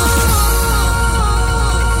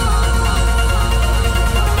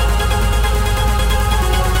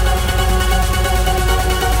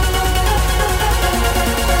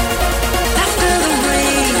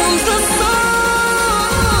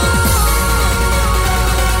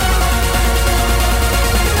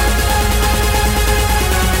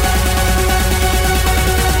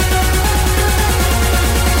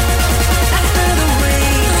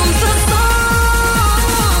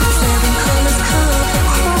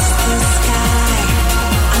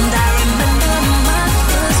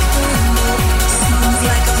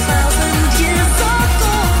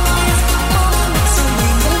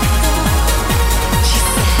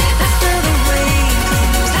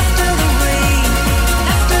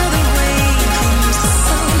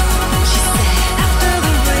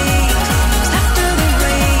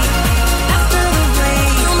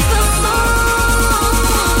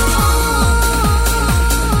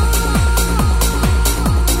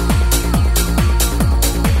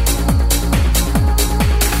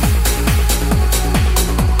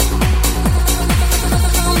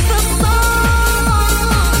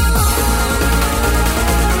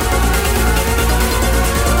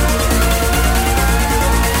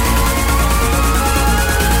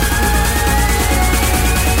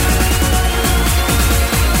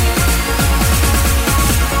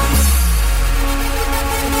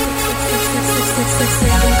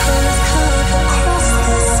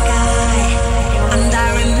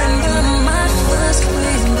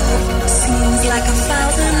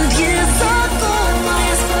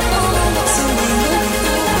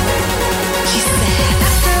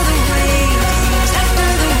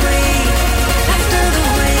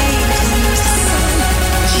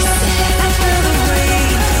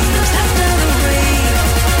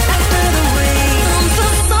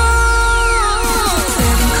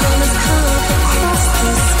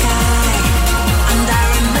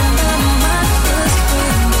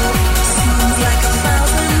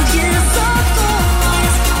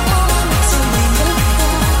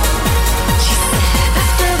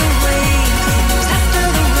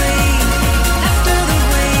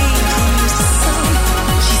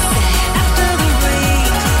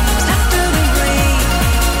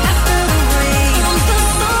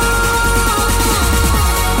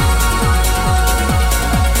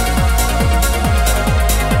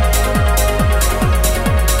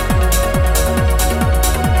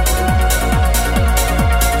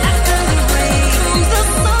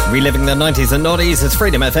 Reliving the 90s and noughties. It's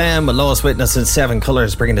Freedom FM with Lost Witness and Seven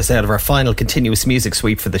Colours, bringing us out of our final continuous music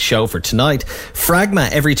suite for the show for tonight.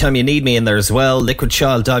 Fragma, Every Time You Need Me in there as well. Liquid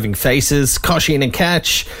Child, Diving Faces. Cosheen and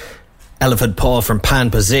Catch. Elephant Paw from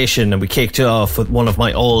Pan Position. And we kicked off with one of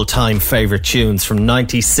my all-time favourite tunes from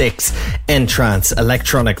 96, Entrance,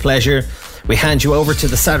 Electronic Pleasure. We hand you over to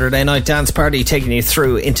the Saturday Night Dance Party, taking you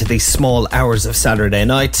through into these small hours of Saturday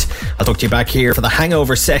night. I'll talk to you back here for the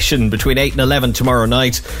hangover session between 8 and 11 tomorrow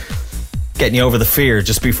night, getting you over the fear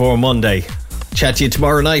just before Monday. Chat to you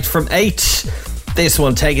tomorrow night from 8. This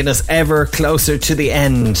one taking us ever closer to the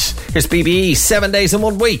end. Here's BBE, 7 days in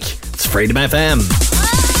 1 week. It's Freedom FM.